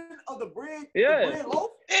beginning of the bread? Yeah. The bread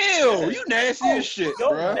loaf? Ew, you nasty as shit, Yo,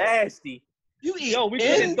 bro. nasty. You eat Yo, we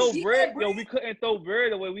couldn't ends? throw bread. Yo, we couldn't throw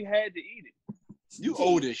bread away. We had to eat it. You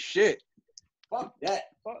old as shit. Fuck that.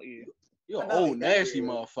 Fuck you. You an old nasty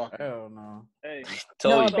motherfucker. Hell no. Hey.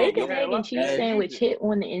 No, you. bacon, Yeah, egg, and cheese hey. sandwich hit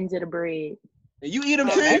on the ends of the bread. And you eat them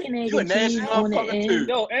Like too? bacon, egg, You a and nasty cheese on the motherfucker end. too.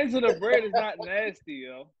 Yo, ends of the bread is not nasty,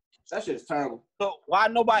 yo. That shit is terrible. So why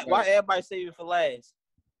everybody save it for last?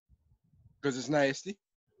 Because it's nasty.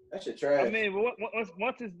 That shit trash. I mean, but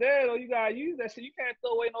once it's there, though, you gotta use that shit. You can't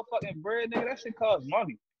throw away no fucking bread, nigga. That shit costs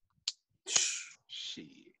money. Shit.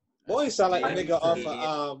 Boy, you sound like a nigga off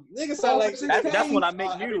of nigga sound like That's when I make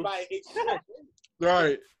noodles. everybody hates you.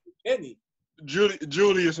 Right. Penny.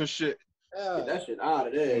 Julius and shit. Get that shit out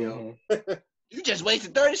of there, yo. You just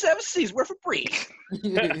wasted 37 C's worth of bread.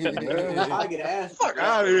 I get ass. Fuck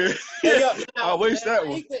out of here. Hey, yo, I'll waste that I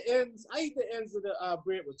one. eat the ends of the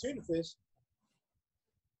bread with tuna fish.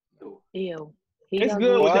 Ew. It's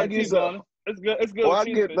good with I that get cheese the- on it. It's good. It's good. Well, I with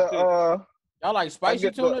get cheese the too. Y'all like I spicy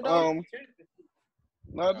get tuna the though?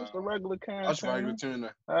 no, just the regular can. That's regular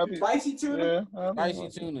tuna. Spicy tuna? Yeah. Spicy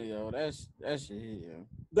tuna, yo. That shit hit, yo.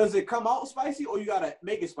 Does it come out spicy or you gotta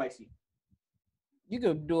make it spicy? You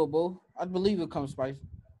could do it, both. I believe it comes spicy.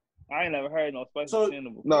 I ain't never heard no spicy tuna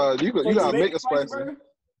before. No, you gotta make it spicy. Burger?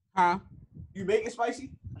 Huh? You make it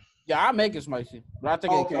spicy? Yeah, I make it spicy, but I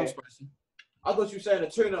think it comes spicy. I thought you said the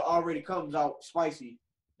tuna already comes out spicy.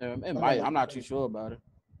 Yeah, it might. I'm not too sure about it.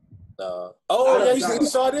 Oh, yeah, you eat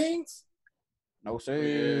sardines? No,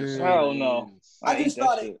 sir. Hell no. I just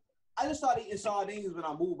started eating sardines when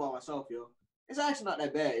I moved by myself, yo. It's actually not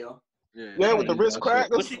that bad, yo. Yeah, with the Ritz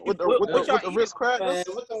crackers, with the Ritz crackers.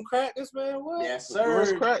 Man, with them crackers, man, what? Yes, With the Ritz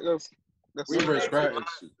sir. crackers. That's The Ritz crackers.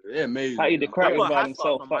 They're amazing. I eat the crackers put by hot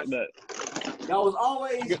themselves. sauce on Fuck that. I was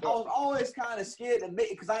always kind of scared to make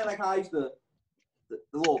it because I ain't like how I used to the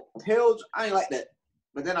little pills. I ain't like that.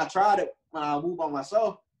 But then I tried it when I moved by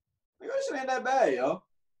myself. Like, this shit ain't that bad, yo.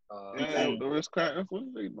 Yeah, with the Ritz crackers. What are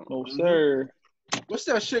they doing? No sir. What's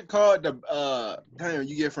that shit called? The damn,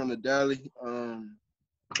 you get from the deli. Brown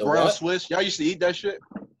what? Swiss. Y'all used to eat that shit?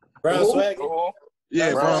 Brown swag?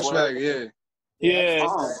 Yeah, Brown brown swag. swag. Yeah. Yeah.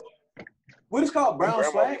 What is called brown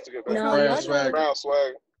Grandma swag? used to get that. No, Brown y'all swag. know, Brown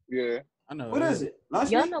swag. Yeah. I know. What is it?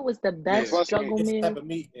 Lunch y'all meat? know what's the best Yeah. struggle It's a type meal? of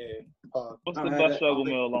meat, yeah. What's I the had best that. struggle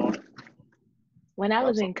meal on? When I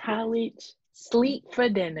was in college, sleep for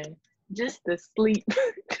dinner. Just to sleep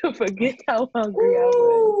to forget how hungry I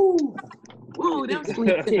was. Ooh, them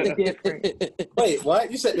sleep hit different. Wait,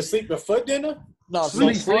 what? You said to sleep before dinner? No,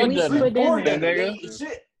 Sleep sleep for Sleep for dinner. Before dinner. dinner, nigga. they eat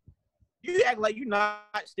shit. You act like you're not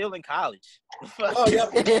still in college. Oh, yeah.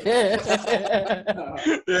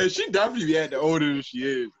 Yeah, she definitely had the older than she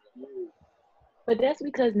is. But that's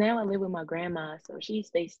because now I live with my grandma, so she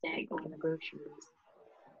stays stacked on the groceries.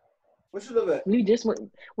 What you live at? We just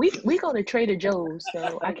went. We go to Trader Joe's,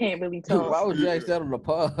 so I can't really Why talk. would you ask that on the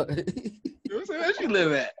pod? Where she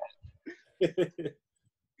live at?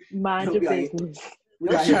 Mind your business. We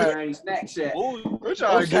got here Granny Snack Shack. We're I'm trying to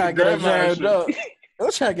trying get to get it grandma jammed shit. up.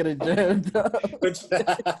 I'm trying to get it jammed up.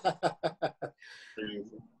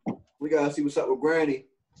 We gotta see what's up with Granny.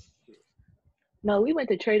 No, we went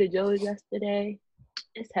to Trader Joe's yesterday.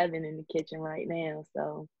 It's heaven in the kitchen right now.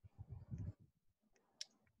 So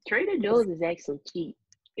Trader Joe's is actually cheap.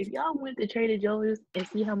 If y'all went to Trader Joe's and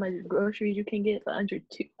see how much groceries you can get for under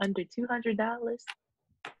 $200.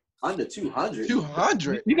 Under 200.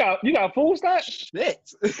 200. You got food stamps?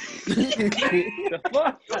 Shit. The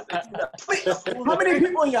fuck? How many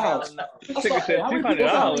people in your house? Nigga said How many $200. people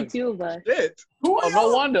There's only 2 of us. Shit. Who are Oh, no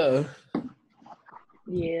y'all? wonder.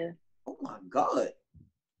 Yeah. Oh my god.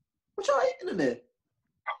 What y'all eating in there?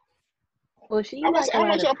 Well, she How much- like a how lot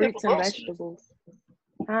much y'all of pay fruits for and groceries? vegetables.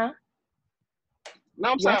 Huh?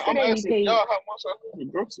 No, I'm saying, I'm Yesterday we asking paid. y'all how much y'all pay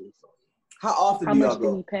for groceries. How often How do y'all much do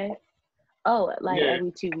go? we pay? Oh, like Yeah.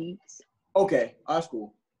 every 2 weeks. Okay, that's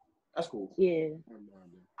cool. That's cool. Yeah.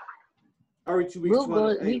 Every 2 weeks. We'll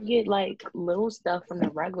go. 200. We get like little stuff from the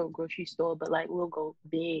regular grocery store, but like we'll go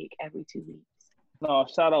big every 2 weeks. No,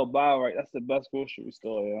 shout out Buy Right. That's the best grocery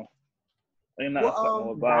store, yo. They not Well, fucking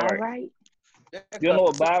with Buy Buy Right. right? You don't know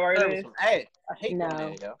what Buy Right is? I hate No.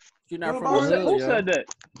 going there, yo. You're not Who from Who the said, hood, who yo. said that?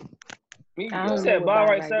 Me, I You don't yo. know said what Buy Buy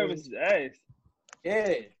Right Right service is. is ass.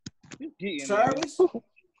 Yeah. You geeking, nigga. Service?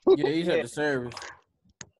 Yeah, he's at the service.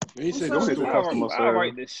 He Who said service? this is Buy customer Right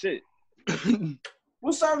service. this shit.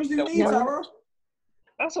 What service do you need, No. Tyro?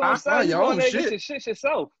 That's what I'm saying. Find You your go own in there and get shit. your shit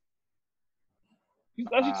yourself. You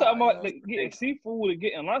talking about like, getting seafood or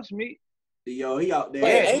getting lunch meat. Yo, he out there.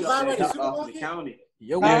 Wait, he ain't out Buy there Right a off in the supermarket? county.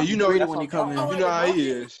 Yo, Yeah, we you know, greedy that's when he what come you in. know how he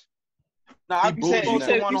is. Nah, He bougie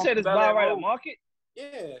now. you said it's by right market.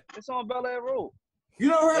 Yeah, it's on Bel Air Road. You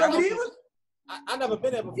never heard of Yeah, it either? I never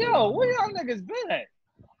been there before. Yo, where y'all niggas been at?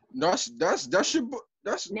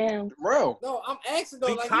 That's Now, real. No, I'm asking though.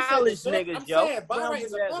 We Like college you said, niggas, I'm yo. saying We don't Byright is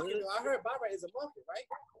do a that, market. hood. Though. I heard Byright is a market, right?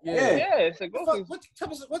 Yeah, it's a grocery.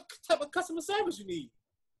 What type of customer service you need?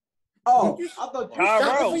 Oh, you, I thought you you shopping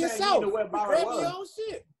Tyrell. for yourself. You know where You Byright grabbing your was. own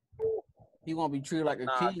shit. He gonna be treated like a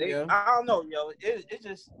king, yo. I don't know, yo. It's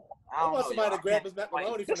just I I don't want know. somebody yo. to grab his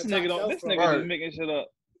macaroni from This the nigga top don't. shelf This from. nigga Right. just making shit up.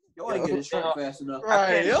 You ain't get it straight fast enough.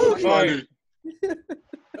 Right, yo, funny.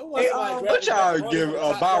 Don't want Hey, somebody to grab What his y'all macaroni give from the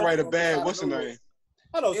top Byright a shelf bad? from What's the nowhere. name?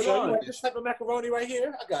 Hello, Hey, sir. You Lauren. want this type of macaroni right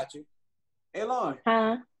here? I got you. Hey, Lauren.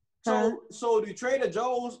 huh? So do Trader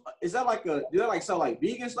Joe's, is that like do they like sell like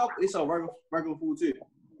vegan stuff? They sell regular food too.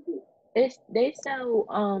 They sell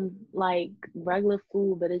like regular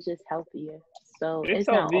food, but it's just healthier. So They it's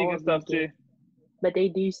sell not all vegan stuff too. vegan. But they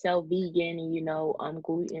do sell vegan and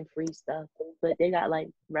gluten free stuff. But they got like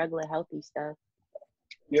regular healthy stuff.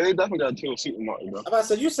 Yeah, they definitely got to kill supermarket, bro. I'm about to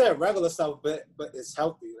say you said regular stuff, but it's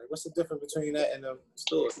healthy. Like, what's the difference between that and the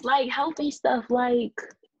stores? Like healthy stuff, like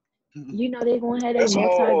they gonna have their It's more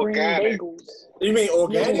multi-grain organic. bagels. You mean It's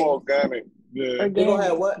organic? more organic. Yeah. They gonna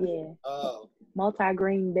have what? Yeah, Oh.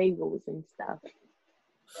 multi-grain bagels and stuff.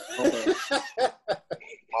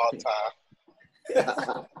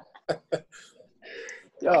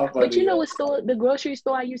 Y'all funny, But you know yo. what store? The grocery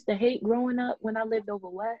store I used to hate growing up when I lived over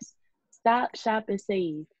west. Stop, Shop, and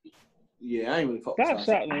Save. Yeah, I ain't really fuck Stop with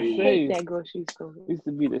shopping I and hate save. that grocery store. Used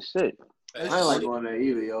to be the shit. I ain't like going there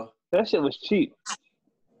either, yo. That shit was cheap.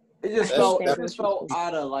 It just I felt hate that grocery store.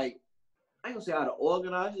 out of like, I ain't gonna say out of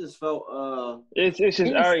organized. It just felt It's just And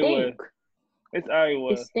it everywhere. stink. It's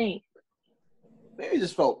everywhere. It stink. maybe it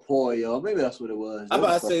just felt poor, yo. Maybe that's what it was. I'm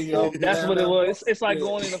about to say, yo. That's what it was. It's like Yeah.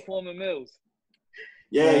 going into Foreman Mills.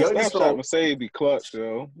 Yeah, yo. It just Snapchat and felt. Save be clutch,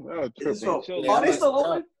 yo. That was It just tripping. felt. Yeah, Are they still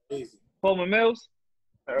open? Easy. Foreman Mills?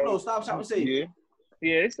 No, Stop, Shop, and Save. Yeah.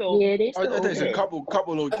 Yeah, it's still. Yeah, they I still think there's a open.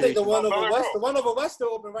 couple I think the locations. one over west still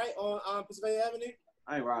open, right? On Pennsylvania Avenue.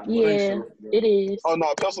 I ain't riding. But I ain't Yeah, sure. it is. Oh,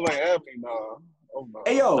 no, Pennsylvania Avenue, nah. Oh, no.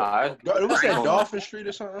 Hey, yo. What's that, Dolphin Street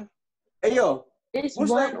or something? Hey, yo. It's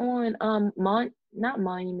What's one that? on not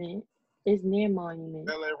Monument. It's near Monument.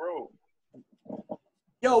 LA Road.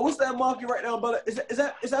 Yo, what's that market right now, brother? Is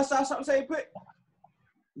that Stop, Shop, and Save pick?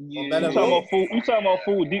 You talking about food? You talking about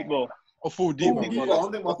Food Depot? Oh, Food Depot. Food Depot. I'm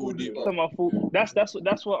thinking about Food Depot. Talking about food. That's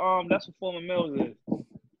what Foreman Mills is.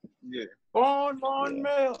 Yeah. Foreman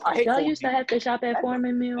Mills. I hate Y'all Food used to have to shop at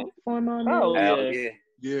Foreman Mills. Oh Hell yeah.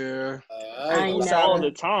 Yeah. I ain't That's all never.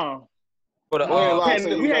 the time. But We ain't like we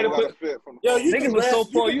saying we you had to never got put. a fit from Yo, you Niggas can was so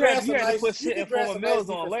grab, poor. you You can had grab to some put nice, shit you in can grab Foreman some Mills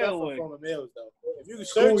nice on different stuff layaway. from Foreman Mills though. If you can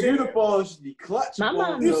School search it, uniforms be clutch. My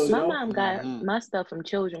Foreman mom, Mills, my yo. mom got Mhm. my stuff from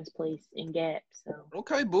Children's Place in Gap. So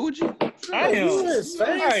Okay, bougie. I you am. is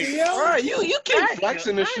fancy, yo. All right, you keep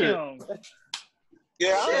flexing this shit.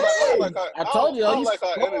 Yeah, I don't like her. I told you, I don't he's like her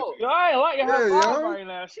energy. spoiled. Yo, I ain't liking her Yeah, vibe yo. right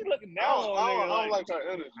now. She looking I down don't, on I nigga. don't, I don't Like, like her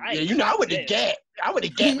energy. I Yeah, ain't you know I would shit. have Gap. I would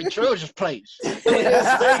have Gap in Children's Place.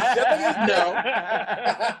 No.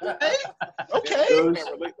 Okay. Yo,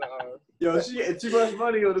 Can't relate to her. yo, she getting too much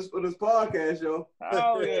money on this podcast, yo.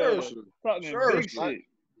 Oh yeah, Seriously. talking big Seriously. shit.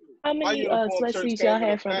 how My many uniform shirts sweatsuits came y'all in a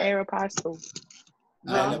had from pack. Aeropostale?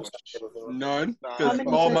 None. None. Nah, How Because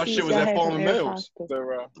many all my sweatsuits shit was y'all at had from Foreman Mills. Aeropostale?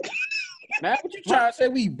 Zero. Man, what you trying to say?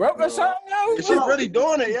 We broke or something, yo? Is she really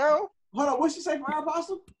doing it, yo? Hold on, what she say from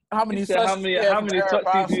Aeropostale? How many He said, how sweatsuits many you had how from many tuxes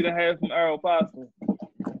Aeropostale? you done had from Aeropostale?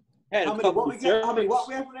 Had How a many couple what we of get? How many what shirts.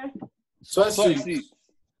 we have from there? Sweatsuit. Sweatsuit.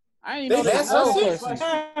 I ain't They know they had sold sweatsuits?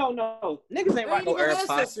 sweatsuits. Hell no. Niggas ain't They rock ain't no even had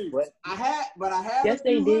Aeropostale. sweatsuits. I had Yes, a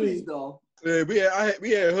they few did. hoodies though. Yeah, we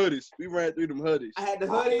had hoodies. We ran through them hoodies. I had the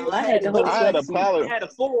hoodies. I had the whole I had a sweatsuit. We pallet. had a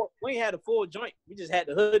full. We ain't had a full joint. We just had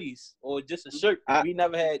the hoodies or just a shirt. We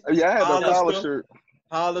never had. Yeah, I had the Hollister. pallet shirt.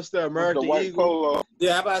 Hollister, The American white Eagle. polo.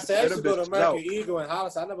 Yeah, I'm about to say I Yeah, used to them go to bitches American out. Eagle and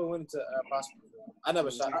Hollis. I never went into Aeropostale. I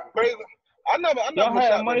never shot. Crazy. I never Y'all had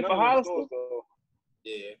shopped money at for none of them Hollister? stores, though.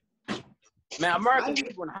 Yeah. Man, I American ain't,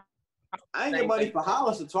 Eagle. I ain't get money for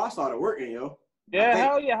Hollister until I started working, yo. Yeah, I think-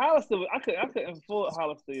 hell yeah, Hollister. I couldn't afford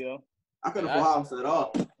Hollister, yo. I couldn't Yeah, afford Hollister at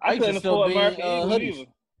all. I used to couldn't still afford be American Eagle hoodies.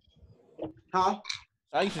 either. Huh?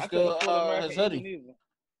 I used to I couldn't still afford his American hoodie. Eagle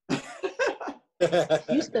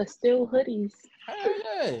Used to steal hoodies. Hell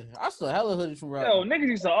yeah, I still hella hoodies from either. Yo, Rodney. niggas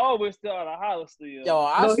used to always steal out of Hollister, yo. Yo,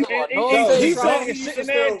 I No, he- saw a and- North and- Yo, he Face. said Niggas he used sitting to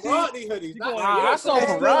there, steal too. Rodney hoodies. You Not going, Nah, yo, I he saw said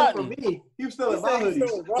from stealing from Rodney. me. He was stealing He my said he hoodies.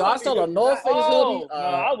 stole Yo, I saw a Rodney North Face hoodie, Oh, no,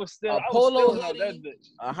 I was a polo polo stealing out that hoodie, bitch.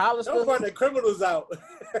 a Hollister Don't burn hoodie. the criminals out.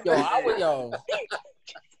 Yo, I would yo.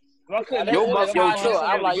 If I couldn't They Yo, afford ordered it, yo, I'm my going truck. somewhere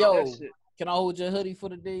I'm to like, get that yo, shit. can I hold your hoodie for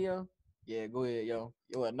the day, yo? Yeah, go ahead, yo.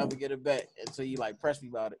 I'll never get it back until you like press me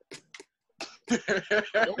about it. Yo,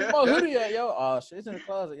 where my hoodie at, yo? Oh shit, it's in the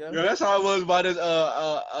closet, yo. Yo, that's how I was about this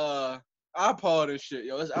iPod and shit,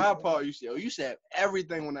 yo. This iPod, you used to have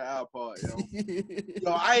everything on the iPod, yo.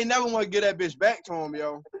 Yo, I ain't never want to get that bitch back to him,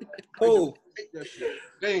 yo. Who? That shit.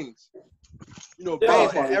 Things. You know, Yo,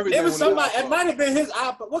 Baines had everything. it was on the somebody. iPod. It might have been his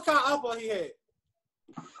iPod. What kind of iPod he had?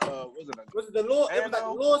 Was it the little? It was like the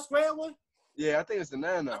little square one. Yeah, I think it's the I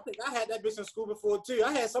Nano. think I had that bitch in school before too.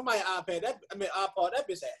 I had somebody's iPad. iPod. That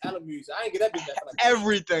bitch had hella music. I ain't get that bitch back for like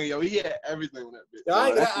Everything, yo. He had everything on that bitch. Yo, I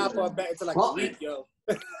ain't get that iPod back until like a week, yo.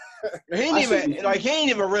 He ain't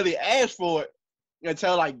even really asked for it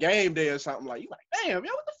until like game day or something. Like you like, damn,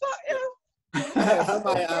 yo, what the fuck, yo? I had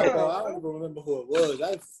somebody's iPod. I don't even remember who it was.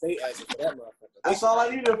 I stayed asking for that motherfucker. That's all I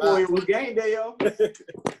needed for you was game day, yo.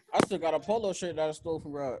 I still got a polo shirt that I stole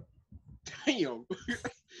from Rod. Damn.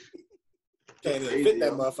 Can't even fit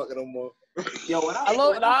that motherfucker no more. Yo,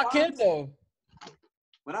 I can though.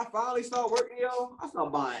 When I finally started working, yo, I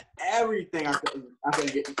started buying everything I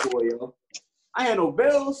couldn't get before, yo. I had no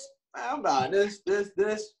bills. Man, I'm buying this.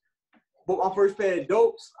 Bought my first pair of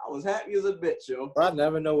dopes. I was happy as a bitch, yo. Bro, I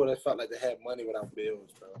never know what it felt like to have money without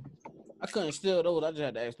bills, bro. I couldn't steal those. I just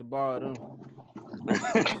had to ask to borrow them.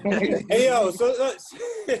 Hey, yo,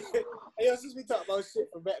 hey, yo, since we talk about shit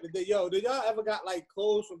from back in the day, yo, did y'all ever got like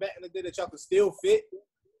clothes from back in the day that y'all could still fit?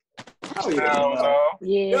 Oh yeah.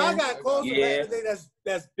 Yeah. Yo, I got clothes from back in the day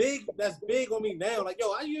that's big on me now. Like,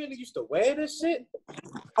 yo, I used to wear this shit.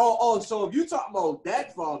 Oh, so if you talking about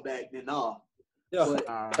that far back, then nah. Yo, but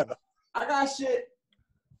I got shit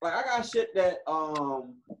that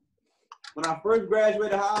when I first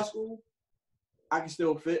graduated high school, I can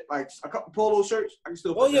still fit like a couple polo shirts. I can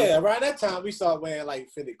still fit. Oh yeah, around that time we started wearing like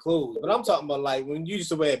fitted clothes. But I'm talking about like when you used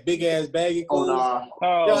to wear big ass baggy clothes. Oh nah.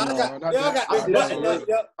 I got this button up.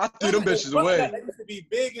 Yo, I threw them bitches away. That used to be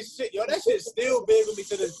big as shit. Yo, that shit's still big with me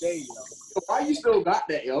to this day, yo. Why you still got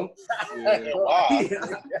that, yo? Yeah. Wow.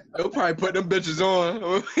 They'll probably put them bitches on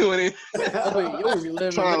when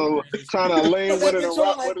trying to lay with it and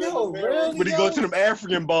rock with it. When he go to them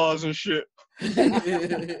African bars and shit.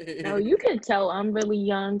 Oh, you can tell I'm really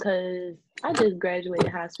young because I just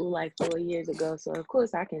graduated high school like 4 years ago, so of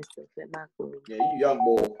course I can still fit my clothes. Yeah, you young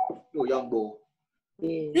boy. You a young boy.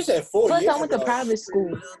 Yeah. You said 4 years Plus, I went to ago. private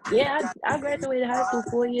school. Yeah, I graduated high school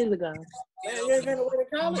 4 years ago. Man, you ain't gained no weight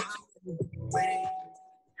in college?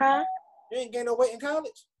 Huh? You ain't gained no weight in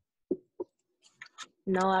college?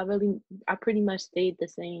 No, I pretty much stayed the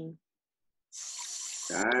same.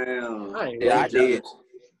 Damn. Yeah, I did.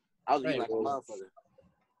 I was eating like a motherfucker.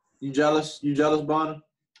 You jealous? You jealous, Bonner?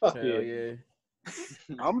 Fuck yeah.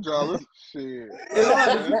 I'm jealous. Shit.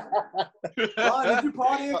 Bonner, did you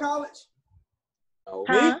party in college? No.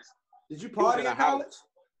 Huh? Did you party in college?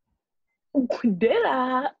 Did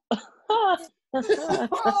I? Your face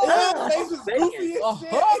was goofy as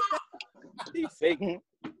shit. She faking.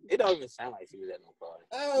 It don't even sound like she was at no party.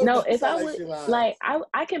 No, if I would like,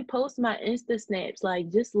 I can post my Insta snaps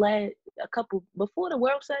like just a couple before the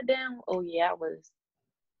world shut down. Oh yeah, I was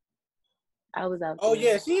out. Oh there.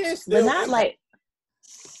 yeah, she is still. But not like.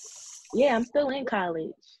 Yeah, I'm still in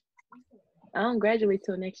college. I don't graduate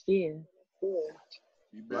till next year. You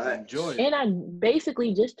better enjoy it. And I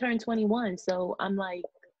basically just turned 21, so I'm like,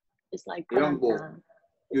 it's like Young prime boy. time.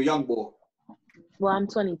 You're a young boy. Well, I'm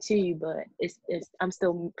 22, but I'm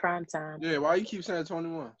still prime time. Yeah, why you keep saying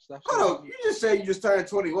 21? Stop saying Hold on, you just say you just turned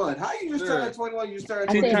 21. How you just turned 21? You just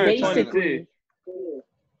turned I 22. said basically.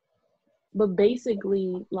 But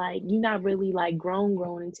basically, like, you're not really like grown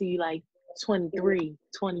until you like 23,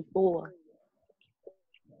 24.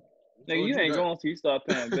 Nigga, you ain't going till you start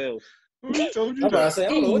paying bills. Who told you I'm about to that? say, I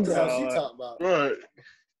don't know what the hell she talking about. Right.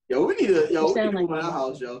 Yo, we need to You sound move like in our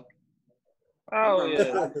house, yo. Oh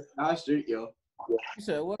yeah. Our street, yo. You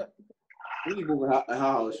said what? We need to move in our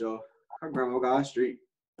house, yo. Our grandma got our street.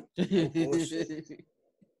 She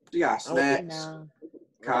got snacks, No.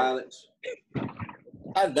 college.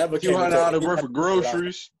 I never came $200 worth of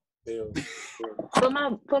groceries. For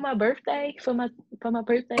my birthday,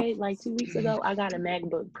 like 2 weeks ago, I got a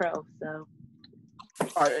MacBook Pro. So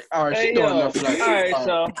All right, Hey, she doing yo. enough for that. All right,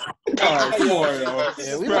 so. All right, come on, yo.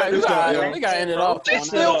 Yeah, we Right, got ended off. They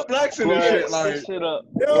still flexing and shit, like. Shit up.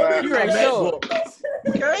 You ain't sure.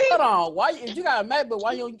 Okay. Hold on. Why if you got a MacBook?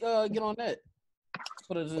 Why you don't get on that?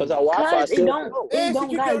 Because our Wi-Fi it still. don't And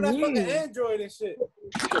she got keep on that fucking you. Android and shit.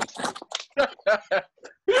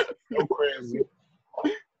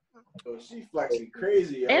 Yo, she flexing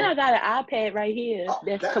crazy, yo. And I got an iPad right here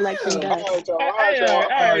that's collecting dust. All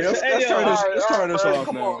right, let's turn this off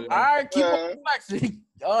Come now. on. All right, keep on flexing.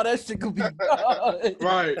 Oh, that shit could be done.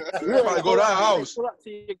 Right. You probably go to our house. Pull up to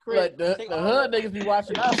your crib. Like the Take hood niggas be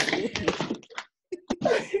watching our shit.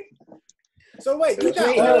 So wait, you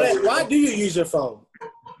got all that. Why do you use your phone?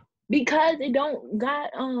 Because it don't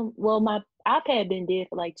got well, my iPad been dead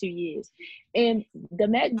for like 2 years, and the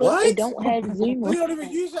MacBook it don't have Zoom. You don't even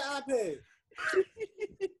use your iPad.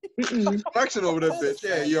 Flexing over that bitch.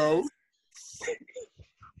 Yeah, yo.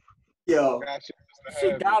 Yo.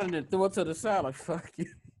 She got it and threw it to the side like fuck you.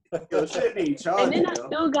 Yo, shit need And charging, then I yo.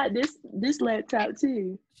 still got this laptop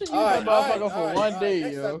too. All right, motherfucker for one day,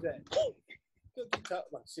 next yo. subject. Talk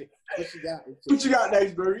about shit. What you got? What you got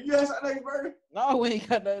next, Burger? You got something next, Burger? No, we ain't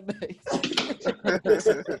got nothing next.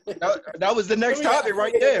 That was the next topic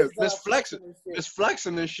right there. Miss flexing. Miss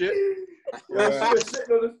flexing and shit. Yeah.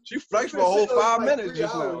 She flexed for a whole 5 minutes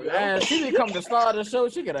just now. And she become the star of the show.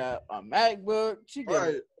 She got a MacBook. She got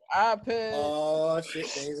Right. an iPad. Oh shit,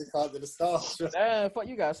 things are called to the star. Damn, fuck,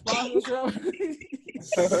 you got sponsors, yo?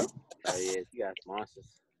 Oh yeah, you got sponsors.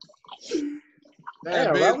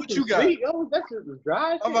 Damn, Benz, what you got? Yo, that shit was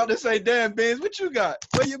dry. I'm about to say, damn, Benz, what you got?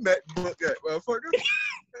 Where your MacBook at, motherfucker?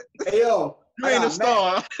 Hey, yo. You ain't a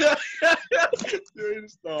star. You ain't a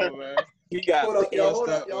star, man. You got Hold up, yo. Hold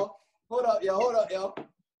up, yo. Hold up, yo. Hold up, yo.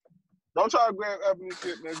 Don't try to grab Ebony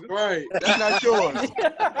shit, nigga. Right. That's not yours.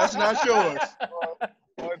 That's not yours.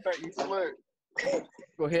 Only think you slick.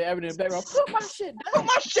 Go ahead, Ebony in the background. Put my shit down. Put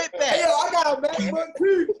my shit back. Hey, yo, I got a MacBook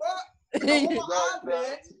too. I'm on my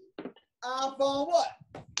iPad. iPhone what?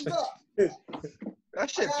 Look. That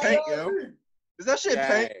shit pink, yo. Is that shit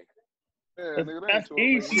pink? Yeah, nigga, that That's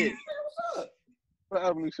ain't yours, easy. nigga. Put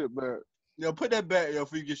Ebony shit back. Yo, put that back, yo,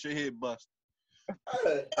 before you get your head busted.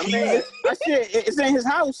 I mean, that shit, it's in his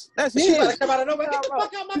house. That's his. Shit, like, come out of nowhere. Get the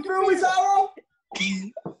fuck out my You feel me, Tyro?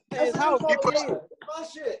 His house. My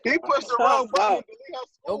shit. He pushed the wrong button.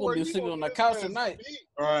 You're gonna be sleeping on the couch tonight.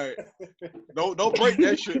 All right. Don't break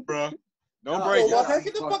that shit, bro. Don't break Well, it.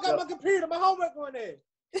 get the fuck out my computer. My homework going there.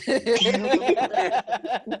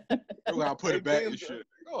 You gotta put it back and shit.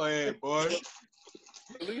 Go ahead, boy.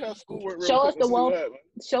 Show us the wall.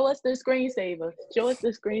 Show us the screensaver. Show us the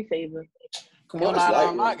screensaver. Come on, I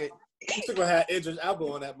don't like it. You still gonna have Idris Elba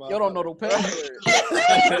on that motherfucker. You don't know the password.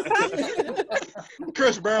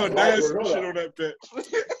 Chris Brown dancing shit on that bitch.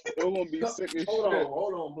 You're gonna be sick as shit.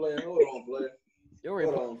 Hold on, Blair. Hold on, Blair. You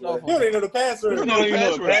already put yourself You don't even know the password. You don't even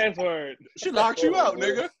know the password. She locked you out,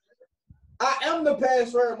 nigga. I am the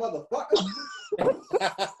password, motherfucker.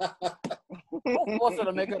 Don't force her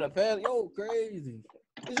to make her the password. Yo, crazy.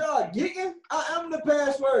 Is y'all geeking? I am the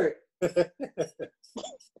password.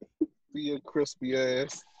 Be a crispy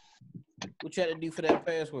ass. What you had to do for that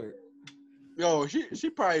password? Yo, she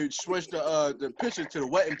probably switched the picture to the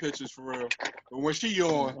wedding pictures for real. But when she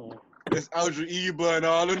on, it's Aldra Eba and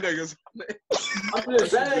all them niggas. I'm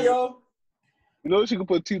just saying, yo. You know she can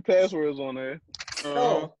put 2 passwords on there.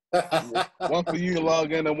 One for you to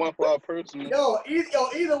log in and one for our personal. Yo,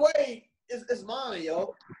 either way, it's mine,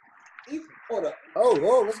 yo. Hold up.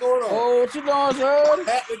 Oh, what's going on? Oh, what you doing, son?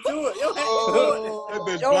 Had to do it. Yo, had to do it. That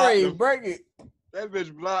bitch Yo, blocked ready, him. break it. That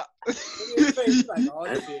bitch blocked. Look at his face, he's like, oh,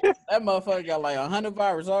 shit. That motherfucker got like 100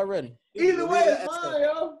 viruses already. Either way, it's mine,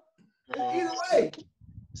 yo. Either way.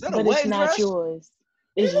 Is that a But it's wedding not dress? yours.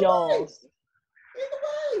 It's Either yours. Either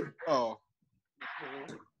way. Oh.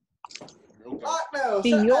 Lock now.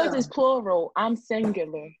 See, shut yours down. is plural. I'm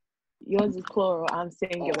singular. Yours is plural. I'm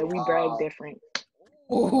singular. We brag different.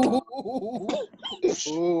 Ooh.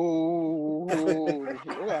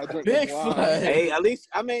 I drink Big this wine. flag. Hey, at least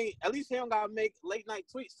he don't gotta make late night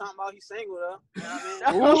tweets talking about he's single though.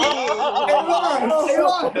 You know what I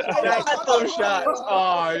mean? That's some shots.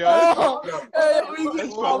 Oh, yo. Hey, we That's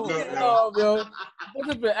just fucked up, fucking yo. off, yo. This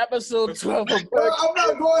has been episode 12 of Bro, I'm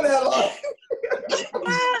not going that long.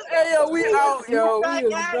 Hey, yo, we out, yo. We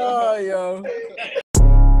is done, yo.